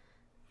doorway,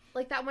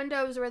 like that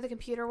window is where the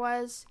computer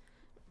was.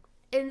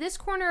 In this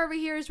corner over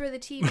here is where the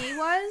TV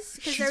was,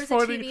 because there was a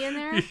TV in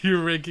there.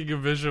 You're making a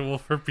visual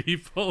for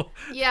people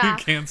who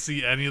can't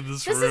see any of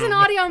this room. This is an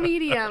audio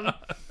medium.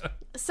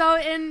 So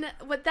in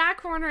what that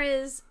corner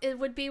is, it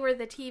would be where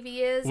the TV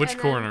is. Which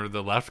corner?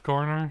 The left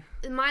corner?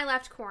 My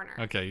left corner.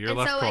 Okay, your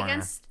left corner.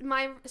 Against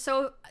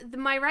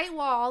my right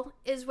wall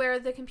is where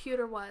the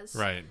computer was.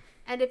 Right.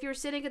 And if you're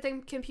sitting at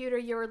the computer,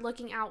 you're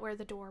looking out where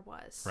the door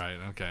was. Right.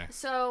 Okay.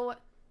 So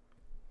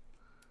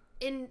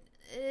to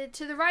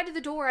the right of the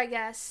door, I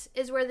guess,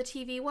 is where the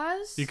TV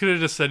was. You could have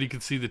just said you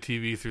could see the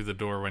TV through the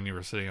door when you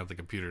were sitting at the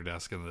computer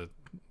desk in the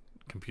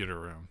computer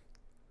room.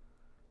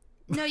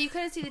 No, you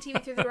couldn't see the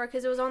TV through the door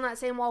because it was on that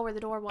same wall where the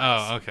door was.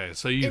 Oh, okay.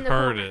 So you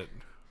heard it.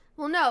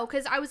 Well, no,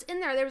 because I was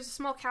in there. There was a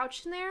small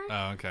couch in there.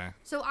 Oh, okay.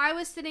 So I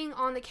was sitting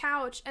on the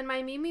couch, and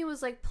my Mimi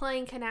was, like,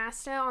 playing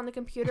canasta on the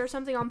computer or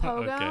something on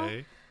Pogo.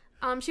 Okay.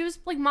 She was,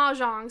 like,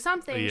 mahjong,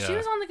 something. Yeah. She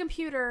was on the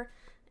computer,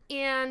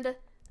 and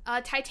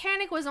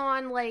Titanic was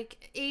on,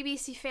 like,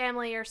 ABC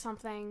Family or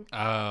something.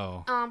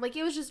 Oh. Like,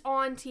 it was just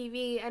on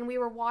TV, and we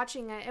were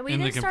watching it. And we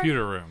in the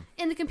computer room?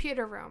 In the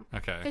computer room.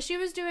 Okay. Because she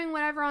was doing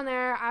whatever on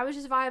there. I was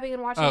just vibing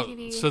and watching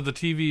TV. So the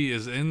TV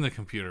is in the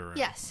computer room?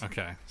 Yes.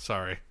 Okay,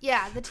 sorry.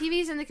 Yeah, the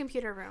TV's in the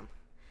computer room.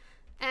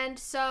 And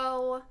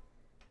so,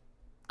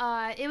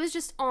 it was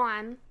just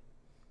on,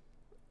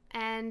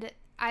 and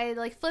I,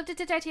 like, flipped it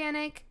to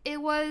Titanic.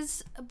 It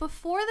was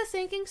before the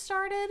sinking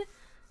started.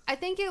 I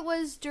think it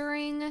was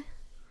during...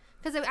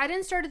 Because I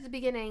didn't start at the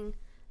beginning.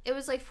 It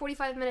was like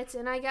 45 minutes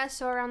in, I guess,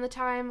 so around the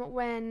time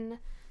when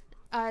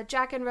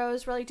Jack and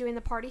Rose were like doing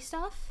the party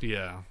stuff.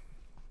 Yeah.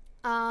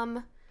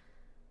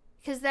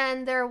 Because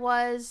then there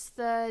was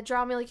the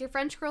Draw Me Like Your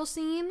French Girl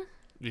scene.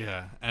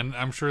 Yeah, and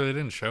I'm sure they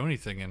didn't show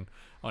anything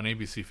on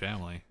ABC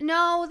Family.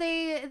 No,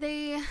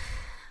 they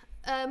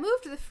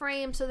moved the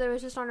frame so that it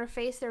was just on her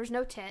face. There was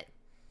no tit.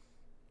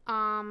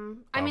 I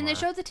mean, they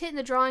showed the tit in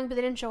the drawing, but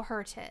they didn't show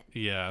her tit.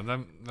 Yeah,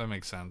 that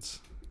makes sense.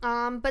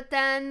 But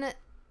then,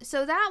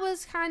 so that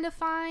was kind of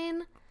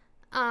fine.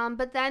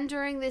 But then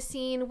during the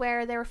scene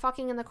where they were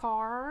fucking in the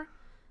car,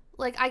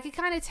 like, I could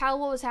kind of tell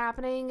what was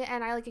happening,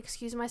 and I, like,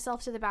 excused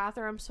myself to the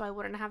bathroom so I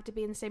wouldn't have to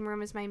be in the same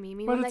room as my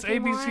Mimi. But it's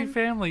ABC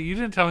Family. You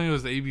didn't tell me it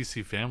was the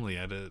ABC Family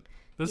edit.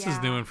 This is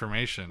new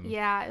information.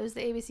 Yeah, it was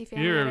the ABC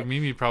Family edit.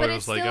 Mimi probably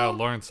was like, still, oh,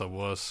 Lawrence a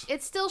wuss.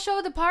 It still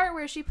showed the part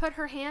where she put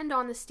her hand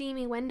on the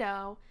steamy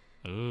window.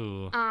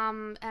 Ooh.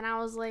 And I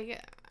was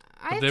like,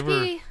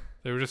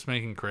 They were just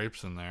making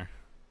crepes in there.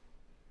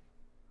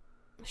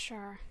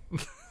 Sure.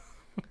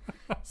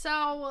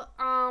 So,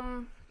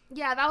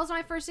 yeah, that was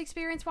my first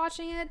experience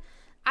watching it.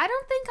 I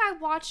don't think I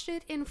watched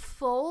it in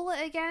full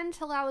again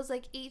till I was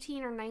like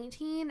 18 or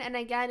 19, and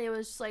again, it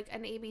was like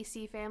an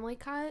ABC Family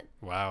cut.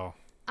 Wow.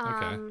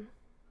 Okay.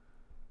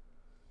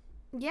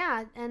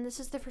 Yeah, and this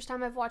is the first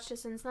time I've watched it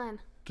since then.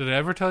 Did I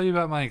ever tell you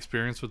about my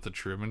experience with the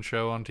Truman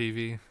Show on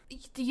TV?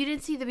 You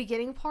didn't see the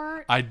beginning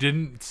part? I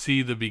didn't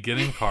see the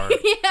beginning part.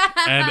 Yeah.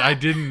 And I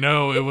didn't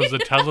know it was a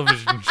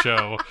television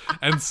show.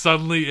 And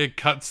suddenly it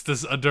cuts to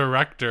a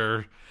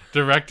director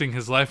directing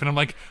his life. And I'm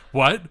like,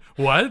 what?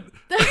 What?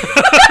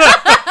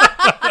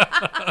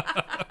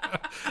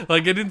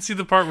 Like, I didn't see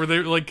the part where they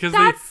like, because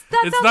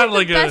it's not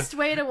like the best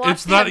way to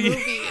watch that movie.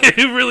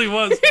 It really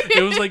was.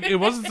 It was like, it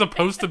wasn't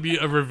supposed to be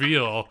a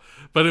reveal,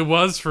 but it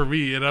was for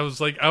me. And I was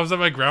like, I was at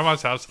my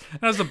grandma's house and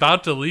I was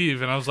about to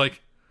leave, and I was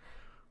like,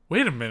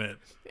 wait a minute,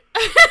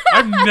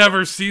 I've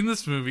never seen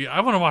this movie.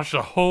 I want to watch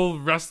the whole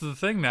rest of the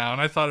thing now.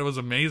 And I thought it was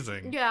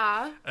amazing.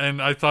 Yeah.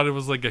 And I thought it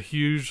was like a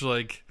huge,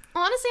 like,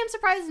 honestly, I'm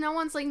surprised no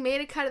one's like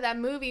made a cut of that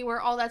movie where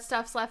all that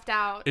stuff's left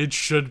out. It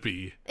should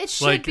be. It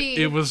should be.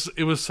 It was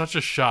such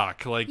a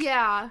shock. Like,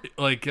 yeah.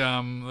 Like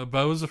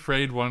Beau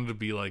Afraid wanted to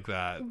be like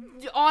that.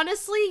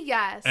 Honestly,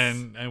 yes.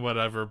 And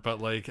whatever,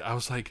 but like I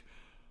was like,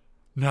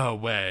 no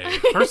way.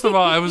 First of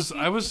all, I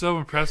was so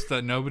impressed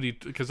that nobody,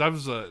 because I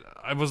wasn't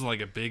like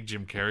a big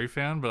Jim Carrey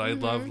fan, but I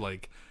loved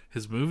like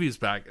his movies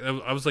back.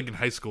 I was like in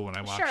high school when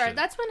I watched it. Sure,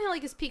 that's when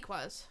like his peak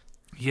was.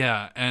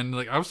 Yeah, and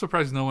like I was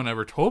surprised no one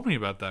ever told me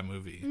about that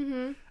movie.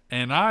 Mm-hmm.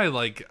 And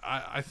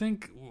I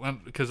think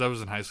because I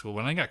was in high school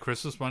when I got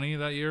Christmas money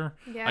that year,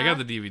 I got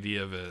the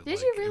DVD of it.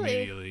 Did you really?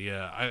 Immediately,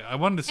 yeah. I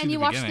wanted to see. And the you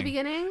beginning. Watched the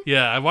beginning?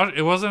 Yeah, I watched.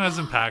 It wasn't as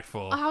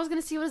impactful. I was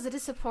gonna see. Was it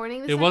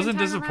disappointing? It wasn't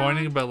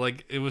disappointing, but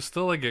like it was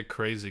still like a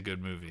crazy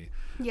good movie.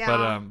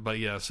 Yeah. But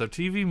yeah. So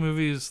TV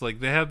movies,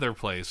 like, they had their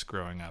place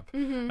growing up.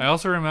 Mm-hmm. I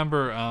also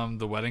remember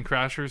the Wedding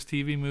Crashers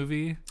TV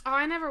movie. Oh,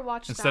 I never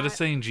watched that. Instead of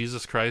saying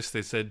Jesus Christ,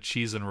 they said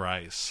cheese and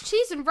rice.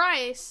 Cheese and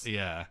rice.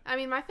 Yeah. I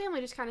mean, my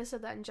family just kind of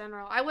said that in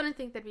general. I wouldn't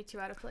think that'd be too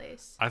out of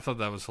place. I thought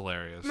that was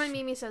hilarious. My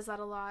Mimi says that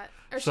a lot,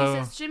 or she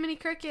says Jiminy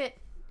Cricket.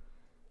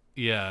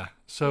 Yeah.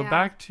 So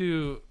back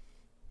to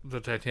the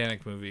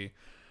Titanic movie.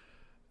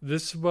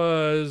 This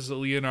was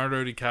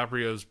Leonardo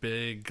DiCaprio's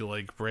big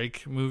like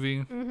break movie.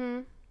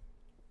 Mm-hmm.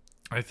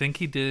 I think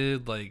he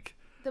did like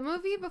the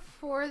movie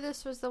before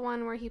this was the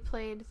one where he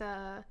played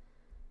the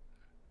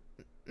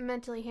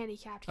mentally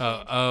handicapped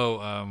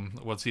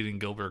kid. What's Eating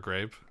Gilbert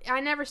Grape?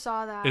 I never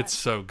saw that. It's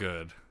so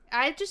good.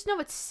 I just know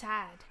it's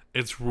sad.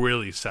 It's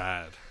really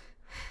sad,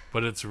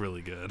 but it's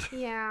really good.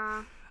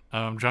 Yeah.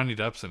 Johnny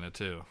Depp's in it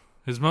too.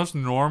 His most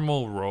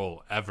normal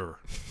role ever.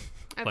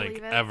 I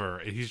believe it.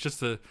 Ever.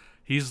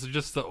 He He's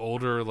just the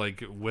older,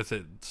 like, with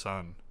it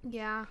son.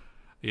 Yeah.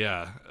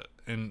 Yeah,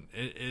 and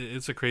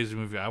it's a crazy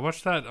movie. I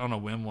watched that on a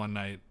whim one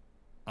night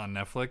on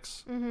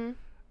Netflix when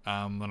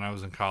I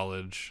was in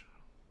college,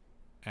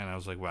 and I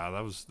was like, wow,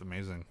 that was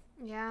amazing.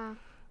 Yeah.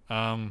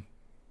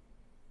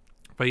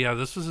 But yeah,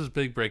 this was his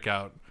big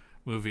breakout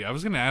movie. I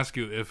was going to ask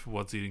you if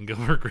What's Eating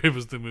Gilbert Grape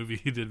was the movie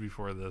he did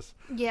before this.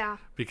 Yeah.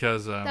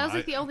 Because that was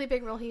like the only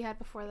big role he had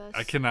before this.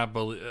 I cannot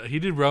believe he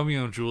did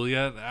Romeo and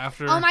Juliet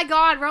after. Oh my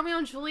God, Romeo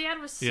and Juliet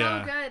was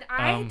so good.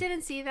 I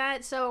didn't see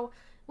that, so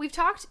we've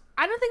talked.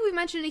 I don't think we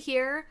mentioned it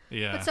here.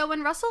 Yeah. But so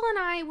when Russell and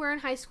I were in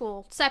high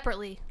school,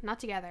 separately, not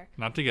together.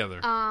 Not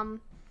together.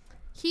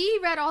 He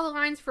read all the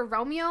lines for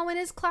Romeo in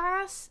his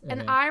class,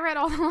 and I read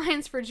all the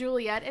lines for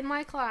Juliet in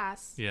my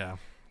class. Yeah.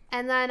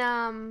 And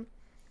then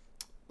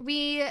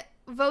we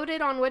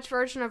voted on which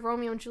version of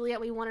Romeo and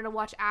Juliet we wanted to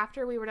watch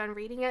after we were done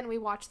reading it, and we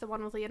watched the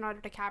one with Leonardo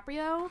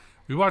DiCaprio.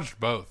 We watched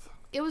both.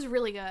 It was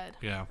really good.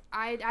 Yeah.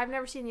 I've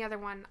never seen the other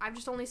one. I've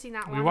just only seen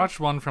that one. We watched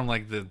one from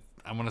like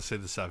I want to say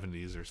the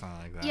 70s or something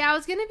like that. Yeah, it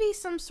was going to be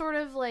some sort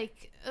of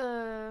like,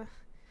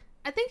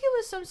 I think it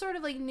was some sort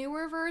of like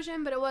newer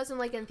version, but it wasn't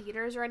like in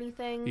theaters or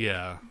anything.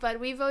 Yeah. But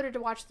we voted to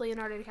watch the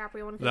Leonardo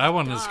DiCaprio one. That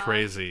one is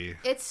crazy.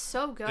 It's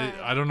so good.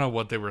 I don't know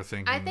what they were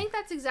thinking. I think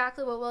that's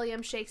exactly what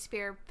William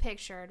Shakespeare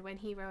pictured when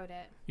he wrote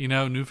it. You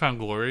know, Newfound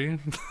Glory?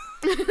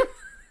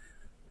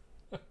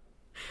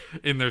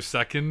 In their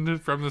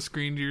second From the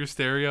Screen to Your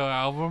Stereo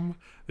album,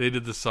 they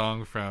did the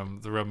song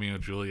from the Romeo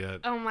and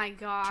Juliet. Oh my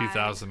God.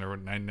 2000 or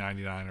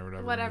 99 or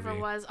whatever. Whatever movie.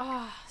 it was.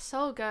 Oh,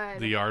 so good.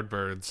 The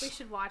Yardbirds. We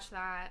should watch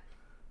that.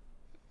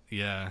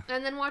 Yeah.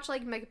 And then watch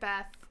like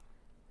Macbeth.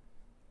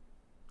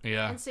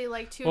 Yeah. And see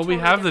like two. Well, totally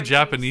we have the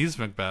different Japanese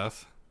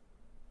Macbeth.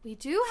 We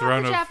do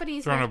have the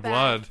Japanese Throne Macbeth. of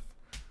Blood.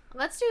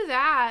 Let's do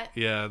that.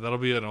 Yeah, that'll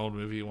be an old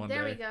movie one day.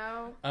 There we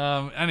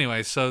go.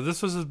 Anyway, so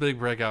this was his big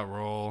breakout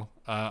role.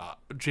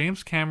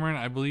 James Cameron,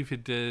 I believe he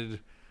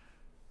did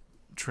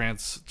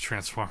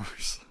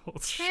Transformers. Oh,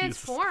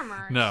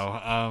 Transformers? Jesus.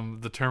 No,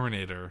 the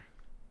Terminator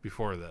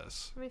before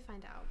this. Let me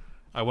find out.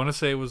 I want to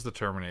say it was the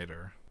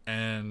Terminator.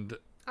 And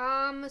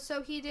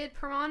so he did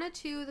Piranha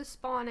 2, The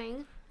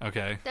Spawning.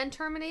 Okay. Then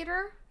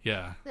Terminator.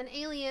 Yeah. Then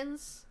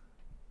Aliens.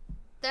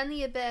 Then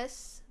The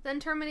Abyss. Then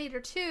Terminator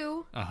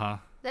 2. Uh-huh.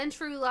 Then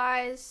True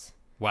Lies.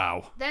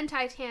 Wow. Then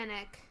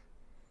Titanic.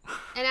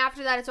 And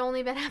after that, it's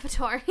only been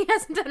Avatar. He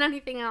hasn't done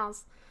anything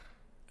else.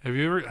 Have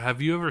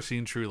you ever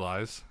seen True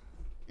Lies?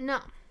 No.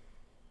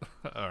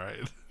 All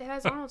right. It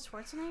has Arnold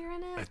Schwarzenegger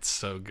in it. It's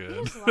so good.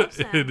 He just loves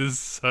him. It is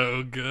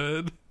so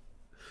good.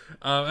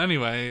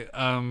 Anyway,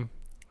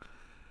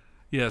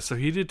 yeah, so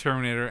he did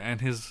Terminator, and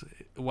his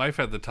wife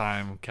at the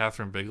time,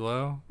 Catherine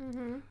Bigelow,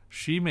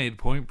 she made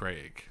Point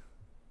Break.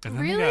 And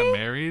then they got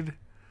married.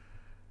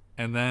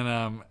 And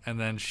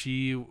then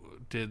she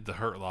did The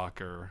Hurt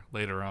Locker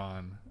later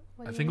on.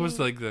 I think it was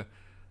like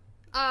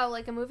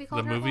like a movie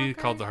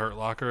called The Hurt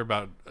Locker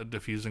about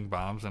defusing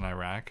bombs in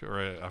Iraq or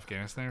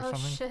Afghanistan or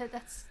something. Oh shit,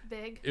 that's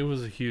big. It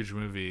was a huge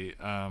movie.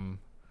 And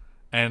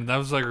that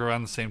was like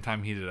around the same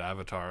time he did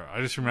Avatar.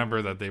 I just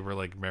remember that they were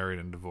like married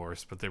and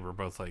divorced, but they were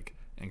both like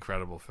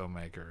incredible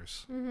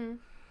filmmakers. Mm-hmm.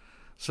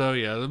 So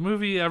yeah, the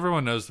movie,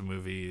 everyone knows the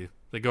movie.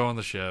 They go on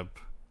the ship.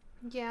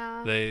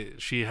 Yeah.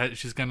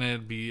 She's gonna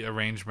be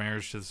arranged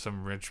marriage to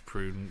some rich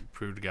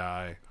prude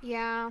guy.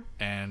 Yeah.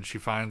 And she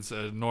finds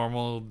a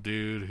normal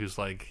dude who's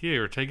like,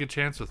 "Here, take a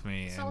chance with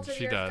me," and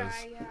she does.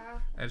 Guy, yeah.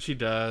 And she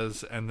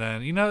does, and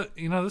then you know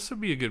this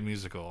would be a good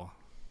musical.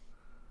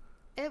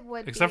 It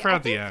would Except for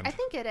at the end. I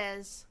think it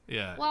is.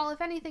 Yeah. Well, if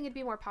anything, it'd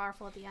be more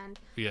powerful at the end.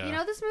 Yeah. You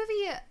know, this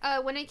movie,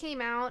 when it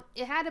came out,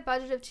 it had a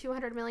budget of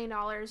 $200 million,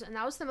 and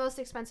that was the most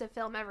expensive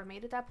film ever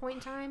made at that point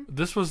in time.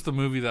 This was the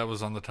movie that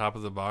was on the top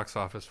of the box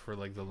office for,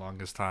 like, the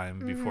longest time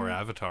before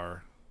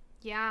Avatar.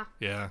 Yeah.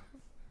 Yeah.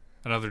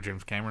 Another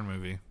James Cameron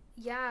movie.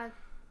 Yeah.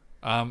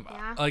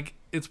 Like,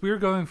 it's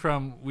weird going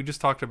from, we just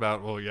talked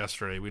about, well,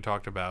 yesterday we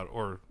talked about,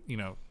 or,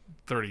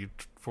 30,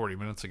 40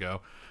 minutes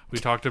ago, we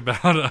talked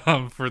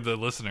about, for the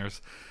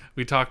listeners,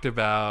 we talked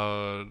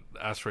about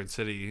Asteroid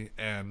City,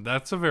 and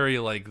that's a very,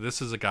 like, this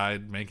is a guy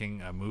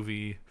making a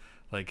movie,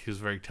 like, who's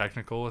very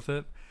technical with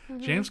it.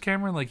 Mm-hmm. James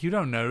Cameron, like, you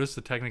don't notice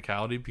the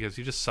technicality because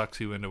he just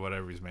sucks you into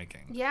whatever he's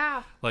making.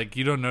 Yeah. Like,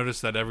 you don't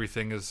notice that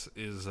everything is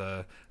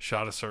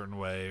shot a certain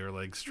way, or,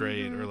 like,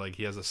 straight, or, like,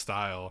 he has a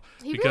style.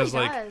 He because,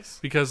 really like, does.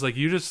 Because, like,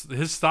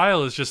 his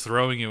style is just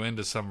throwing you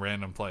into some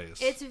random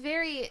place. It's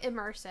very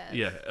immersive.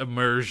 Yeah,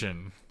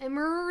 immersion.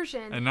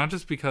 Immersion. And not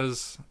just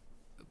because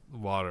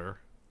water.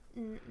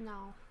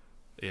 No.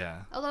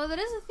 Yeah. Although that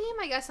is a theme,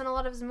 I guess, in a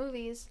lot of his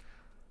movies.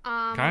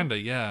 Kinda,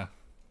 yeah.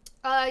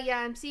 Yeah,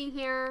 I'm seeing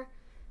here.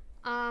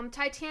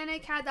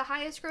 Titanic had the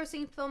highest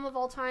grossing film of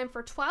all time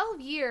for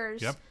 12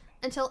 years. Yep.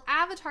 Until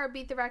Avatar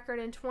beat the record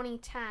in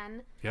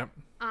 2010. Yep.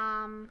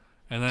 And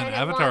then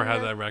Avatar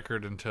had that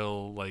record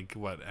until, like,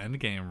 what,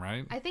 Endgame,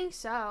 right? I think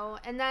so.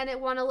 And then it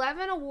won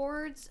 11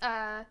 awards,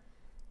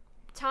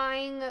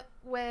 tying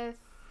with...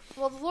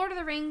 Well, The Lord of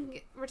the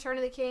Ring, Return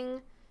of the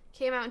King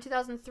came out in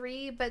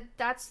 2003, but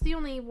that's the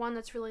only one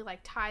that's really, like,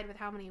 tied with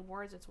how many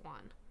awards it's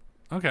won.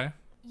 Okay.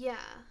 Yeah.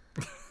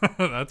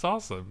 That's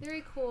awesome.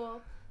 Very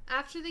cool.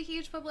 After the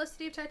huge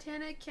publicity of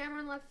Titanic,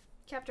 Cameron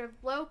kept a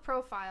low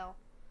profile.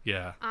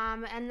 Yeah.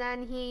 And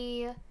then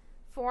he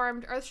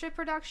formed Earthship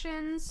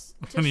Productions.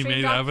 And he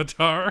made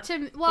Avatar. to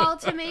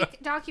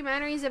make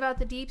documentaries about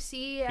the deep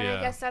sea, and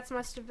I guess that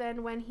must have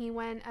been when he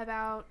went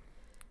about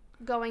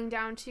going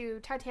down to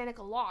Titanic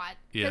a lot.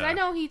 Because I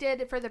know he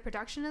did it for the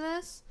production of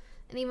this,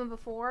 and even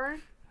before.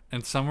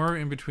 And somewhere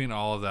in between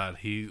all of that,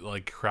 he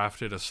like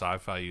crafted a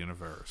sci-fi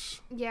universe.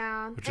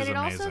 Yeah, which and is it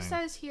amazing. also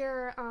says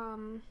here,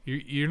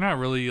 you're not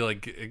really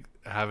like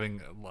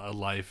having a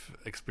life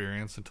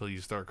experience until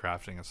you start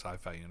crafting a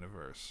sci-fi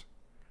universe.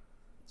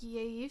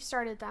 Yeah, you've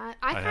started that.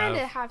 I kind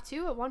of have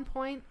too at one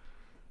point.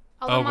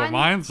 Although but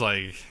mine's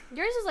like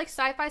yours is like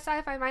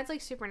sci-fi. Mine's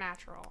like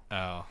supernatural.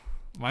 Oh,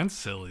 mine's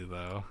silly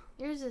though.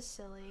 Yours is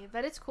silly,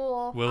 but it's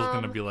cool. Will's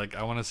gonna be like,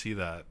 I want to see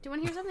that. Do you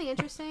want to hear something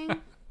interesting?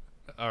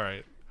 All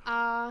right.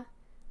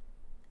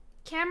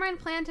 Cameron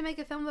planned to make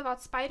a film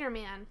about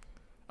Spider-Man.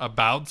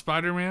 About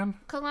Spider-Man?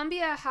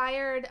 Columbia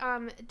hired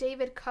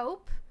David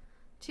Cope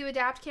to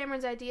adapt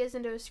Cameron's ideas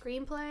into a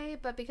screenplay,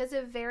 but because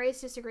of various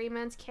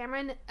disagreements,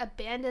 Cameron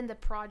abandoned the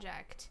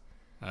project.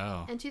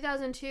 Oh. In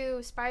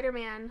 2002,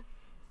 Spider-Man,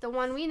 the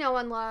one we know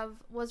and love,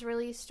 was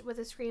released with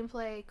a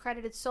screenplay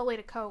credited solely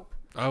to Cope.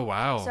 Oh,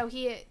 wow. So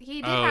he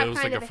did have it was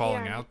kind like of a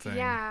falling out thing.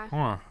 Yeah.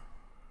 Huh.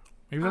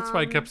 Maybe that's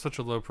why he kept such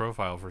a low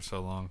profile for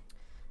so long.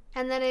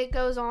 And then it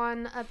goes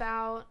on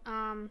about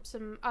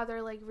some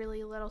other like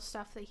really little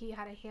stuff that he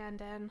had a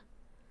hand in.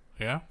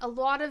 Yeah? A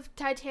lot of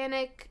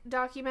Titanic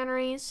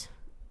documentaries.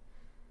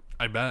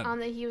 I bet.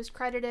 That he was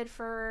credited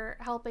for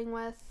helping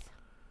with.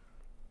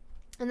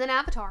 And then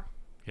Avatar.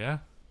 Yeah.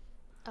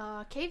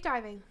 Cave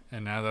diving.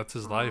 And now that's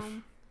his life.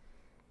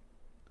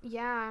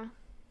 Yeah.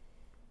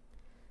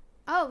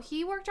 Oh,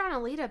 he worked on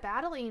Alita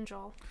Battle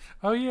Angel.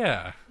 Oh,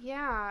 yeah.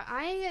 Yeah,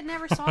 I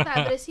never saw that,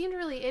 but it seemed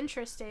really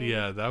interesting.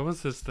 Yeah, that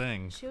was his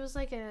thing. She was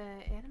like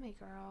an anime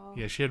girl.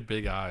 Yeah, she had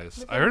big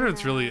eyes. I heard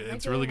it's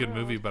a really good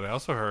movie, but I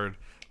also heard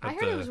that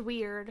it was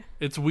weird.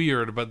 It's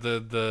weird, but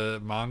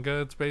the manga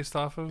it's based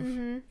off of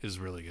is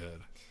really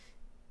good.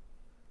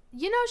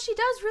 You know, she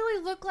does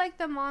really look like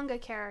the manga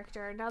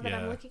character now that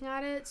I'm looking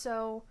at it,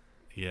 so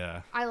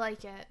yeah, I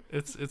like it.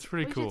 It's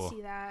pretty cool. We should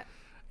see that.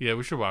 Yeah,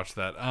 we should watch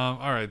that.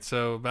 All right,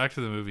 so back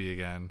to the movie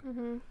again.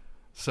 Mm-hmm.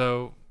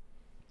 So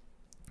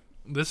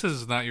this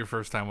is not your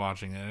first time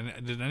watching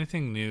it. Did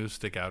anything new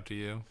stick out to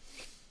you?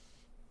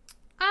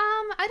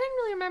 I didn't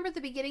really remember the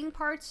beginning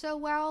part so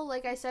well,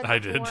 like I said before. I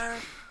did.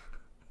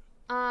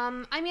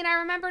 I mean, I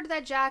remembered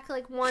that Jack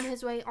like won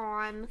his way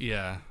on.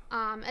 Yeah.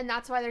 And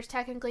that's why there's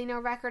technically no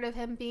record of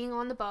him being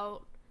on the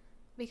boat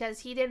because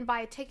he didn't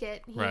buy a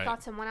ticket. He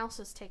got someone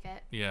else's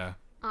ticket. Yeah.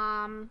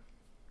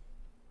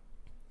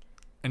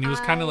 And he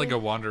was kind of like a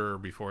wanderer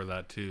before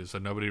that too, so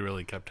nobody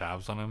really kept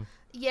tabs on him.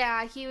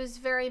 Yeah, he was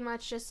very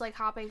much just like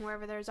hopping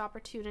wherever there's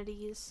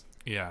opportunities.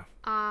 Yeah.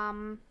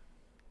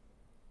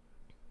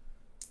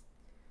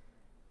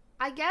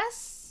 I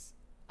guess,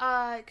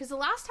 because the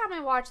last time I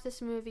watched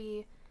this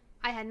movie,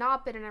 I had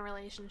not been in a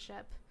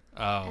relationship.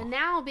 Oh. And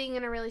now being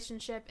in a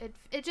relationship,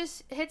 it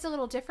just hits a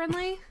little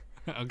differently.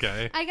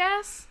 Okay. I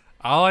guess.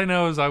 All I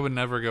know is I would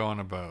never go on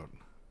a boat.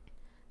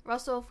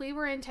 Russell, if we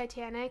were in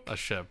Titanic. A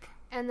ship.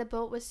 And the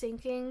boat was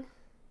sinking.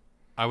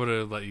 I would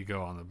have let you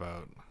go on the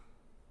boat.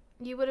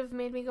 You would have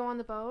made me go on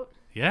the boat?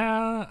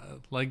 Yeah,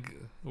 like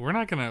we're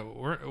not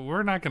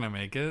gonna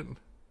make it.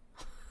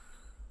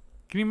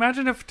 Can you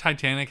imagine if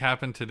Titanic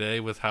happened today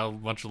with how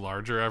much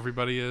larger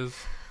everybody is?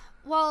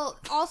 Well,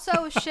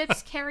 also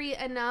ships carry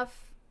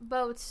enough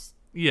boats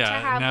to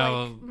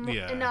have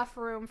enough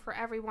room for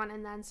everyone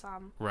and then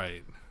some.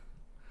 Right.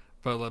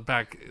 But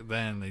back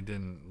then they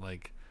didn't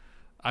like.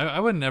 I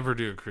would never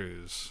do a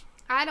cruise.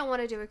 I don't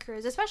want to do a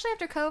cruise, especially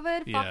after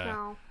COVID. Fuck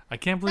no. I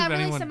can't believe that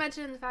anyone... really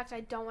cemented in the fact I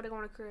don't want to go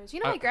on a cruise.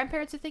 You know, my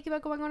grandparents are thinking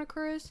about going on a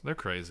cruise. They're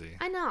crazy.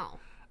 I know.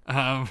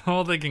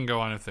 Well, they can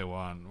go on if they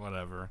want.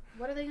 Whatever.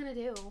 What are they gonna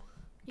do?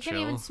 You can't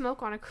even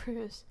smoke on a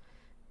cruise.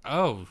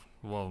 Oh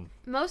well.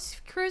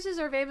 Most cruises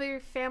are very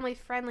family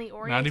friendly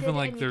oriented. Not even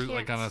like they're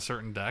like on a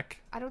certain deck.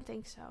 I don't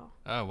think so.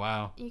 Oh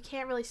wow. You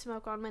can't really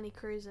smoke on many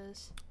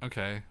cruises.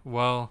 Okay.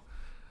 Well,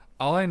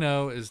 all I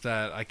know is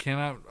that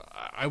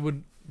I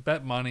would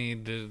bet money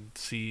to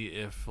see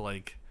if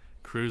like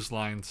cruise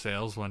line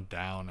sales went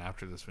down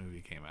after this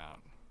movie came out.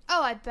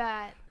 Oh, I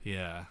bet.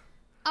 Yeah.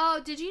 Oh,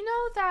 did you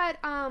know that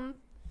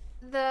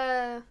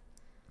the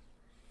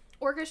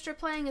orchestra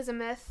playing is a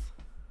myth?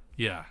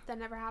 Yeah. That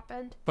never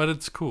happened. But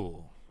it's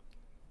cool.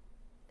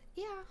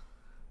 Yeah.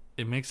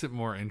 It makes it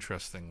more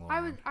interesting.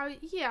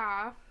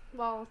 Yeah.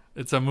 Well.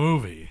 It's a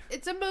movie.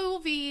 It's a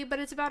movie, but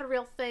it's about a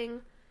real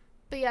thing.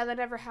 But yeah, that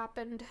never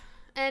happened.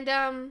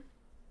 And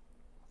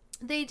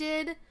they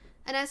did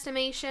an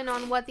estimation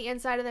on what the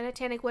inside of the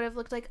Titanic would have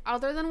looked like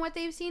other than what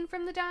they've seen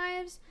from the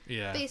dives.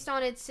 Yeah. Based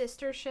on its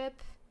sister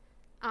ship.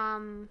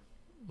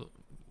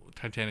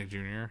 Titanic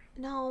Junior?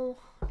 No,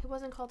 it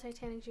wasn't called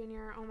Titanic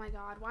Junior. Oh my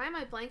god. Why am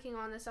I blanking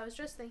on this? I was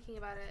just thinking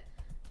about it.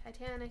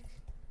 Titanic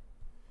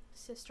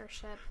sister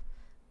ship.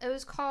 It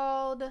was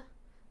called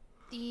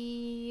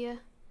the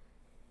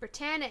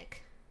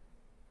Britannic.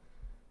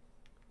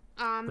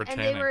 Britannic.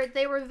 And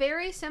they were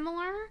very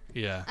similar.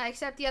 Yeah.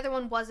 Except the other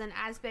one wasn't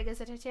as big as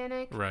the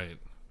Titanic. Right.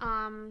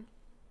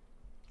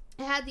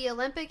 It had the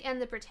Olympic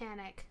and the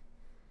Britannic.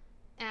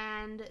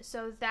 And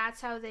so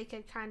that's how they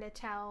could kind of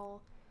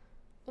tell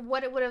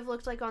what it would have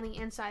looked like on the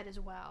inside as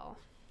well.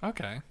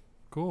 Okay.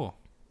 Cool.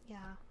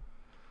 Yeah.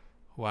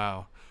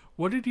 Wow.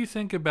 What did you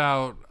think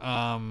about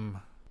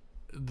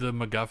the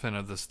MacGuffin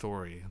of the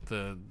story?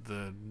 The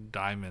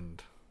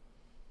diamond.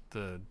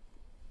 The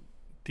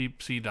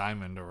deep sea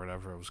diamond or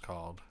whatever it was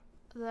called.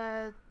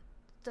 Her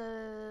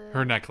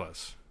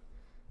necklace.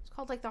 It's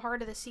called like the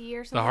Heart of the Sea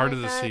or something. The Heart like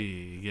of the that.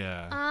 Sea,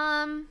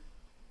 yeah.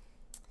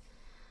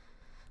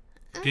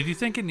 Did you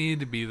think it needed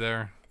to be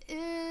there?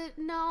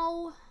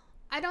 No.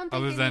 I don't think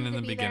other it than needed in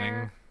to the be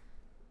beginning.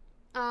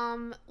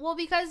 There. Well,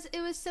 because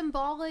it was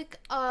symbolic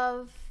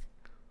of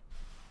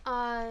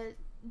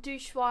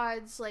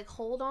Douchewad's like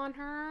hold on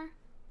her.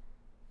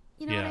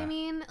 You know what I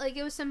mean? Like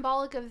it was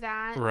symbolic of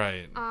that.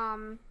 Right.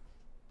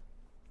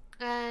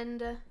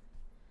 And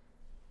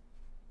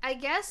I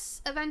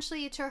guess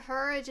eventually to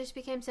her it just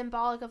became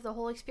symbolic of the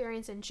whole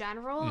experience in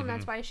general, and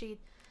that's why she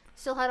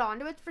still had on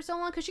to it for so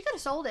long, because she could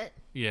have sold it.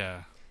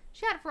 Yeah.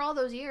 She had it for all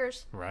those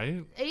years.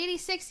 Right?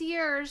 86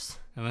 years.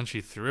 And then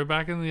she threw it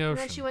back in the ocean. And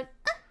then she went,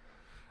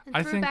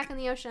 and threw it back in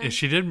the ocean.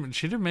 She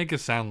did make it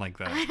sound like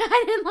that.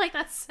 I didn't like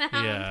that sound.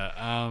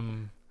 Yeah.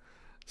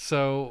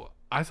 So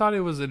I thought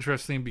it was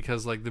interesting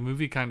because like the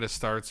movie kind of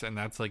starts and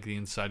that's like the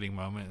inciting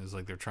moment is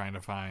like they're trying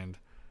to find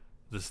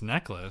this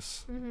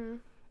necklace. Mm-hmm.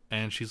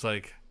 And she's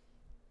like,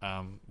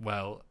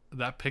 well,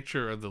 that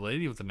picture of the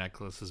lady with the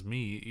necklace is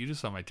me. You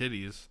just saw my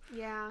titties.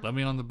 Yeah. Let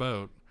me on the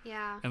boat.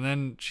 Yeah. And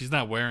then she's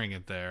not wearing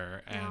it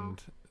there.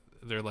 And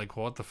they're like,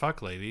 well, what the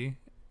fuck, lady?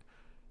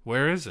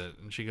 Where is it?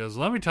 And she goes,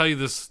 let me tell you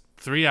this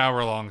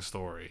 3-hour long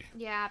story.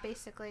 Yeah,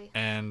 basically.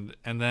 And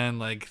then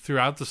like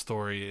throughout the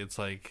story, it's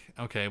like,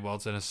 okay, well,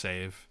 it's in a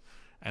safe.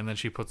 And then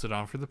she puts it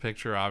on for the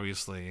picture,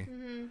 obviously.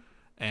 Mm-hmm.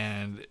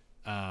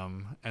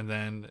 And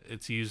then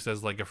it's used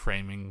as like a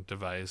framing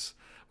device.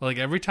 But like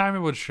every time it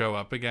would show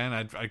up again,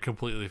 I'd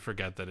completely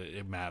forget that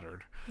it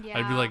mattered. Yeah.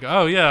 I'd be like,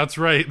 oh yeah, that's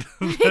right.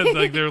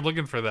 Like they're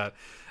looking for that.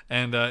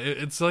 And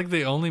it's like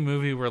the only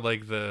movie where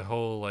like the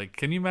whole like,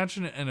 can you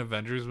imagine an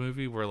Avengers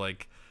movie where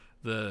like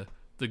the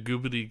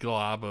goobity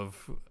glob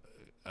of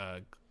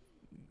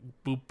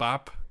boop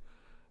bop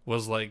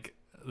was like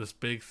this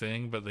big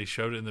thing, but they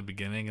showed it in the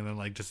beginning and then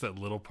like just that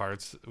little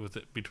parts with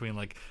it between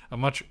like a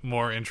much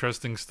more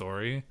interesting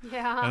story.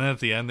 Yeah. And then at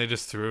the end they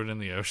just threw it in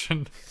the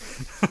ocean.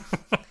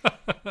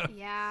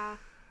 Yeah.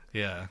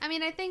 Yeah. I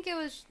mean, I think it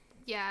was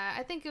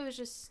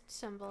just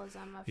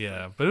symbolism of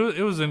but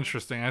it was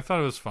interesting. I thought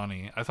it was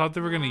funny. I thought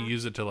they were going to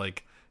use it to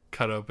like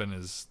cut open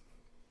his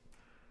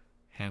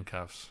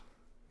handcuffs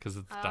because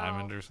it's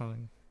diamond or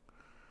something.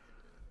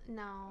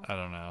 No. I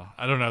don't know.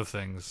 I don't know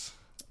things.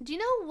 Do you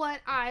know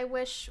what I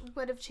wish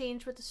would have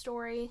changed with the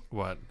story?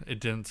 What? It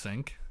didn't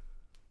sink?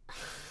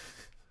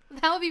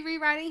 That would be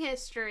rewriting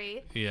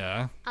history.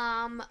 Yeah.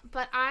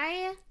 But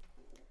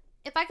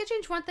if I could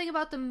change one thing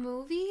about the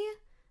movie,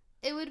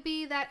 it would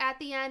be that at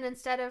the end,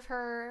 instead of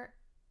her,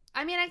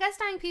 I mean, I guess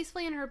dying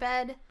peacefully in her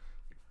bed.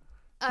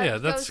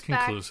 That's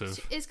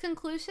conclusive. Is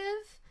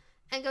conclusive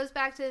and goes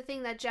back to the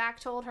thing that Jack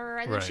told her.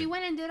 And then she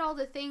went and did all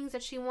the things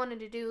that she wanted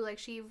to do. Like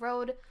she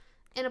rode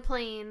in a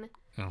plane.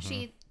 Mm-hmm.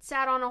 She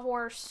sat on a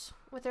horse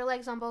with her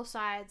legs on both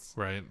sides.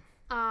 Right.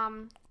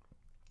 And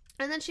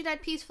then she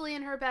died peacefully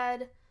in her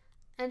bed.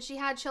 And she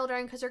had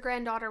children because her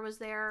granddaughter was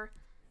there.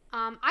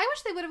 I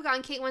wish they would have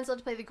gotten Kate Winslet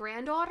to play the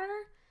granddaughter.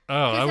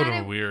 Oh, that would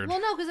have been weird.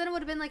 Well, no, because then it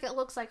would have been like it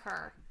looks like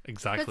her.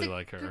 Exactly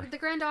like her. The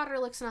granddaughter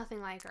looks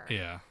nothing like her.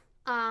 Yeah.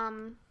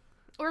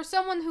 Or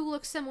someone who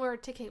looks similar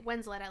to Kate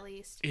Winslet, at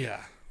least.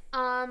 Yeah.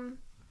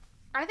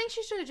 I think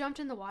she should have jumped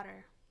in the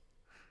water.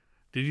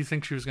 Did you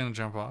think she was going to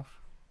jump off?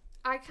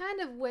 I kind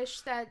of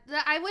wish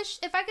I wish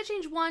if I could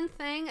change one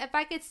thing, if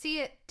I could see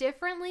it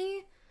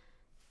differently,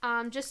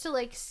 just to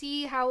like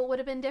see how it would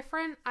have been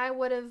different, I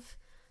would have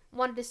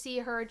wanted to see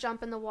her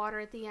jump in the water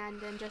at the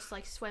end and just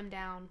like swim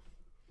down.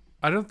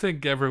 I don't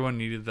think everyone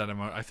needed that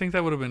emotion. I think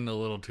that would have been a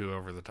little too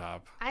over the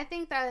top. I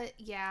think that,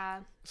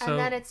 yeah. And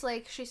then it's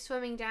like she's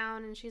swimming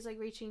down and she's like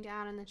reaching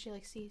down and then she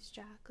like sees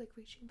Jack like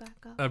reaching back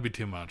up. That'd be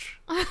too much.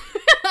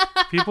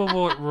 People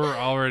were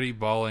already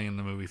bawling in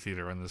the movie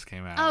theater when this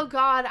came out. Oh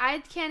God, I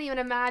can't even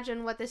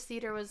imagine what this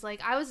theater was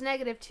like. I was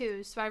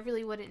 -2, so I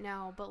really wouldn't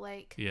know. But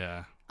like,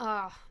 yeah.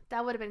 Oh,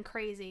 that would have been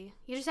crazy.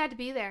 You just had to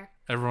be there.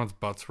 Everyone's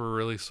butts were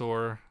really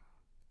sore.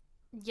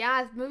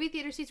 Yeah, movie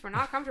theater seats were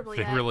not comfortable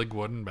yet. They were like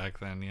wooden back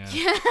then, yeah.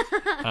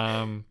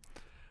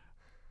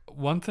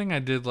 One thing I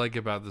did like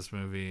about this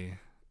movie,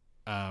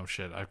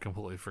 shit, I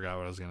completely forgot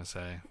what I was gonna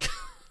say.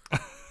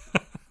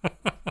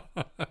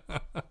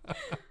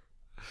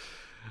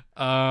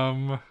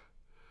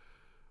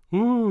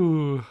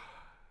 Ooh.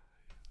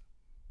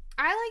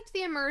 I liked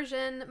the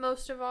immersion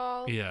most of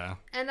all. Yeah.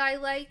 And I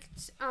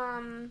liked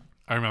I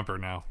remember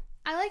now.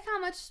 I like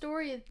how much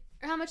story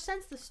Or how much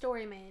sense the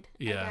story made,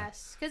 Yeah. I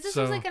guess. Because this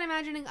was like an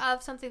imagining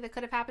of something that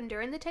could have happened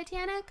during the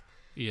Titanic.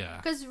 Yeah.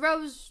 Because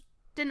Rose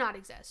did not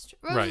exist.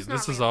 Rose right. is not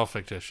This real. is all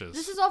fictitious.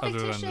 This is all other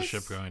fictitious. than the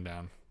ship going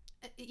down.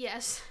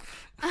 Yes.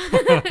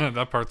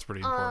 That part's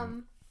pretty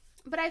important.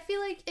 But I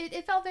feel like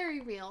it felt very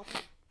real.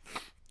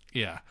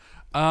 Yeah.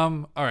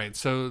 All right.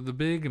 So the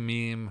big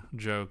meme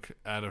joke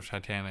out of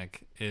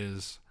Titanic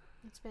is...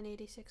 It's been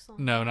 86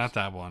 long. No, not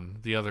that one.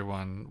 The other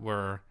one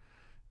where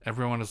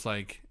everyone is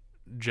like,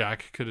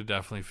 Jack could have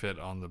definitely fit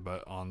on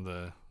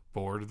the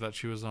board that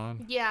she was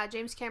on. Yeah,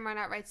 James Cameron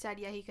outright said,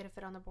 yeah, he could have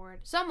fit on the board.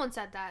 Someone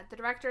said that. The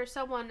director,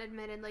 someone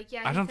admitted, like,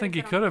 yeah, I don't think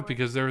he could have, board.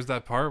 because there was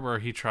that part where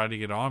he tried to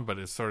get on, but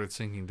it started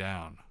sinking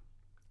down.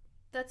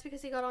 That's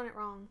because he got on it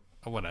wrong.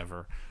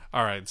 Whatever.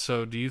 All right.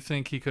 So, do you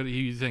think he could?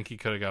 You think he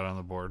could have got on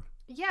the board?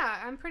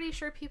 Yeah, I'm pretty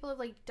sure people have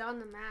like done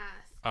the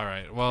math. All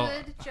right. Well,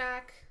 could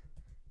Jack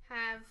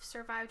have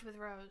survived with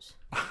Rose?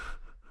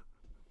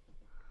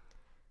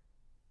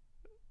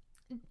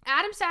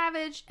 Adam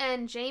Savage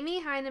and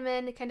Jamie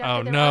Heineman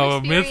conducted their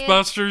own experience.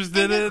 MythBusters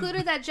did it.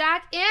 Concluded that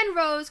Jack and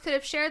Rose could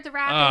have shared the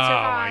raft and Oh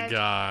survived, my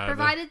god!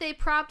 provided they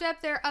propped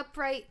up their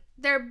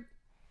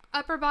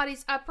upper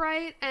bodies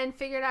upright and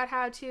figured out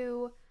how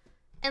to,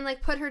 and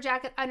like put her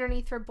jacket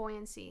underneath for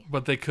buoyancy.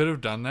 But they could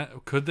have done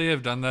that. Could they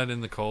have done that in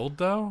the cold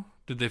though?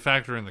 Did they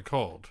factor in the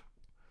cold?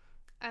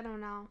 I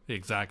don't know.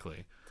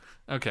 Exactly.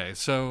 Okay,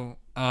 so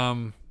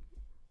I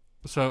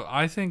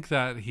think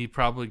that he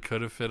probably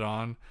could have fit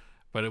on,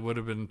 but it would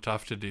have been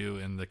tough to do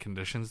in the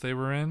conditions they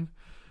were in.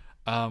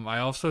 I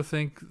also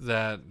think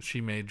that she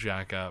made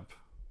Jack up.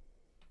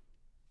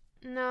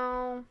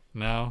 No.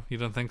 No, you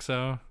don't think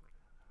so?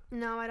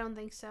 No, I don't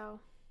think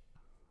so.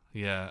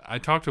 Yeah, I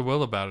talked to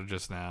Will about it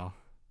just now.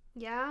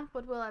 Yeah?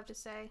 What Will have to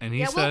say? And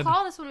he said, Will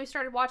called us when we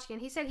started watching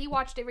it. He said he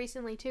watched it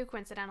recently too,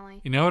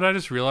 coincidentally. You know what I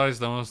just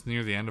realized almost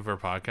near the end of our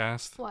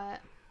podcast? What?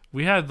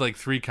 We had like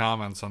 3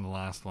 comments on the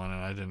last one, and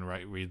I didn't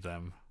read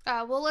them.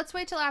 Well, let's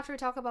wait till after we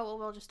talk about what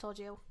Will just told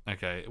you.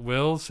 Okay.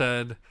 Will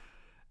said,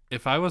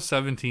 if I was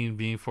 17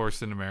 being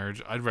forced into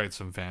marriage, I'd write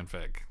some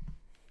fanfic.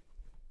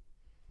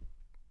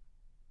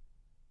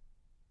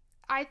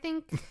 I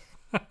think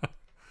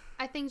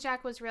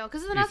Jack was real.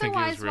 Because then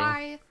otherwise,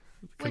 why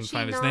Couldn't would she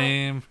find his not...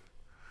 name.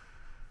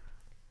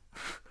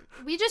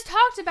 We just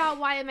talked about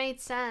why it made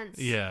sense.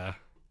 Yeah.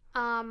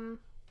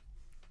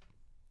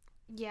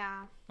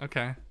 Yeah.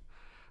 Okay.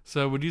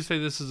 So would you say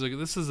this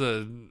is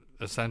a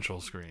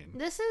essential screen?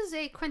 This is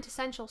a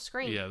quintessential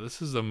screen. Yeah,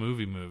 this is a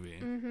movie.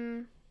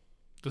 Mm-hmm.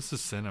 This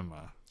is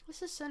cinema.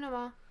 This is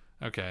cinema.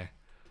 Okay.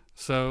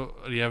 So,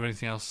 do you have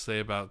anything else to say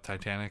about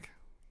Titanic?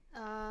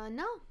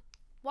 No.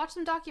 Watch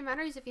some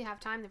documentaries if you have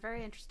time. They're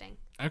very interesting.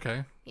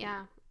 Okay.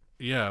 Yeah.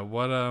 Yeah,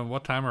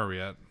 what time are we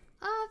at?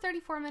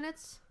 34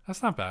 minutes.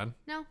 That's not bad.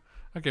 No.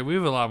 Okay, we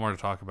have a lot more to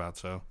talk about,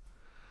 so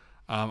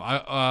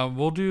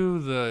we'll do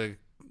the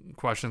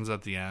questions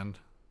at the end.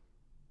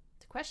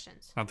 The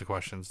questions. Not the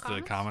questions,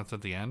 the comments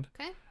at the end.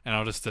 Okay. And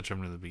I'll just stitch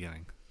them to the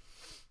beginning.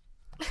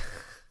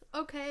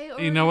 Okay. Or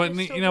You know what?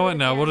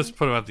 No, we'll just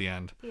put them at the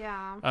end.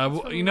 Yeah.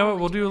 You know what?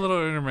 We'll do a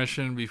little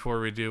intermission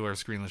before we do our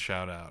screenless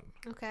shout out.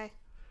 Okay.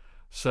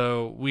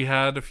 So we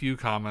had a few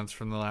comments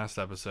from the last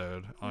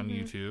episode on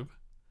YouTube.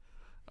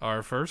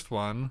 Our first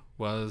one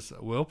was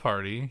Will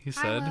Party. He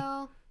said, Hi,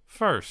 Will.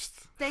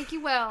 First. Thank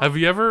you, Will. Have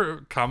you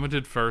ever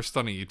commented first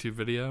on a YouTube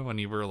video when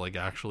you were like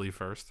actually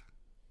first?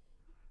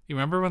 You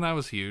remember when that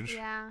was huge?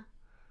 Yeah.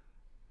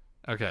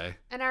 Okay.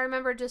 And I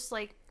remember just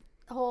like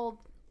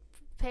whole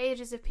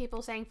pages of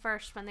people saying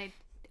first when they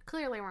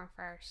clearly weren't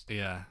first.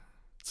 Yeah.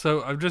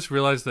 So I've just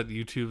realized that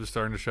YouTube is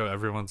starting to show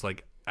everyone's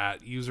like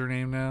at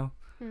username now.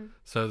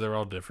 So they're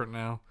all different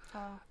now.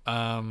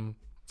 Oh.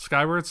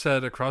 Skyward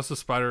said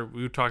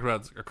we talked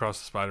about Across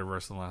the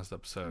Spider-Verse in the last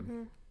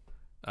episode.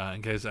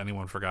 In case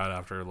anyone forgot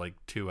after like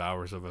 2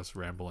 hours of us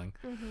rambling.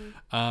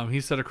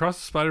 He said Across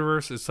the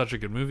Spider-Verse is such a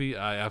good movie.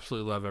 I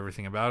absolutely love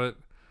everything about it.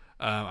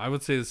 I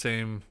would say the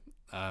same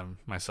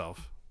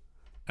myself.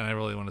 And I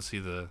really want to see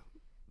the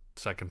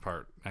second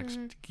part next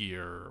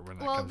year when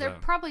that comes out. Well, they're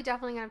probably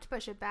definitely going to have to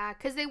push it back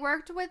because they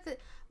worked with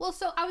it. Well,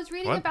 so I was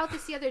reading about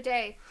this the other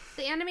day.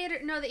 The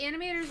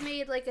animators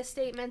made like a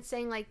statement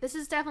saying like, this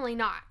is definitely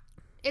not.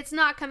 It's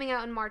not coming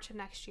out in March of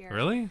next year.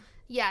 Really?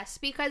 Yes,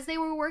 because they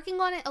were working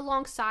on it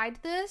alongside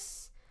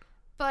this,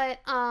 but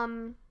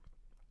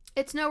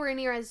it's nowhere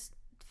near as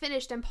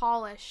finished and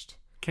polished.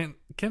 Can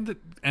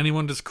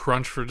anyone just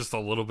crunch for just a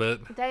little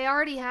bit? They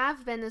already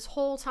have been this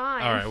whole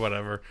time. All right,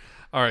 whatever.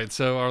 All right,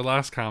 so our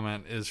last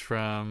comment is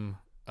from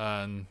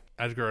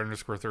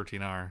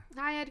Edgar_13R.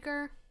 Hi,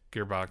 Edgar.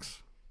 Gearbox.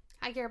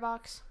 Hi,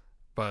 Gearbox.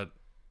 But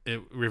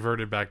it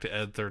reverted back to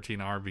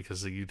Ed13R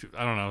because of YouTube.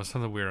 I don't know,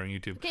 something weird on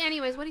YouTube. Okay,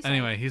 anyways, what do you say?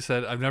 Anyway, he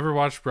said, I've never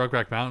watched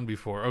Brokeback Mountain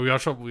before. Oh,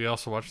 we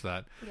also watched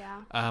that.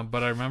 Yeah.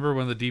 But I remember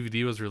when the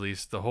DVD was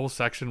released, the whole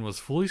section was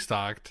fully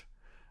stocked,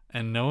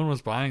 and no one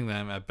was buying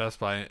them at Best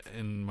Buy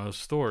in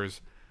most stores.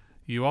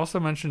 You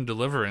also mentioned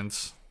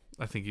Deliverance.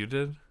 I think you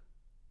did.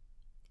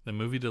 The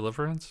movie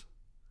Deliverance?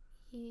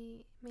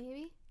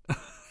 Maybe?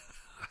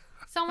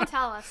 Someone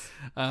tell us.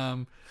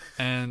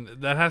 And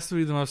that has to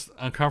be the most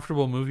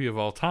uncomfortable movie of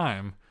all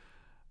time.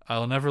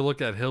 I'll never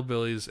look at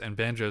hillbillies and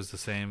banjos the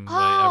same way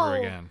ever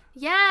again.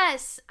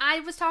 Yes, I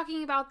was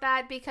talking about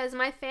that because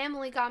my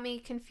family got me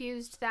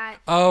confused that.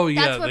 Oh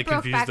yeah, that's what they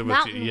confused it with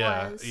Mountain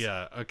yeah, was.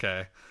 yeah.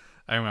 Okay,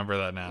 I remember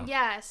that now.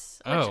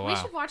 Yes. Oh, We wow.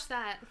 should watch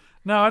that.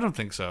 No, I don't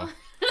think so.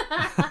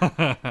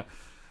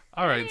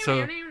 All right,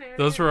 so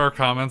those were our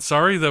comments.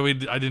 Sorry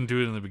that I didn't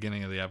do it in the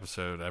beginning of the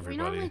episode, everybody. We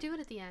normally do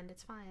it at the end.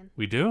 It's fine.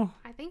 We do?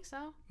 I think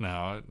so.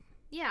 No.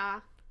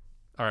 Yeah.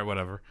 All right,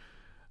 whatever.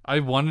 I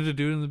wanted to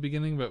do it in the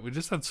beginning, but we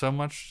just had so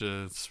much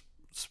to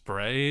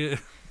spray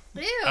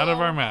Ew, out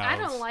of our mouths. I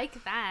don't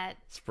like that.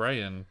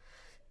 Spraying.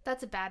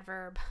 That's a bad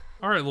verb.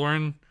 All right,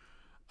 Lauren.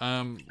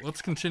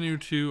 Let's continue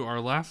to our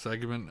last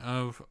segment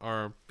of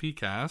our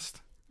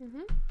PCast.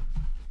 Mm-hmm.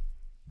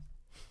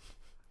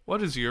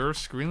 What is your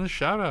screenless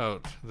shout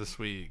out this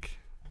week?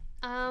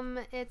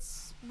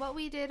 It's what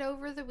we did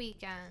over the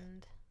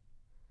weekend,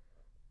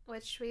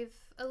 which we've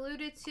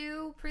alluded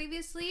to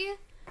previously.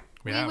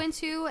 We went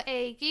to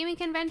a gaming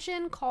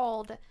convention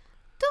called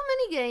Too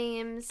Many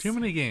Games. Too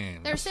many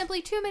games. There's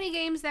simply too many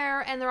games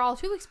there, and they're all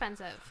too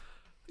expensive.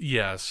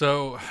 Yeah,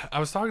 so I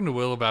was talking to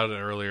Will about it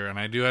earlier, and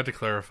I do have to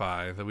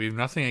clarify that we have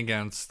nothing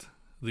against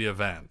the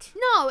event.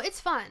 No, it's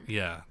fun.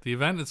 Yeah, the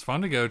event is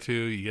fun to go to.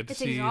 You get to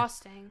see. It's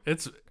exhausting.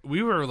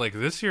 We were like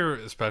this year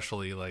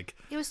especially like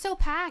it was so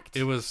packed.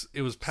 It was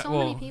so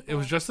many people. It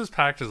was just as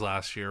packed as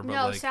last year. But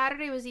no, like,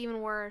 Saturday was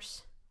even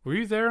worse. Were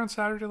you there on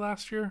Saturday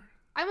last year?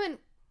 I went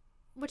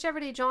whichever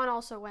day John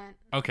also went.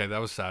 Okay, that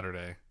was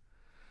Saturday,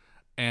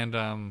 and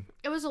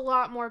it was a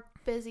lot more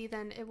busy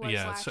than it was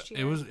last year.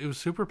 It was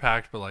super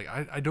packed, but like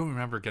I don't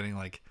remember getting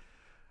like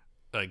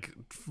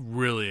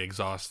really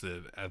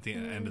exhausted at the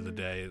end of the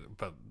day.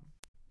 But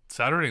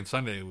Saturday and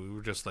Sunday we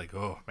were just like,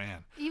 oh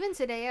man. Even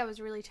today I was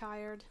really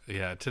tired.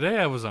 Yeah, today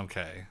I was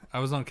okay. I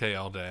was okay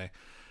all day,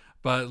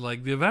 but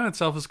like the event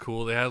itself is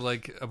cool. They had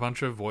like a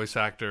bunch of voice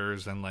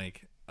actors and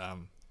like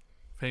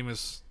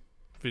famous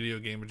video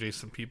game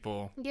adjacent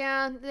people.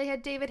 Yeah, they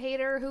had David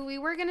Hayter, who we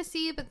were gonna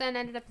see, but then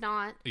ended up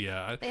not.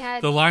 Yeah, they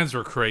had the lines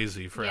were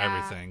crazy for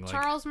everything. Like,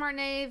 Charles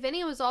Martinet,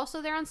 Vinny was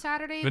also there on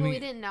Saturday, but we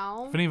didn't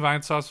know. Vinny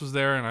Vinesauce was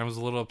there, and I was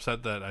a little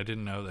upset that I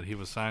didn't know that he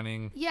was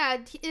signing. Yeah,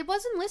 it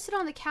wasn't listed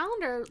on the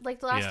calendar like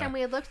the last time we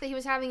had looked that he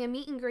was having a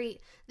meet and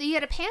greet. That he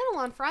had a panel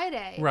on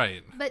Friday,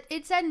 right? But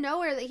it said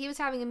nowhere that he was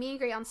having a meet and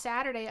greet on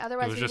Saturday.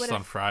 Otherwise, he would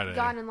have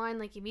gotten in line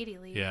like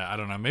immediately. Yeah, I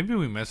don't know. Maybe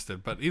we missed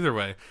it, but either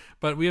way.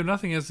 But we have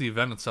nothing against the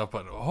event itself.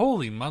 But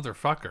holy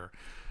motherfucker,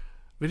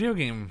 video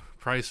game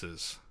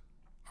prices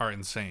are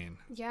insane.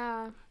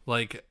 Yeah.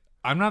 Like,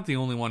 I'm not the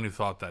only one who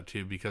thought that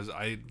too, because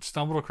I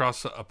stumbled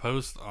across a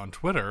post on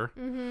Twitter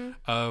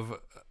of,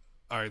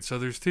 all right, so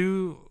there's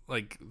two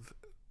like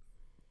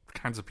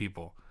kinds of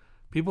people.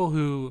 People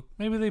who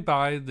maybe they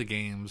buy the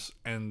games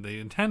and they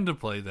intend to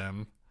play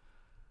them,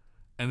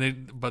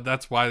 but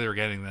that's why they're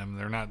getting them.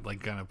 They're not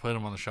like gonna put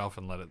them on the shelf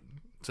and let it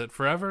sit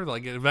forever.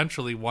 Like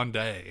eventually one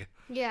day,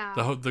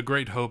 the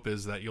great hope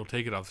is that you'll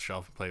take it off the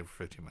shelf and play it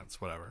for 15 minutes,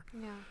 whatever.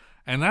 Yeah,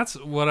 and that's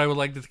what I would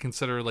like to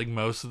consider like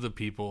most of the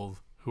people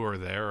who are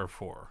there are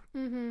for.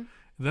 Mm-hmm.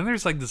 Then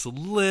there's like this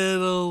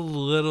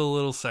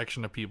little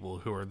section of people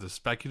who are the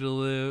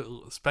speculative.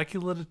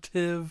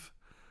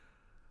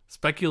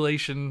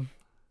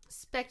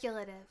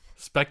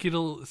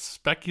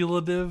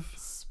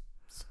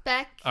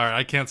 All right,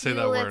 I can't say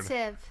that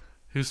word.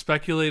 Who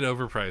speculate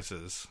over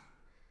prices.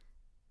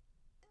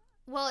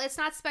 Well, it's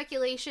not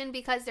speculation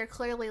because they're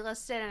clearly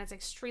listed and it's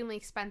extremely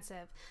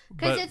expensive.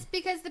 Because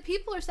the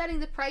people are setting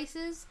the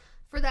prices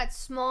for that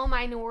small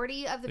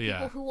minority of the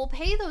people who will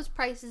pay those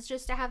prices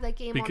just to have that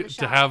game on the shelf.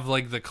 To have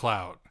like the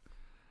clout.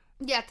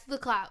 Yeah, the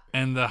clout.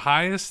 And the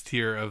highest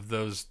tier of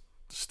those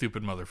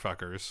stupid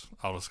motherfuckers,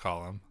 I'll just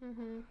call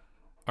them,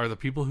 are the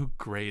people who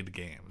grade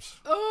games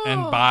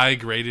and buy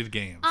graded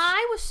games.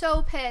 I was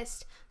so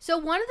pissed. So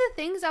one of the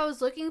things I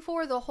was looking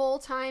for the whole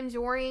time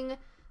during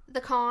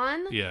the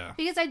con,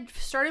 because I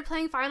started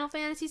playing Final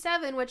Fantasy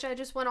VII, which I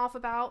just went off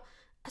about.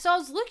 So I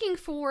was looking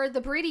for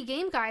the Brady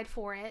game guide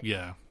for it.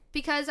 Yeah.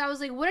 Because I was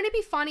like, wouldn't it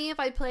be funny if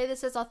I play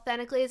this as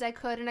authentically as I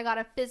could and I got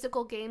a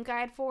physical game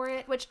guide for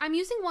it? Which I'm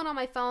using one on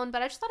my phone,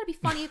 but I just thought it'd be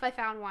funny if I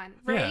found one.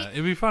 Right? Yeah,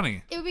 it'd be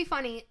funny. It would be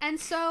funny. And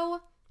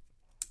so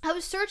I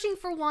was searching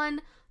for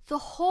one the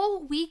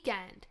whole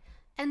weekend.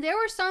 And there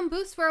were some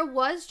booths where it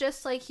was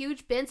just like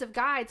huge bins of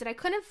guides, and I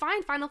couldn't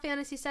find Final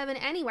Fantasy VII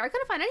anywhere. I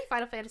couldn't find any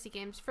Final Fantasy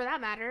games for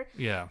that matter.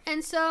 Yeah.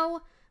 And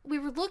so we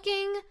were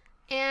looking,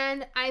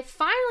 and I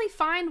finally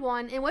find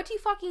one, and what do you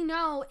fucking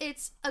know?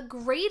 It's a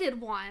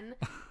graded one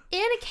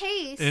in a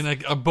case. In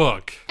a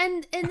book.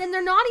 And then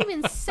they're not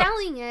even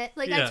selling it.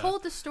 Like, I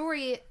told the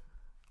story,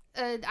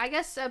 I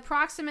guess,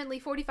 approximately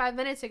 45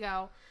 minutes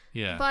ago.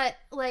 Yeah. But,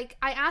 like,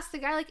 I asked the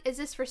guy, like, is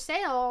this for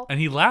sale? And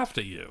he laughed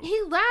at you.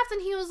 He laughed,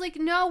 and he was like,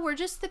 no, we're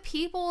just the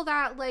people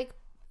that, like,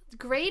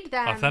 grade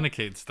them.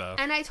 Authenticate stuff.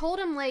 And I told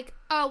him, like,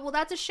 oh, well,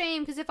 that's a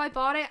shame, because if I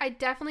bought it, I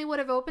definitely would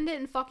have opened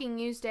it and fucking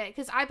used it,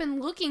 because I've been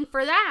looking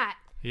for that.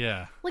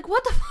 Yeah. Like,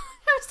 what the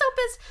fuck? I was so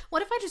pissed.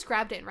 What if I just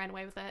grabbed it and ran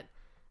away with it?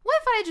 What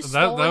if I had just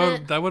stolen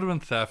it? That would have been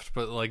theft,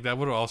 but like that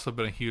would have also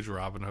been a huge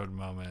Robin Hood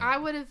moment. I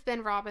would have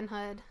been Robin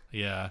Hood.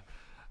 Yeah.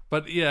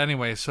 But yeah,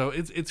 anyway, so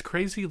it's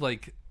crazy.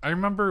 Like, I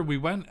remember we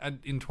went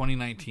in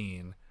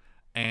 2019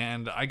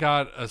 and I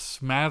got a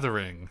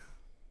smattering.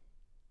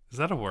 Is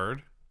that a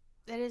word?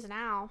 It is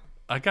now.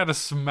 I got a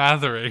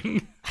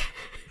smattering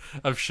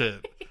of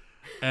shit.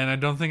 And I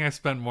don't think I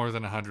spent more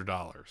than $100. I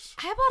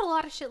bought a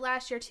lot of shit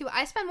last year, too.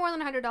 I spent more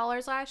than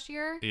 $100 last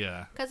year.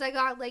 Yeah. Because I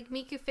got, like,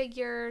 Miku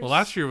figures. Well,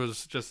 last year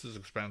was just as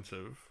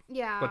expensive.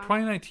 Yeah. But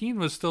 2019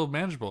 was still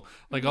manageable.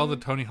 Like, all the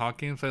Tony Hawk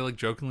games I, like,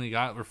 jokingly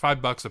got were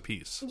 $5 a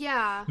piece.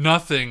 Yeah.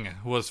 Nothing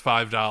was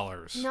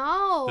 $5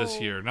 No.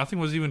 this year. Nothing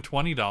was even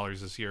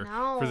 $20 this year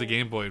No. for the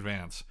Game Boy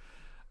Advance.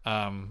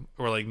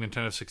 Or, like,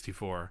 Nintendo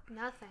 64.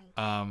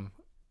 Nothing.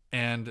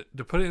 And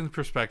to put it in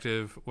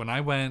perspective, when I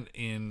went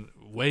in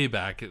way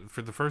back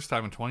for the first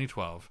time in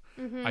 2012,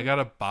 I got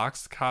a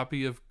boxed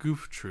copy of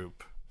Goof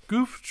Troop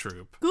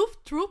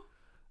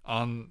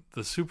on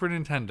the Super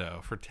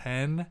Nintendo for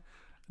 $10.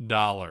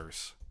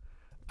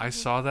 I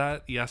saw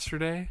that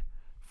yesterday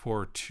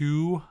for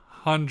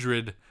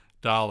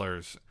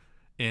 $200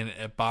 in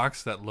a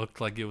box that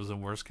looked like it was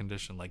in worse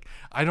condition. Like,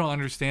 I don't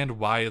understand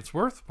why it's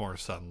worth more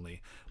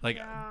suddenly. Like,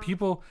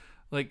 people,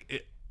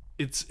 like,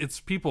 it's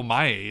people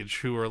my age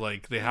who are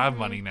like, they have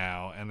money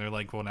now and they're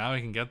like, well, now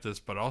I can get this,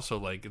 but also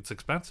like it's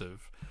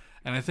expensive.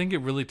 And I think it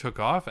really took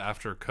off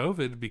after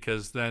COVID,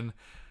 because then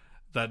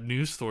that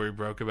news story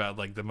broke about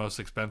like the most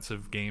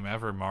expensive game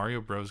ever,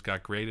 Mario Bros,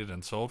 got graded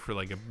and sold for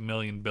like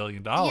 $1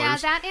 billion. Yeah,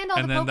 that and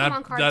all the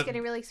Pokemon cards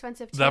getting really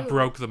expensive too. That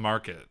broke the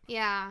market.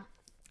 Yeah.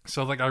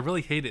 So like I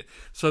really hate it.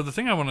 So the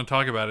thing I want to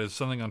talk about is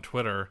something on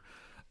Twitter.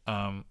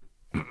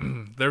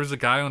 There was a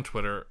guy on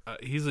Twitter.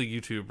 He's a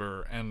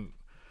YouTuber,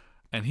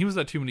 and he was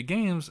at Too Many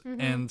Games,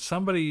 and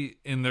somebody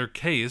in their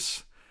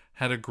case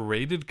had a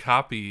graded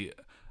copy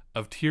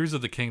of Tears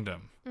of the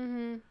Kingdom.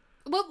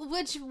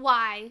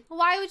 Why?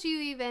 Why would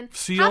you even?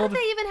 Sealed. How did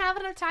they even have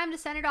enough time to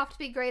send it off to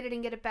be graded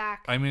and get it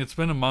back? I mean, it's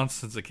been a month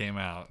since it came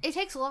out. It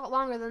takes a lot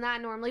longer than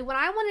that normally. When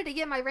I wanted to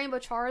get my Rainbow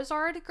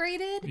Charizard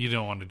graded... You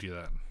don't want to do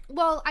that.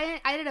 Well, I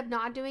ended up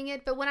not doing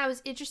it, but when I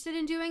was interested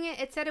in doing it,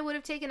 it said it would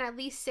have taken at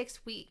least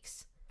 6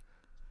 weeks.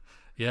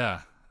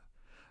 Yeah.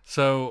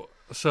 So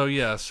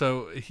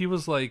he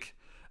was like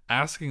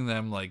asking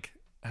them like,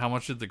 how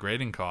much did the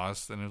grading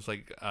cost? And it was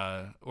like,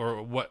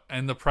 or what?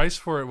 And the price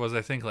for it was,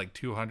 I think, like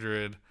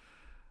 $200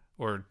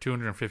 or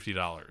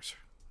 $250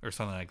 or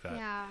something like that.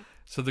 Yeah.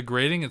 So the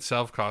grading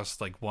itself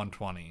costs like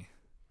 $120.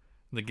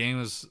 The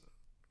game is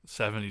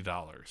 $70.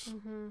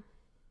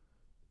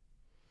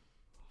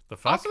 The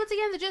fuck? Also, it's a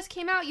game that just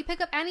came out. You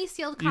pick up any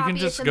sealed copy. You can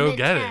just go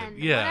get it.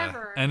 Yeah.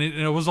 Whatever. And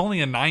it was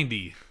only a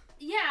 90.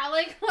 Yeah,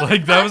 like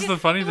that was the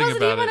funny thing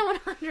about it. It wasn't even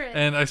a 100.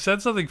 And I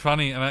said something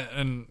funny,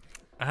 and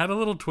I had a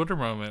little Twitter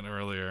moment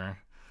earlier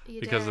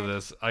because of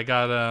this. I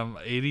got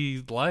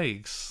 80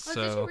 likes. Oh,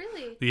 so did you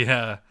really?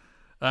 Yeah.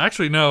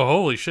 Actually, no.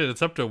 Holy shit!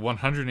 It's up to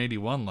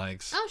 181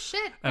 likes. Oh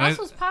shit! And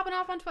Russell's was popping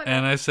off on Twitter.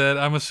 And I said,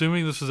 I'm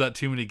assuming this was at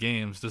Too Many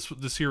Games.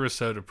 This year was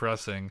so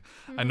depressing.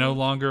 It's no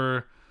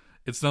longer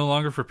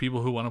for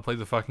people who want to play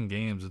the fucking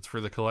games. It's for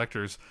the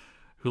collectors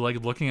who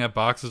like looking at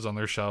boxes on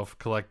their shelf,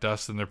 collect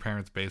dust in their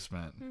parents'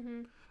 basement.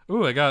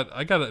 Ooh, I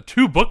got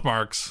 2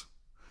 bookmarks.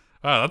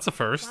 Wow, that's a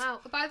first.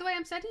 Wow. By the way,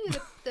 I'm sending you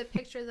the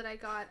picture that I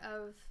got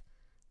of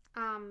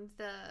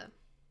the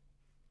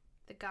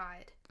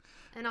guide,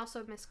 and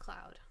also Miss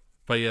Cloud.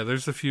 But yeah,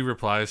 there's a few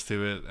replies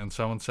to it, and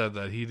someone said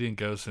that he didn't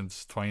go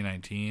since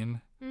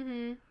 2019.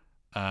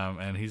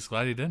 And he's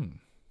glad he didn't.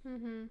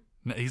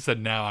 He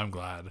said, now I'm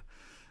glad.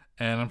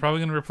 And I'm probably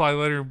going to reply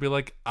later and be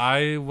like,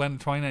 I went in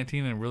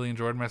 2019 and really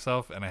enjoyed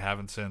myself, and I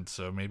haven't since,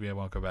 so maybe I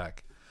won't go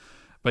back.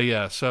 But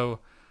yeah, so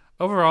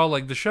overall,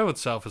 like, the show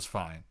itself is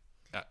fine.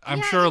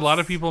 I'm sure a lot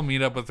of people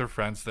meet up with their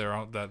friends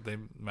there that they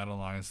met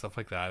online and stuff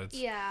like that.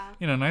 It's,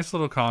 nice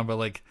little con, but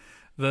like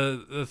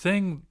the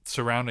thing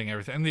surrounding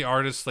everything, and the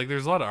artists, like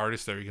there's a lot of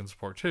artists there you can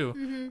support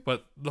too,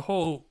 but the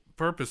whole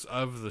purpose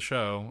of the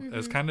show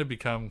has kind of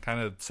become kind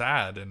of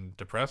sad and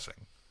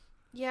depressing.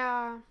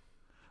 Yeah.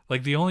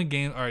 Like the only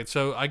game, all right,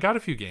 so I got a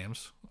few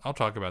games. I'll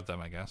talk about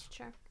them, I guess.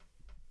 Sure.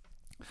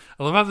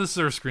 I love how this is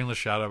our screenless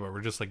shout out, but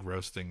we're just like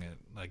roasting it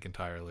like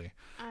entirely.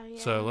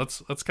 Yeah. So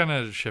let's kind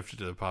of shift it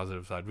to the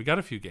positive side. We got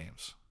a few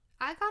games.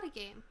 I got a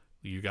game.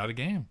 You got a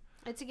game.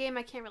 It's a game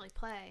I can't really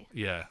play.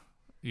 Yeah.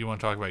 You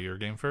want to talk about your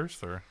game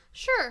first, or?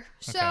 Sure. Okay.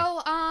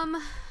 So,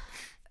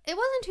 it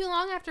wasn't too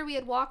long after we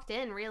had walked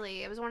in,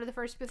 really. It was one of the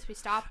first booths we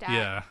stopped at.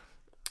 Yeah.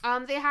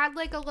 They had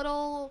like a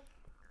little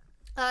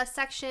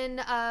section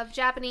of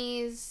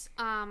Japanese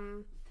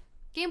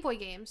Game Boy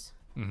games.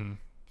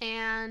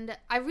 And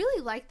I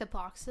really like the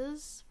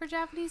boxes for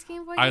Japanese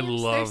Game Boy games. I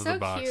love They're so the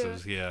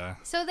boxes, cute. yeah.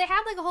 So they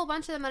had like a whole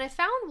bunch of them, and I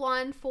found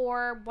one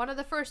for one of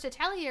the first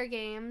Atelier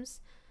games.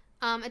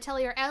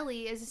 Atelier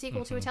Ellie is a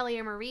sequel to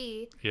Atelier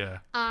Marie. Yeah.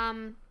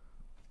 And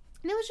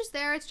it was just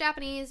there. It's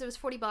Japanese. It was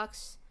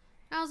 $40.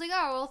 And I was like,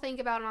 oh, I'll think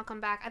about it and I'll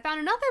come back. I found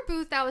another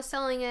booth that was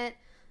selling it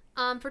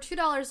for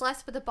 $2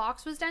 less, but the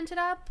box was dented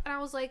up, and I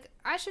was like,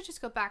 I should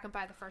just go back and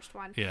buy the first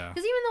one. Yeah.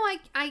 Because even though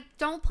I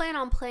don't plan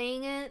on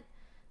playing it,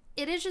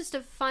 it is just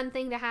a fun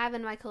thing to have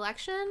in my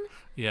collection.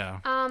 Yeah.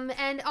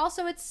 And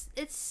also it's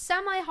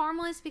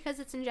semi-harmless because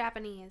it's in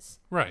Japanese.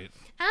 Right.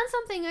 And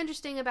something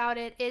interesting about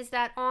it is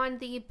that on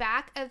the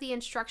back of the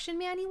instruction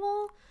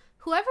manual,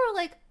 whoever,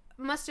 like,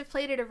 must have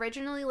played it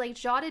originally, like,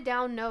 jotted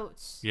down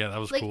notes. Yeah, that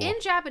was like, cool. in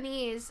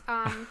Japanese.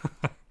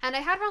 And I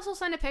had Russell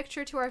send a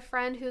picture to our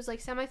friend who's,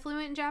 like,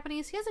 semi-fluent in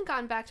Japanese. He hasn't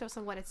gotten back to us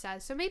on what it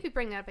says, so maybe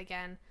bring that up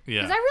again.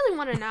 Yeah. Because I really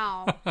want to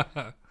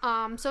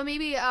know. So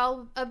maybe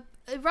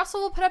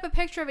Russell will put up a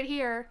picture of it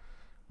here.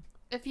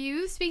 If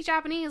you speak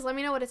Japanese, let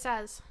me know what it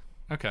says.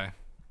 Okay.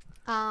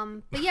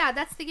 But yeah,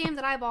 that's the game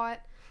that I bought.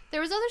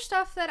 There was other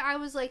stuff that I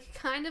was, like,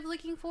 kind of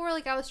looking for.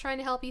 Like, I was trying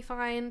to help you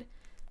find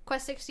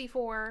Quest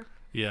 64.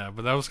 Yeah,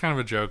 but that was kind of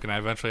a joke, and I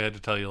eventually had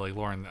to tell you, like,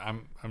 Lauren,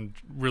 I'm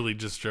really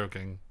just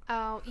joking.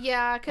 Oh,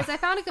 yeah, because I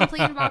found a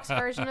complete in-box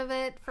version of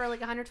it for,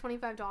 like,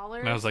 $125.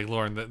 And I was like,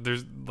 Lauren, that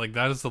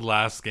is the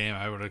last game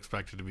I would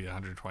expect it to be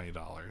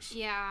 $120.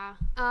 Yeah.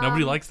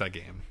 Nobody likes that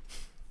game.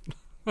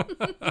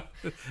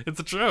 It's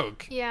a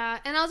joke. Yeah,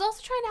 and I was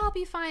also trying to help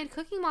you find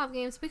Cooking Mom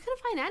games, but we couldn't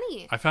find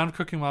any. I found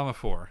Cooking Mama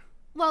 4.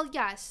 Well,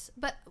 yes,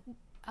 but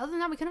other than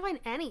that, we couldn't find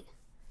any.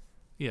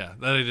 Yeah,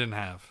 that I didn't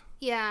have.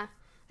 Yeah.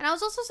 And I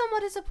was also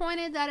somewhat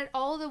disappointed that at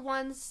all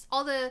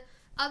the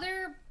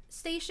other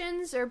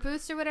stations or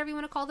booths or whatever you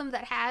want to call them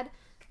that had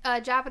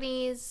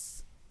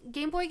Japanese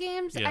Game Boy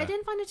games, Yeah. I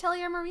didn't find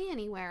Atelier Marie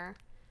anywhere.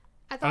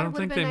 I don't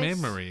think they made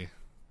Marie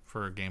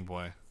for a Game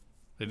Boy.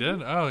 They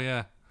did? Oh,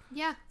 yeah.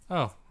 Yeah.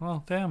 Oh,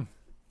 well, damn.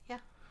 Yeah.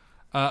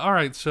 All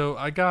right, so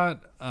I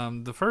got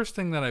the first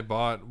thing that I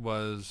bought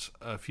was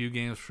a few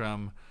games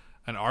from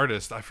an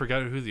artist. I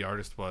forgot who the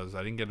artist was.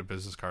 I didn't get a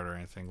business card or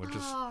anything, which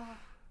is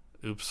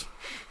oops.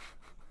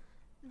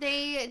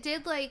 They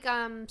did like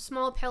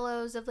small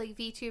pillows of like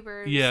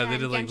VTubers. Yeah, they and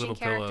did like Genshin little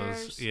characters.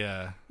 pillows.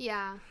 Yeah.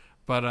 Yeah.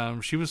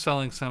 But she was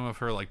selling some of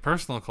her like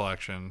personal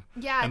collection.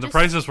 Yeah. And the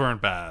prices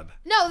weren't bad.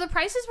 No, the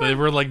prices were They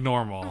were like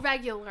normal.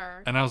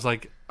 regular. And I was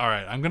like, all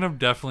right, I'm going to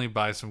definitely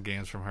buy some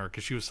games from her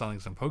because she was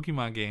selling some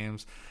Pokemon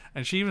games.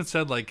 And she even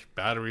said like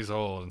batteries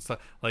old and stuff.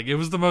 Like it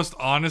was the most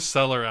honest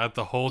seller at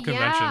the whole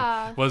convention.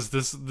 Yeah. Was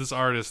this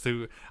artist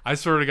who I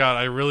swear to God,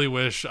 I really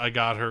wish I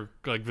got her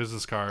like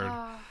business card.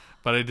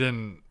 But I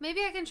didn't.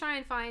 Maybe I can try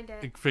and find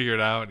it. Figure it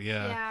out,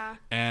 yeah.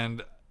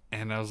 Yeah.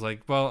 And I was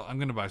like, well, I'm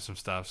going to buy some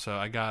stuff. So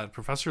I got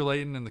Professor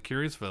Layton and the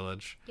Curious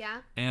Village.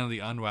 Yeah. And the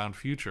Unwound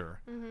Future.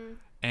 Mm-hmm.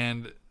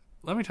 And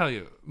let me tell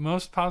you,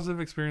 most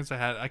positive experience I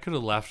had, I could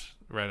have left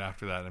right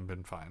after that and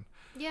been fine.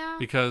 Yeah.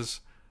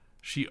 Because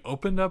she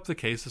opened up the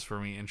cases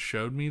for me and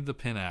showed me the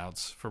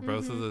pinouts for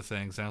both of the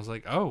things. And I was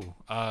like, oh,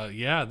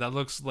 yeah, that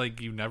looks like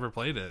you never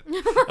played it.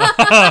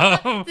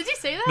 Did you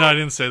say that? No, I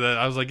didn't say that.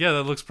 I was like, yeah,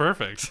 that looks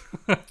perfect.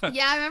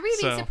 Yeah, I remember you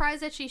being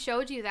surprised that she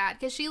showed you that.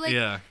 Because she,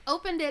 like,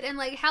 opened it and,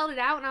 like, held it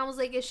out. And I was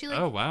like, is she, like...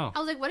 Oh, wow. I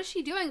was like, what is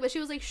she doing? But she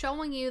was, like,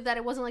 showing you that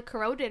it wasn't, like,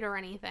 corroded or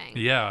anything.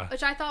 Yeah.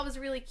 Which I thought was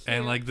really cute.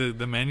 And, like,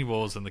 the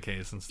manual was in the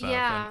case and stuff.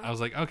 Yeah. And I was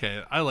like,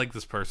 okay, I like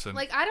this person.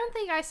 Like, I don't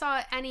think I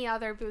saw any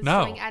other booths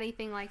doing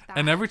anything like that.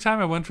 And every time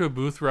I went to a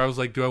booth where I was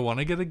like, do I want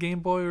to get a Game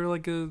Boy or,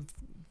 like, a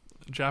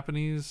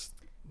Japanese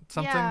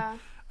something? Yeah.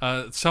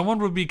 Someone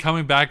would be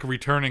coming back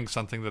returning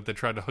something that they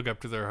tried to hook up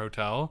to their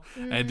hotel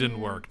and it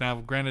didn't work.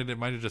 Now, granted, it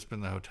might have just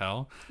been the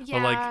hotel,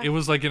 but like it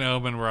was like an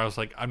omen where I was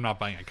like, I'm not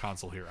buying a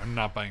console here. I'm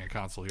not buying a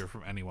console here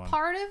from anyone.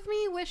 Part of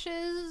me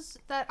wishes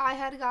that I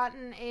had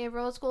gotten a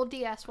rose gold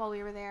DS while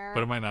we were there.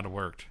 But it might not have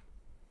worked.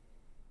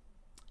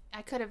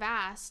 I could have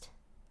asked.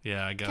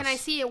 Yeah, I guess. Can I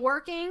see it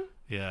working?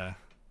 Yeah.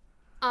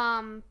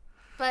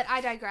 But I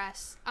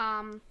digress.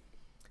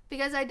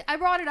 Because I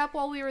brought it up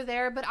while we were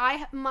there, but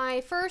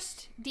my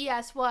first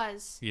DS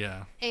was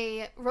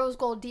a rose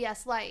gold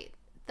DS Lite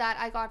that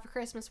I got for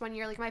Christmas one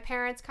year. Like, my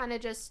parents kind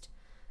of just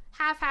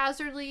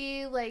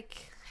haphazardly,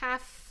 like,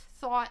 half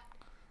thought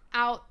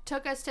out,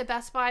 took us to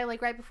Best Buy,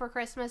 like, right before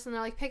Christmas, and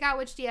they're like, pick out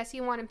which DS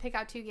you want and pick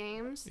out 2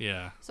 games.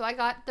 Yeah. So I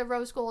got the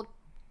rose gold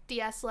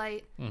DS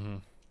Lite. Mm-hmm.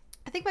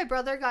 I think my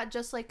brother got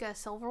just, like, a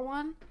silver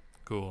one.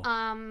 Cool.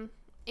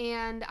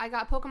 And I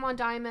got Pokemon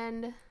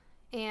Diamond,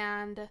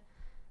 and...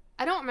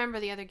 I don't remember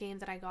the other game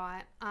that I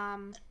got.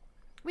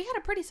 We had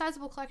a pretty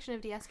sizable collection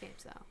of DS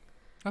games, though.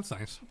 That's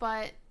nice.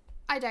 But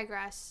I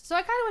digress. So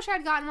I kind of wish I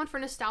had gotten one for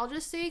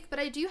nostalgia's sake, but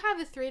I do have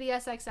a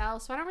 3DS XL,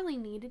 so I don't really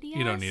need a DS.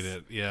 You don't need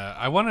it. Yeah.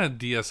 I want a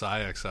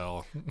DSi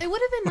XL. It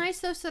would have been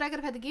nice, though, so that I could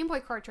have had the Game Boy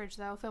cartridge,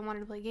 though, if I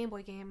wanted to play a Game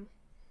Boy game.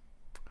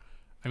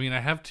 I mean, I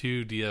have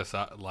 2 DS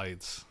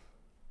lights.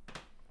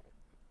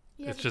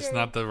 It's just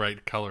not the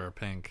right color of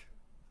pink.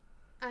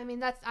 I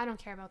mean, I don't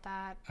care about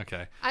that.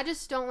 Okay. I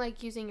just don't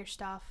like using your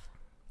stuff.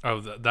 Oh,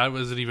 that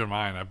wasn't even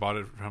mine. I bought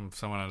it from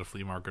someone at a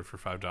flea market for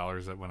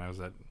 $5 when I was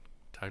at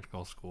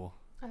technical school.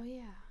 Oh,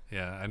 yeah.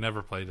 Yeah, I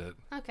never played it.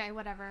 Okay,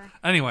 whatever.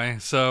 Anyway,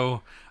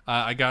 so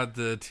I got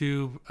the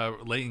 2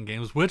 Layton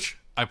games, which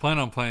I plan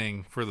on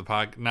playing for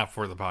the not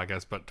for the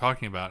podcast, but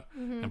talking about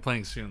and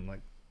playing soon.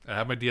 Like, I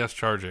have my DS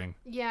charging.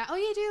 Yeah. Oh,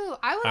 you do.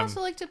 I would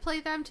also like to play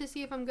them to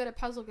see if I'm good at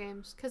puzzle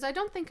games, because I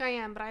don't think I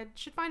am, but I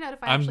should find out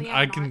if I actually am.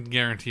 I can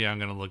guarantee I'm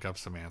going to look up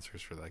some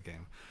answers for that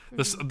game.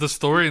 The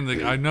story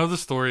I know the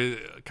story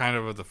kind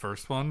of the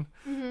first one,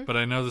 but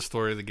I know the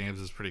story of the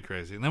games is pretty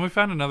crazy. And then we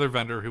found another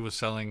vendor who was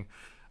selling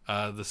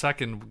the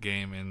second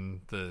game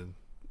in the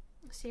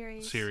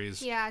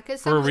series. Yeah,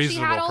 because for a she had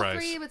reasonable all price.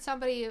 3, but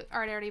somebody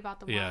already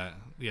bought the one.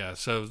 Yeah.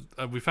 So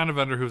we found a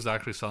vendor who was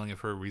actually selling it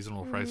for a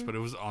reasonable price, but it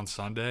was on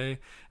Sunday,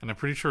 and I'm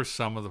pretty sure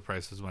some of the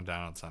prices went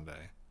down on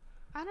Sunday.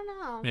 I don't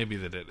know. Maybe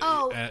they did.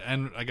 Oh.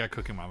 And I got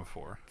Cooking Mama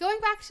 4. Going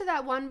back to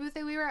that one booth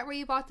that we were at where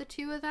you bought the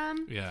 2 of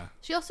them. Yeah.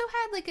 She also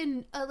had like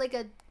a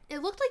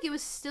it looked like it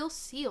was still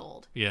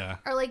sealed. Yeah.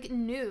 Or like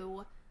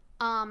new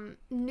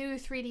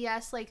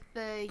 3DS, like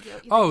the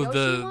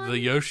Yoshi one? The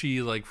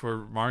Yoshi, like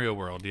for Mario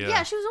World.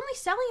 Yeah, she was only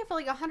selling it for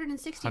like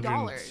 $160.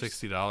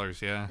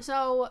 $160, yeah.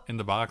 So in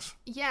the box.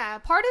 Yeah,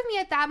 part of me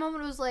at that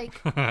moment was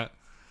like,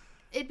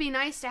 it'd be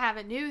nice to have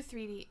a new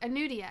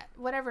DS,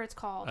 whatever it's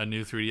called, a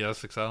new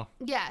 3DS XL.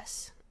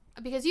 Yes,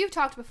 because you've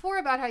talked before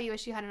about how you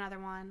wish you had another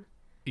one.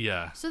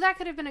 Yeah. So that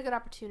could have been a good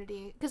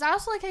opportunity, because I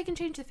also like how you can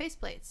change the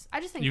faceplates. I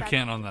just think you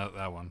can't on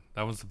that one.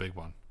 That one's the big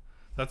one.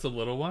 That's a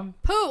little one?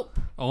 Poop!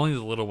 Only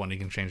the little one you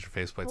can change the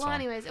faceplates on. Well,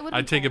 anyways, it would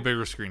I'd take a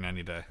bigger screen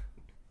any day.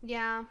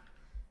 Yeah.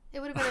 It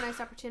would have been a nice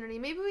opportunity.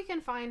 Maybe we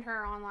can find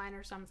her online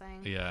or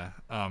something. Yeah.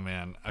 Oh,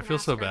 man. I feel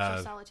so bad.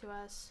 She'll sell it to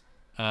us.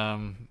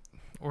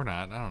 Or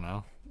not. I don't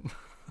know.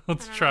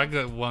 Let's track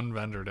that one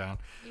vendor down.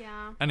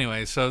 Yeah.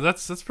 Anyway, so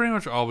that's pretty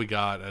much all we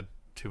got at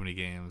Too Many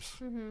Games.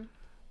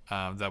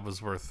 Mm-hmm. That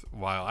was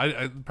worthwhile.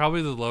 I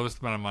probably the lowest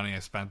amount of money I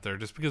spent there,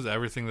 just because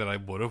everything that I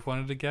would have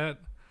wanted to get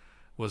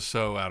was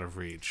so out of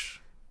reach.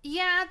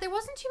 Yeah, there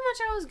wasn't too much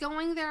I was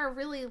going there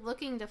really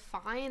looking to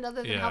find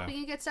other than helping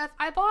you get stuff.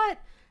 I bought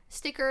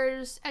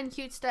stickers and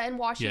cute stuff and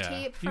washi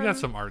tape. You got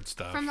some art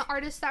stuff from the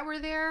artists that were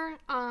there.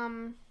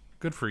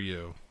 Good for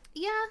you.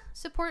 Yeah,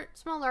 support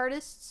small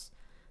artists.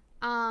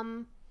 I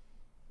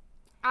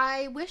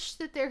wish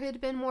that there had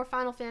been more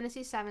Final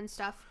Fantasy VII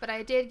stuff, but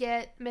I did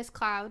get Miss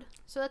Cloud,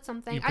 so that's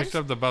something. You picked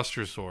up the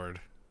Buster Sword.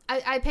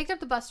 I picked up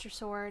the Buster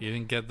Sword. You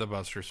didn't get the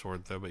Buster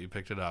Sword, though, but you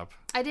picked it up.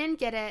 I didn't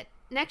get it.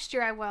 Next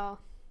year I will.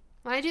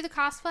 When I do the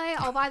cosplay,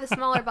 I'll buy the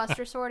smaller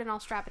Buster Sword and I'll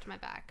strap it to my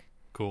back.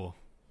 Cool.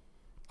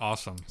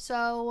 Awesome.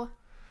 So,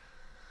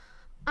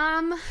 we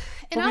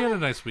had a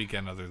nice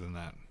weekend other than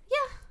that.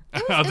 Yeah.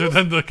 Other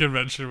than the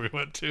convention we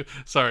went to.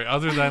 Sorry,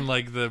 other than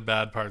like the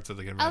bad parts of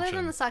the convention. Other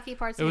than the sucky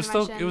parts of the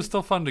convention. It was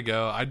still fun to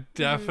go. I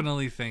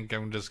definitely think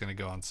I'm just going to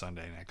go on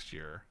Sunday next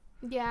year.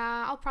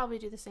 Yeah, I'll probably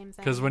do the same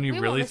thing. Because when you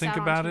really think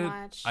about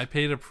it, I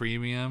paid a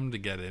premium to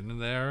get in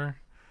there.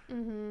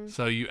 Mm-hmm.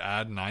 So you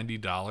add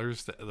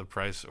 $90 to the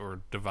price,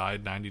 or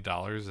divide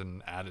 $90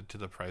 and add it to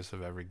the price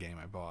of every game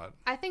I bought.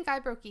 I think I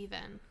broke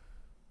even.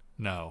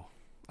 No,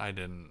 I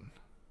didn't.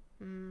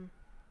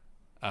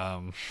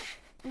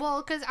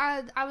 Well, because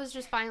I was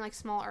just buying like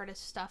small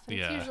artist stuff, and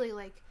it's usually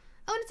like,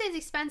 I wouldn't say it's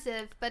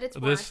expensive, but it's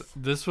worth.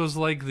 This was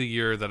like the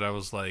year that I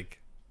was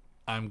like,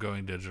 I'm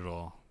going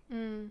digital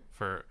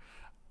for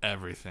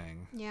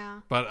everything.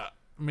 Yeah. But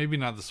maybe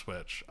not the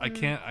Switch. I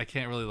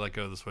can't really let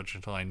go of the Switch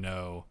until I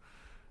know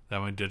that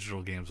my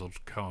digital games will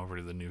come over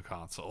to the new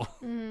console.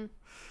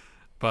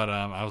 But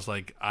I was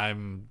like,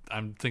 I'm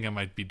think I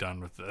might be done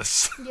with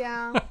this.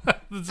 Yeah.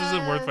 This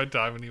isn't worth my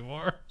time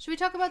anymore. Should we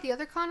talk about the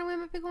other con we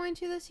might be going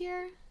to this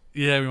year?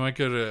 Yeah, we might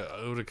go to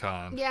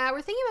Otakon. Yeah,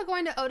 we're thinking about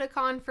going to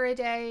Otakon for a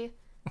day.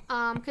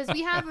 Because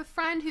we have a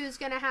friend who's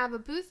going to have a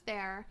booth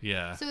there.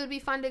 Yeah. So it would be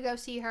fun to go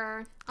see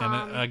her.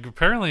 And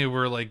apparently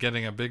we're like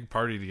getting a big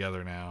party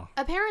together now.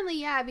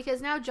 Apparently, yeah,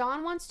 because now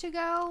John wants to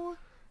go.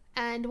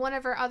 And one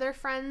of her other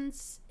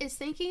friends is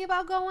thinking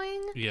about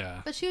going.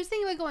 Yeah. But she was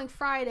thinking about going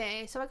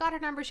Friday. So I got her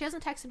number. She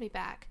hasn't texted me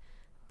back.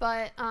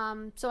 But,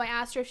 so I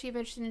asked her if she'd be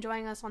interested in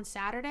joining us on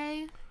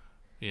Saturday.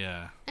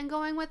 Yeah. And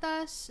going with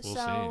us. We'll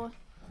see.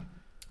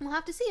 We'll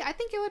have to see. I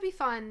think it would be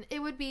fun. It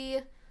would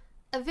be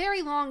a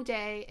very long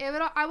day.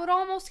 I would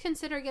almost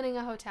consider getting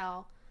a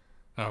hotel.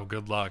 Oh,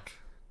 good luck.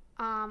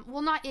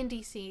 Well, not in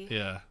DC.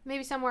 Yeah.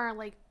 Maybe somewhere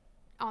like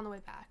on the way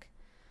back.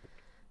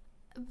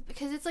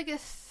 Because it's like a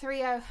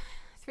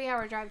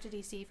 3-hour drive to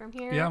DC from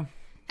here. Yeah.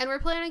 And we're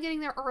planning on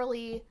getting there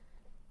early,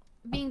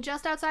 being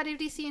just outside of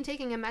DC and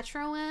taking a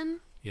metro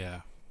in.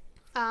 Yeah.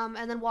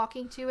 And then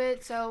walking to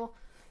it. So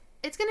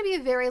it's going to be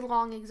a very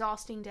long,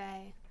 exhausting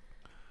day.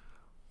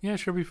 Yeah, it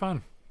should be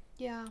fun.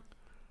 Yeah.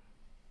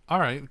 All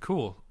right,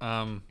 cool.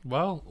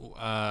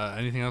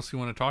 Anything else you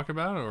want to talk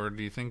about, or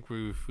do you think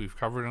we've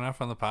covered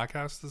enough on the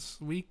podcast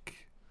this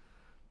week?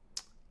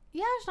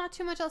 Yeah, there's not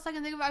too much else I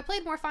can think of. I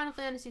played more Final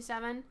Fantasy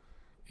VII.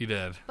 You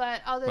did.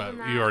 But other than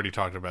that, you already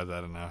talked about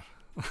that enough.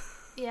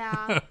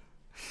 Yeah.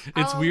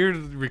 It's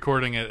weird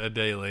recording it a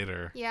day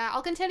later. Yeah,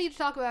 I'll continue to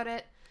talk about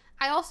it.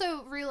 I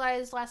also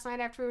realized last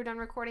night after we were done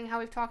recording how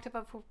we've talked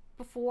about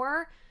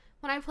before.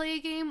 When I play a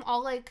game,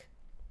 I'll like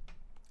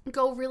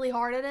go really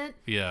hard at it.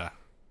 Yeah.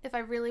 If I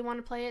really want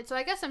to play it. So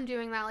I guess I'm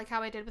doing that like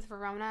how I did with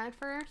Verona at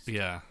first.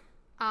 Yeah.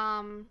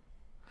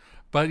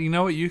 But you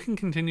know what? You can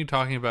continue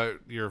talking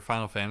about your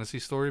Final Fantasy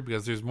story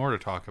because there's more to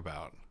talk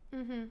about.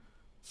 Mm-hmm.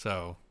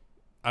 So,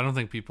 I don't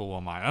think people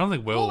will mind. I don't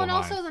think Will will mind. Well,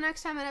 and also the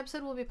next time an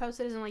episode will be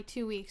posted is in like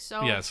 2 weeks.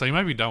 So yeah, so you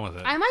might be done with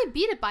it. I might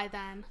beat it by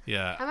then.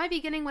 Yeah. I might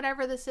be getting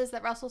whatever this is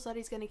that Russell said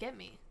he's going to get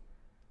me.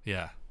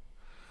 Yeah.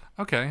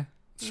 Okay.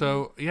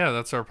 So, yeah,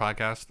 that's our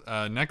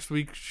podcast. Next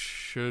week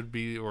should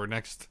be, or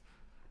next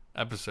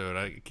episode,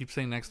 I keep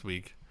saying next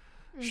week,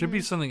 should be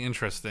something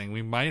interesting.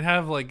 We might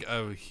have like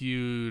a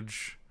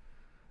huge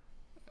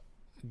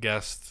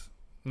guest,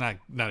 not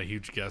a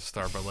huge guest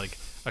star, but like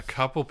a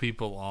couple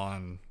people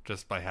on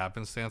just by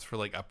happenstance for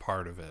like a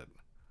part of it.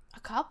 A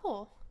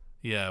couple?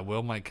 Yeah,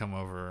 Will might come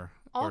over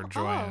or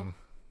join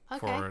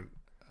for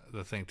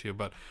the thing too.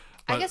 But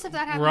I guess if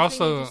that happens, we're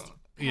also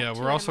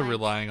we're also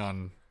relying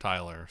on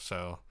Tyler,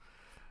 so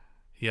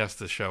he has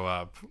to show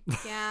up.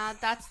 Yeah,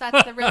 that's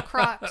the real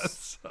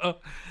crux. So,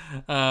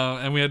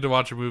 and we had to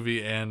watch a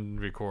movie and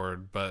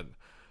record, but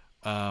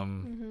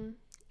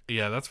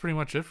yeah, that's pretty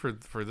much it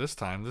for this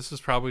time. This is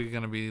probably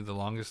going to be the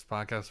longest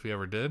podcast we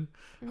ever did.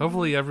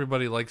 Hopefully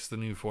everybody likes the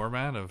new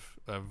format of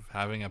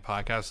having a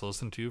podcast to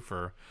listen to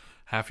for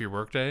half your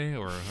workday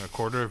or a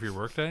quarter of your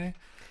workday.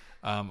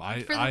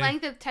 For the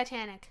length of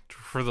Titanic.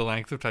 For the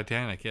length of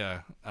Titanic,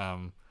 yeah.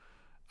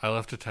 I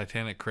left a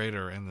Titanic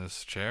crater in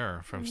this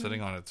chair from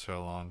sitting on it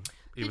so long.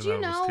 Even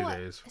though it was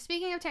 2 days.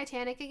 Speaking of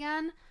Titanic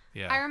again,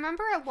 I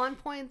remember at one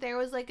point there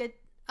was like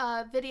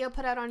a video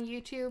put out on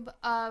YouTube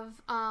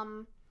of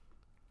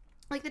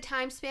like the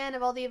time span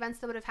of all the events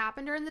that would have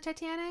happened during the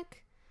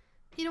Titanic.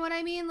 You know what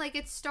I mean? Like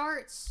it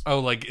starts. Oh,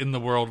 like in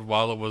the world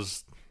while it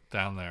was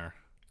down there.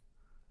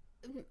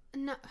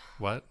 No.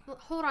 What?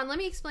 Hold on, let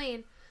me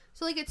explain.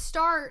 So like it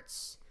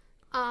starts,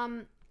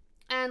 and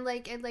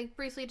like it like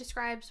briefly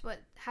describes what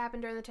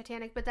happened during the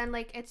Titanic, but then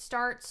like it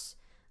starts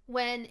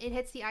when it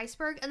hits the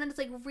iceberg, and then it's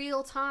like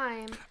real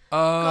time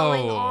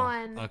going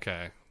on.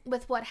 Okay.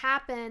 With what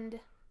happened.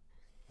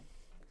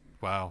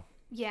 Wow.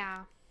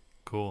 Yeah.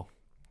 Cool.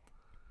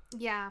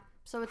 Yeah.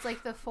 So it's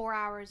like the 4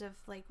 hours of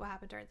like what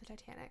happened during the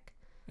Titanic.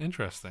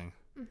 Interesting.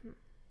 Mm-hmm.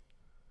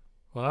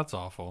 Well, that's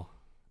awful.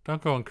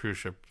 Don't go on cruise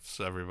ships,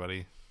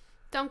 everybody.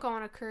 Don't go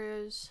on a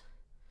cruise.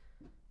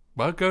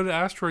 But go to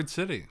Asteroid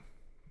City.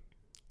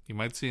 You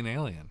might see an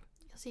alien.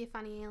 You'll see a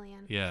funny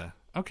alien. Yeah.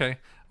 Okay.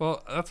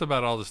 Well, that's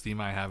about all the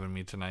steam I have in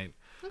me tonight.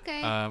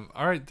 Okay. All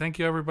right. Thank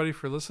you, everybody,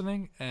 for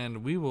listening,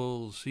 and we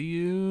will see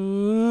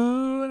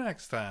you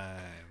next time.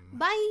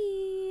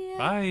 Bye.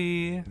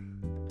 Bye.